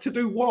 Poch back to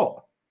do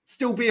what?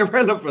 Still be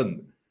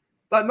irrelevant.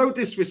 Like, no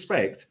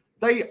disrespect.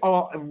 They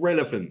are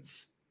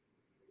irrelevant.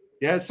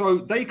 Yeah, so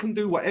they can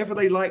do whatever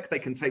they like. They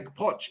can take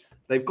Poch.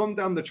 They've gone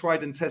down the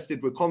tried and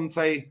tested with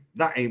Conte.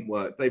 That ain't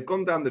worked. They've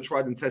gone down the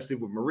tried and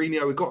tested with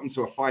Mourinho. We got them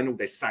to a final.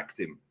 They sacked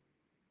him.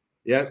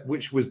 Yeah,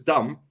 which was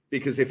dumb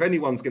because if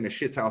anyone's going to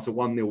shit out a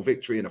 1-0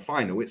 victory in a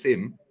final, it's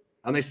him.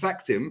 And they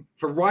sacked him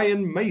for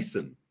Ryan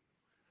Mason.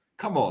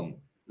 Come on.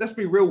 Let's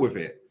be real with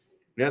it.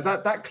 Yeah,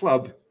 that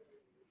club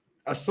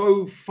are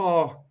so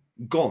far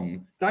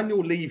gone. Daniel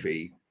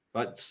Levy,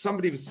 like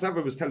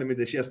Sava was telling me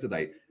this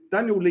yesterday.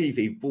 Daniel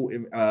Levy bought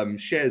him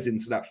shares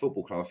into that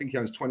football club. I think he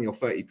owns 20 or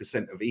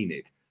 30% of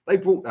ENIC. They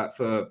bought that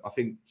for, I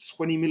think,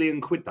 20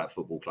 million quid, that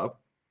football club.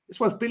 It's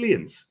worth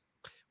billions.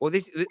 Well, do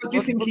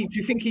you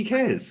think he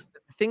cares?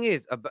 The thing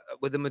is,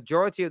 with the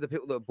majority of the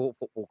people that have bought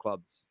football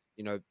clubs,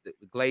 you know, the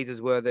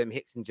Glazers were them,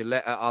 Hicks and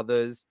Gillette are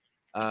others,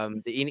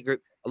 the ENIC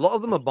group, a lot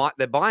of them are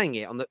they're buying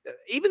it on the,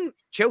 even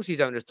Chelsea's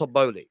owners, Todd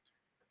Bowley.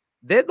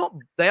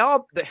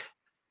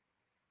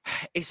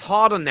 It's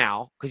harder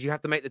now because you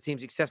have to make the team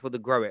successful to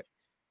grow it.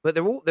 But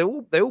they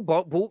all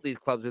bought these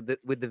clubs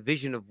with the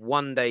vision of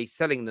one day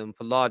selling them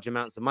for large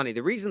amounts of money.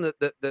 The reason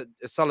that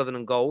Sullivan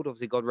and Gold,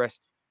 obviously God rest,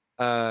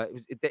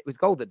 it was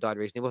Gold that died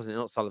recently, wasn't it?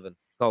 Not Sullivan,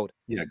 Gold.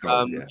 Yeah,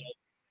 Gold. Yeah.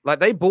 Like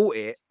they bought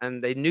it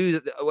and they knew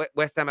that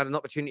West Ham had an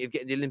opportunity of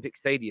getting the Olympic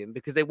Stadium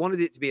because they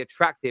wanted it to be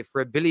attractive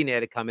for a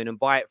billionaire to come in and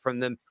buy it from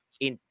them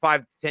in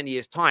 5 to 10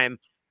 years' time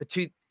for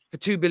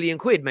 2 billion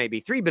quid, maybe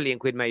 3 billion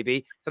quid,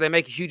 maybe. So they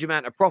make a huge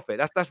amount of profit.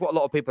 That's what a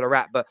lot of people are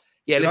at. But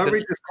yeah, Can I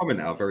read this comment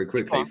out very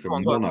quickly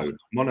from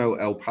Mono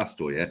El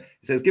Pastor? Yeah, it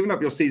says, "Giving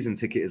up your season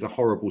ticket is a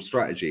horrible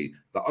strategy.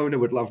 The owner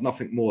would love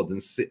nothing more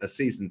than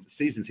season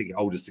ticket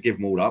holders to give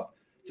them all up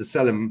to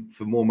sell them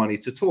for more money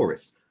to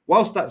tourists."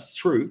 Whilst that's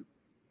true,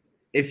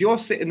 if you're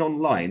sitting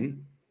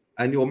online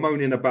and you're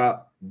moaning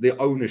about the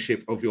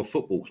ownership of your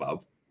football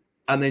club,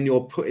 and then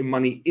you're putting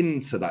money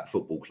into that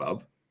football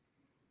club,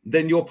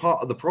 then you're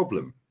part of the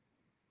problem.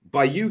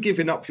 By you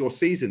giving up your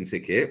season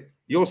ticket,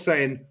 you're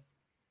saying,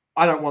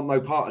 I don't want no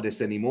part of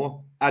this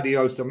anymore.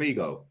 Adios,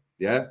 amigo.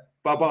 Yeah,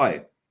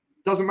 bye-bye.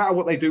 Doesn't matter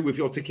what they do with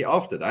your ticket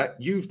after that.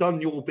 You've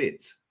done your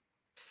bit.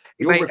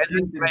 You're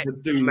refusing to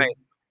do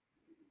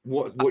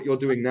what you're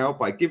doing now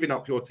by giving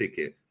up your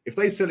ticket. If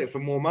they sell it for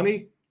more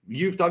money,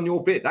 you've done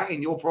your bit. That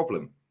ain't your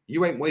problem.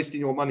 You ain't wasting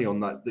your money on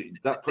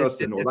that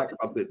person or that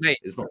club that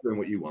is not doing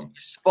what you want.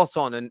 Spot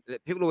on. And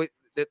people always,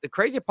 the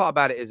crazy part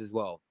about it is as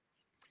well,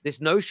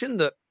 this notion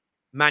that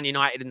Man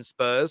United and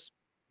Spurs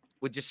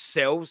would just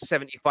sell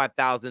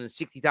 75,000 and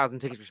 60,000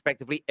 tickets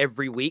respectively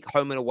every week,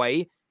 home and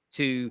away,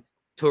 to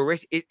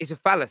tourists. It's a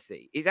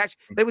fallacy. It's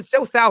actually, they would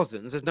sell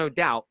thousands, there's no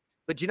doubt,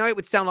 but you know, it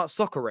would sound like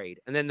Soccer Aid.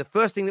 And then the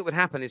first thing that would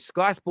happen is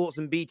Sky Sports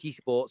and BT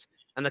Sports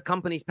and the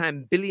companies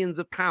paying billions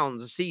of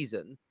pounds a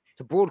season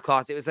to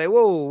broadcast it would say,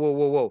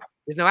 whoa.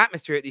 There's no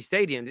atmosphere at these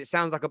stadiums. It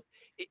sounds like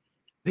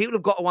people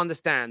have got to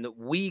understand that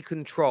we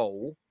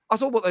control. I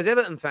saw what those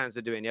Everton fans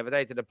were doing the other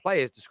day to the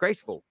players.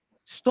 Disgraceful.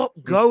 Stop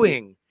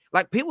going.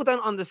 Like, people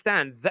don't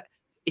understand that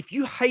if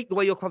you hate the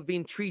way your club's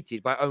being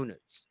treated by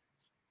owners,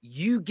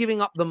 you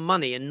giving up the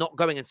money and not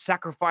going and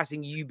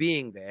sacrificing you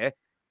being there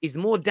is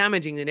more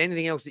damaging than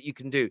anything else that you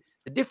can do.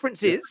 The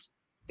difference is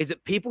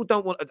that people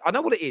don't want. I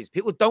know what it is.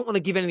 People don't want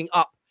to give anything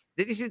up.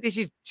 This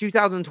is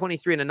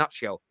 2023 in a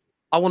nutshell.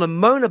 I want to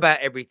moan about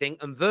everything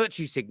and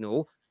virtue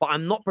signal, but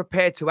I'm not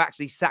prepared to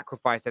actually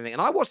sacrifice anything.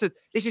 And I watched it.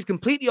 This is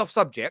completely off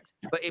subject,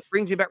 but it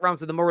brings me back around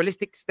to the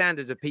moralistic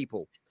standards of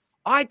people.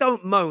 I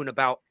don't moan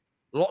about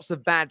lots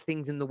of bad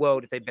things in the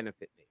world if they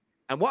benefit me.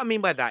 And what I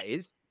mean by that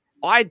is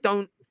I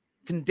don't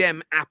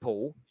condemn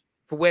Apple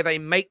for where they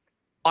make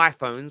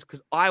iPhones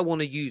because I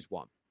want to use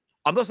one.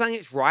 I'm not saying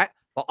it's right,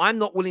 but I'm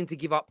not willing to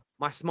give up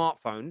my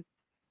smartphone.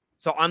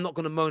 So I'm not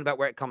going to moan about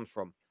where it comes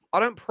from. I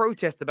don't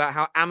protest about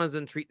how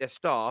Amazon treat their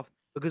staff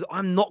because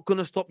I'm not going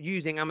to stop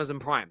using Amazon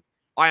Prime.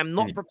 I am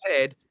not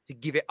prepared to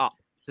give it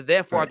up. So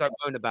therefore, I don't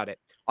moan about it.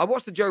 I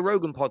watched the Joe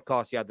Rogan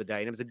podcast the other day,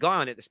 and there was a guy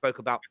on it that spoke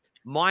about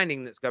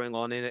mining that's going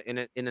on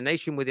in a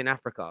nation within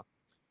Africa,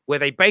 where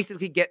they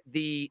basically get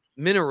the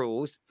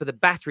minerals for the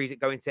batteries that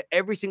go into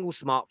every single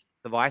smart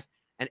device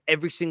and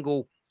every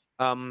single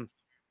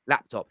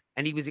laptop.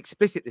 And he was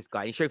explicit, this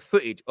guy. He showed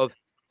footage of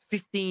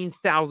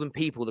 15,000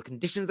 people, the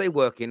conditions they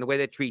work in, the way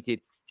they're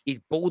treated is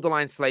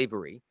borderline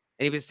slavery.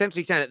 And he was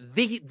essentially saying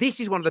that this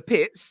is one of the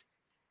pits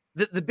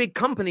that the big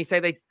companies say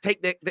they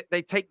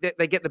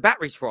get the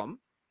batteries from,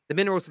 the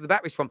minerals to the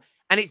batteries from,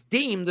 and it's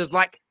deemed as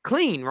like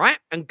clean, right?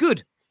 And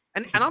good.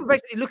 And I'm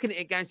basically looking at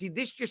it again, see,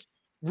 this just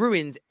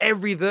ruins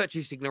every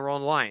virtue signal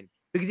online.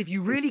 Because if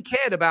you really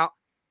cared about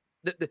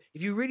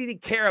if you really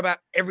did care about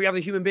every other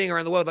human being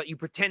around the world like you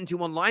pretend to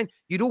online,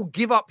 you'd all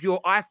give up your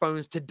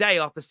iPhones today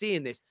after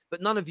seeing this,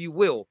 but none of you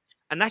will.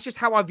 And that's just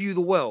how I view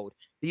the world.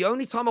 The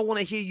only time I want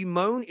to hear you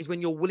moan is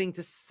when you're willing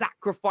to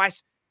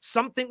sacrifice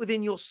something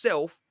within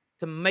yourself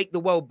to make the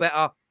world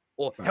better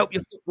or help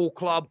your football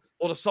club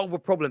or to solve a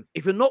problem.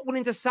 If you're not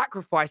willing to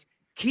sacrifice,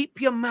 keep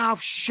your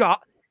mouth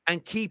shut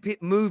and keep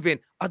it moving.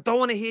 I don't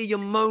want to hear you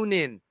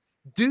moaning.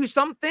 Do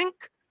something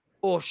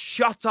or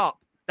shut up.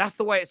 That's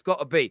the way it's got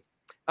to be.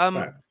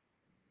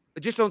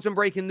 Just on some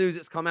breaking news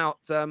that's come out,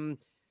 Sir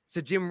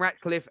Jim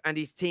Ratcliffe and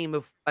his team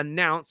have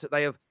announced that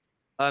they have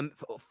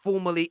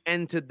formally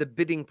entered the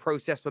bidding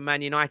process for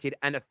Man United,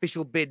 and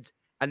official bids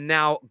are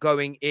now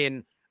going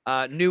in.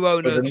 New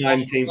owners for the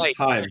 19th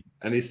time,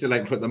 and he still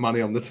ain't put the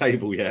money on the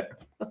table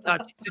yet. So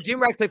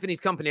Jim Ratcliffe and his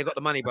company have got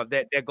the money, but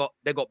they got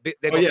they're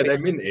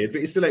minted,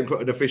 but he still ain't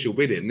put an official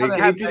bid in. He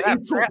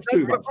talks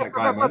too much, that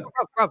guy, man.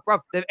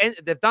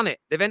 They've done it.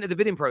 They've entered the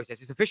bidding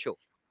process. It's official.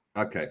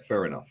 Okay,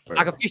 fair enough.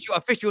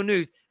 Official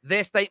news.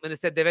 Their statement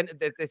has said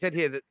they said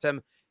here that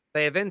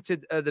they have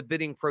entered the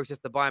bidding process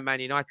to buy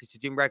Man United. So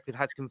Jim Ratcliffe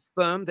has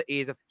confirmed that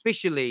he is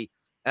officially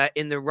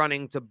in the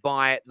running to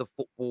buy the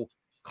football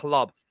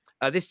club.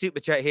 This super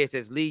chat here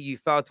says, Lee, you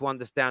failed to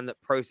understand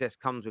that process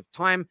comes with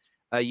time.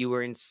 You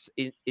were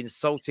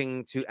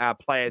insulting to our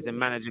players and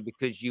manager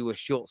because you were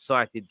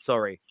short-sighted.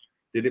 Sorry.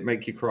 Did it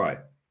make you cry?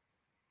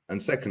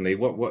 And secondly,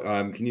 what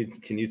can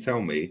you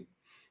tell me?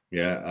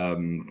 Yeah,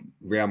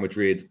 Real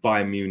Madrid,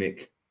 Bayern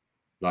Munich.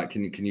 Like,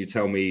 can you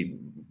tell me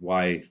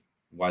why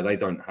they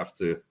don't have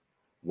to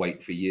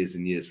wait for years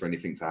and years for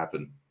anything to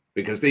happen?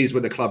 Because these were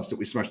the clubs that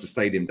we smashed the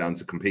stadium down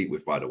to compete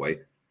with, by the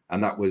way,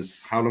 and that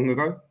was how long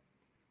ago?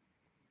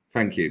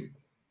 Thank you.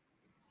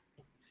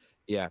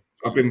 Yeah,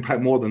 I've been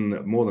more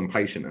than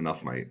patient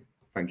enough, mate.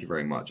 Thank you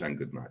very much, and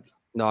good night.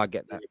 No, I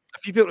get that. A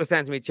few people are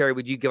saying to me, Terry,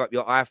 would you give up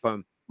your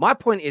iPhone? My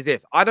point is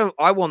this: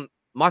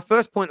 my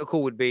first point of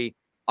call would be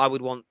I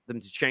would want them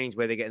to change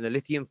where they're getting the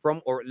lithium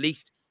from, or at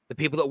least the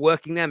people that are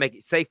working there, make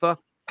it safer,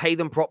 pay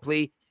them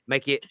properly,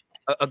 make it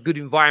a good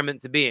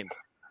environment to be in.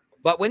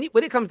 But when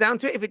it comes down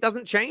to it, if it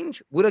doesn't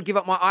change, would I give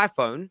up my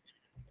iPhone?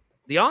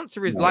 The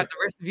answer is, like the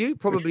rest of you,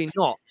 probably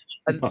not.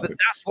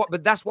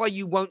 But that's why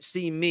you won't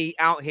see me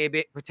out here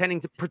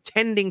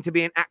pretending to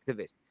be an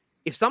activist.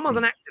 If someone's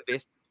an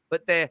activist,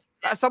 but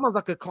someone's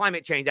like a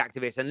climate change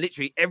activist, and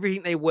literally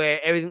everything they wear,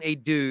 everything they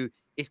do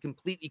is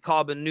completely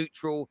carbon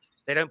neutral.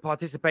 They don't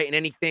participate in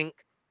anything.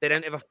 They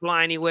don't ever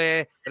fly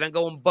anywhere. They don't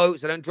go on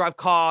boats. They don't drive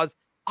cars.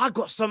 I've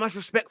got so much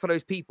respect for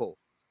those people.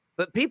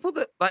 But people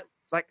that like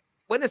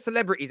when the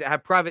celebrities that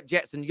have private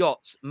jets and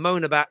yachts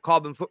moan about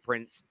carbon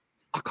footprints,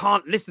 I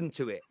can't listen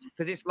to it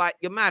because it's like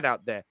you're mad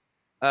out there.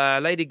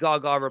 Lady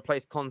Gaga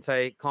replaced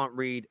Conte. Can't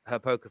read her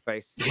poker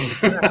face.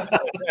 That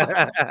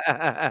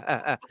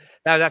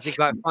was actually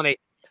quite funny.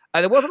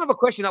 There was another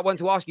question I wanted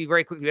to ask you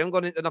very quickly. We haven't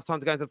got enough time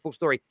to go into the full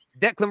story.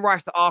 Declan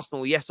Rice to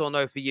Arsenal, yes or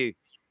no for you?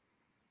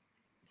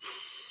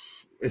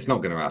 It's not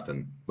going to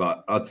happen,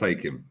 but I'd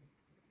take him.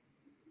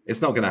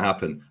 It's not going to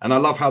happen. And I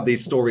love how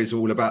these stories are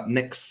all about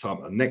next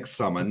summer.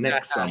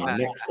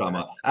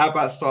 How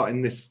about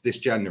starting this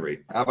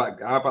January? How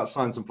about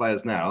signing some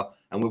players now,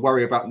 and we'll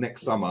worry about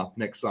next summer.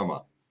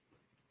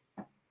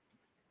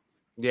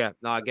 Yeah,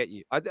 no, I get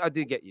you. I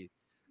do get you.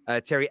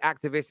 Terry,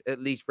 activists at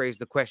least raised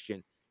the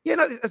question. Yeah,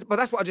 no, but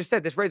that's what I just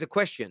said. Let's raise a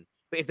question.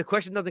 But if the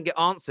question doesn't get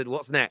answered,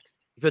 what's next?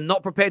 If you're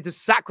not prepared to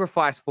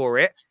sacrifice for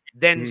it,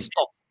 then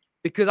stop.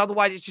 Because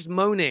otherwise it's just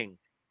moaning.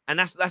 And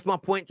that's my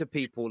point to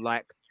people.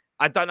 Like,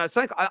 I don't know.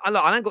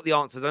 I don't got the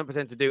answers. I don't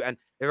pretend to do. And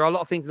there are a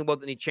lot of things in the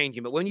world that need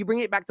changing. But when you bring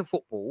it back to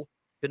football,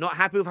 you're not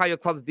happy with how your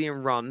club's being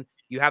run,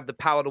 you have the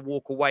power to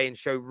walk away and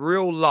show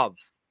real love.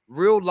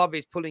 Real love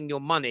is pulling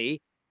your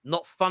money,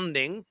 not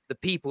funding the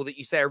people that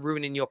you say are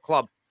ruining your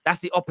club. That's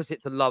the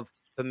opposite to love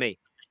for me.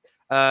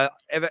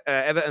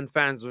 Everton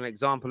fans are an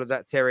example of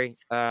that, Terry.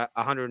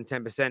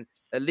 110%.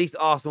 At least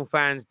Arsenal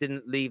fans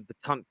didn't leave the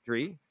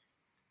country.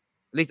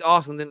 At least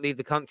Arsenal didn't leave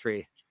the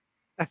country.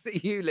 That's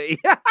it, you, Lee.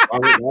 Why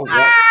would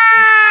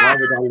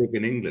I live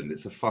in England?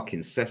 It's a fucking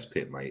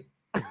cesspit, mate.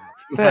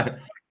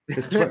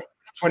 It's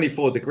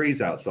 24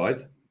 degrees outside.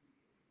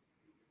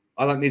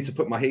 I don't need to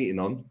put my heating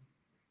on.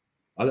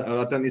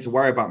 I don't need to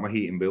worry about my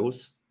heating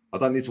bills. I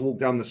don't need to walk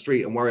down the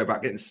street and worry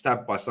about getting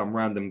stabbed by some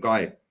random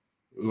guy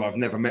who I've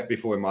never met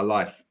before in my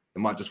life.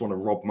 They might just want to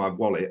rob my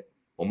wallet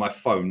or my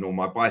phone or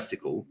my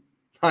bicycle.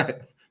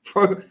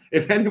 Bro,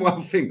 if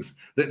anyone thinks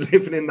that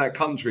living in that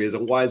country is a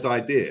wise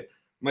idea,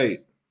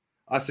 mate,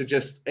 I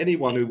suggest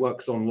anyone who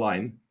works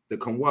online,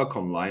 that can work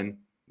online,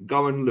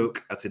 go and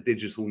look at a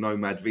digital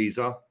nomad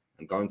visa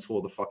and go and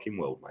tour the fucking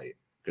world, mate,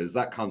 because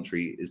that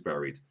country is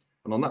buried.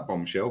 And on that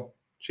bombshell,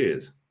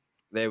 cheers.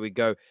 There we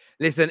go.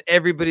 Listen,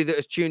 everybody that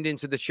has tuned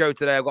into the show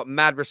today, I've got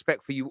mad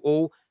respect for you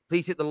all.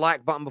 Please hit the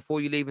like button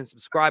before you leave and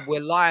subscribe. We're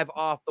live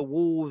after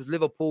Wolves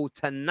Liverpool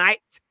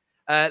tonight.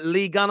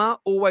 Lee Gunner,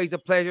 always a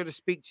pleasure to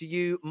speak to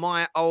you,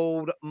 my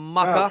old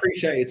mucker. I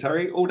appreciate it,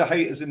 Terry. All the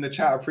haters in the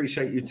chat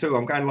appreciate you too.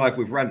 I'm going live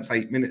with rants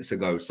 8 minutes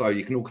ago, so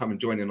you can all come and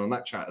join in on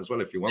that chat as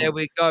well if you want. There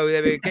we go.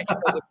 There we go. Get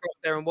yourself across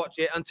there and watch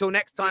it. Until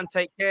next time,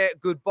 take care.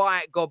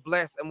 Goodbye. God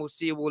bless, and we'll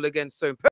see you all again soon.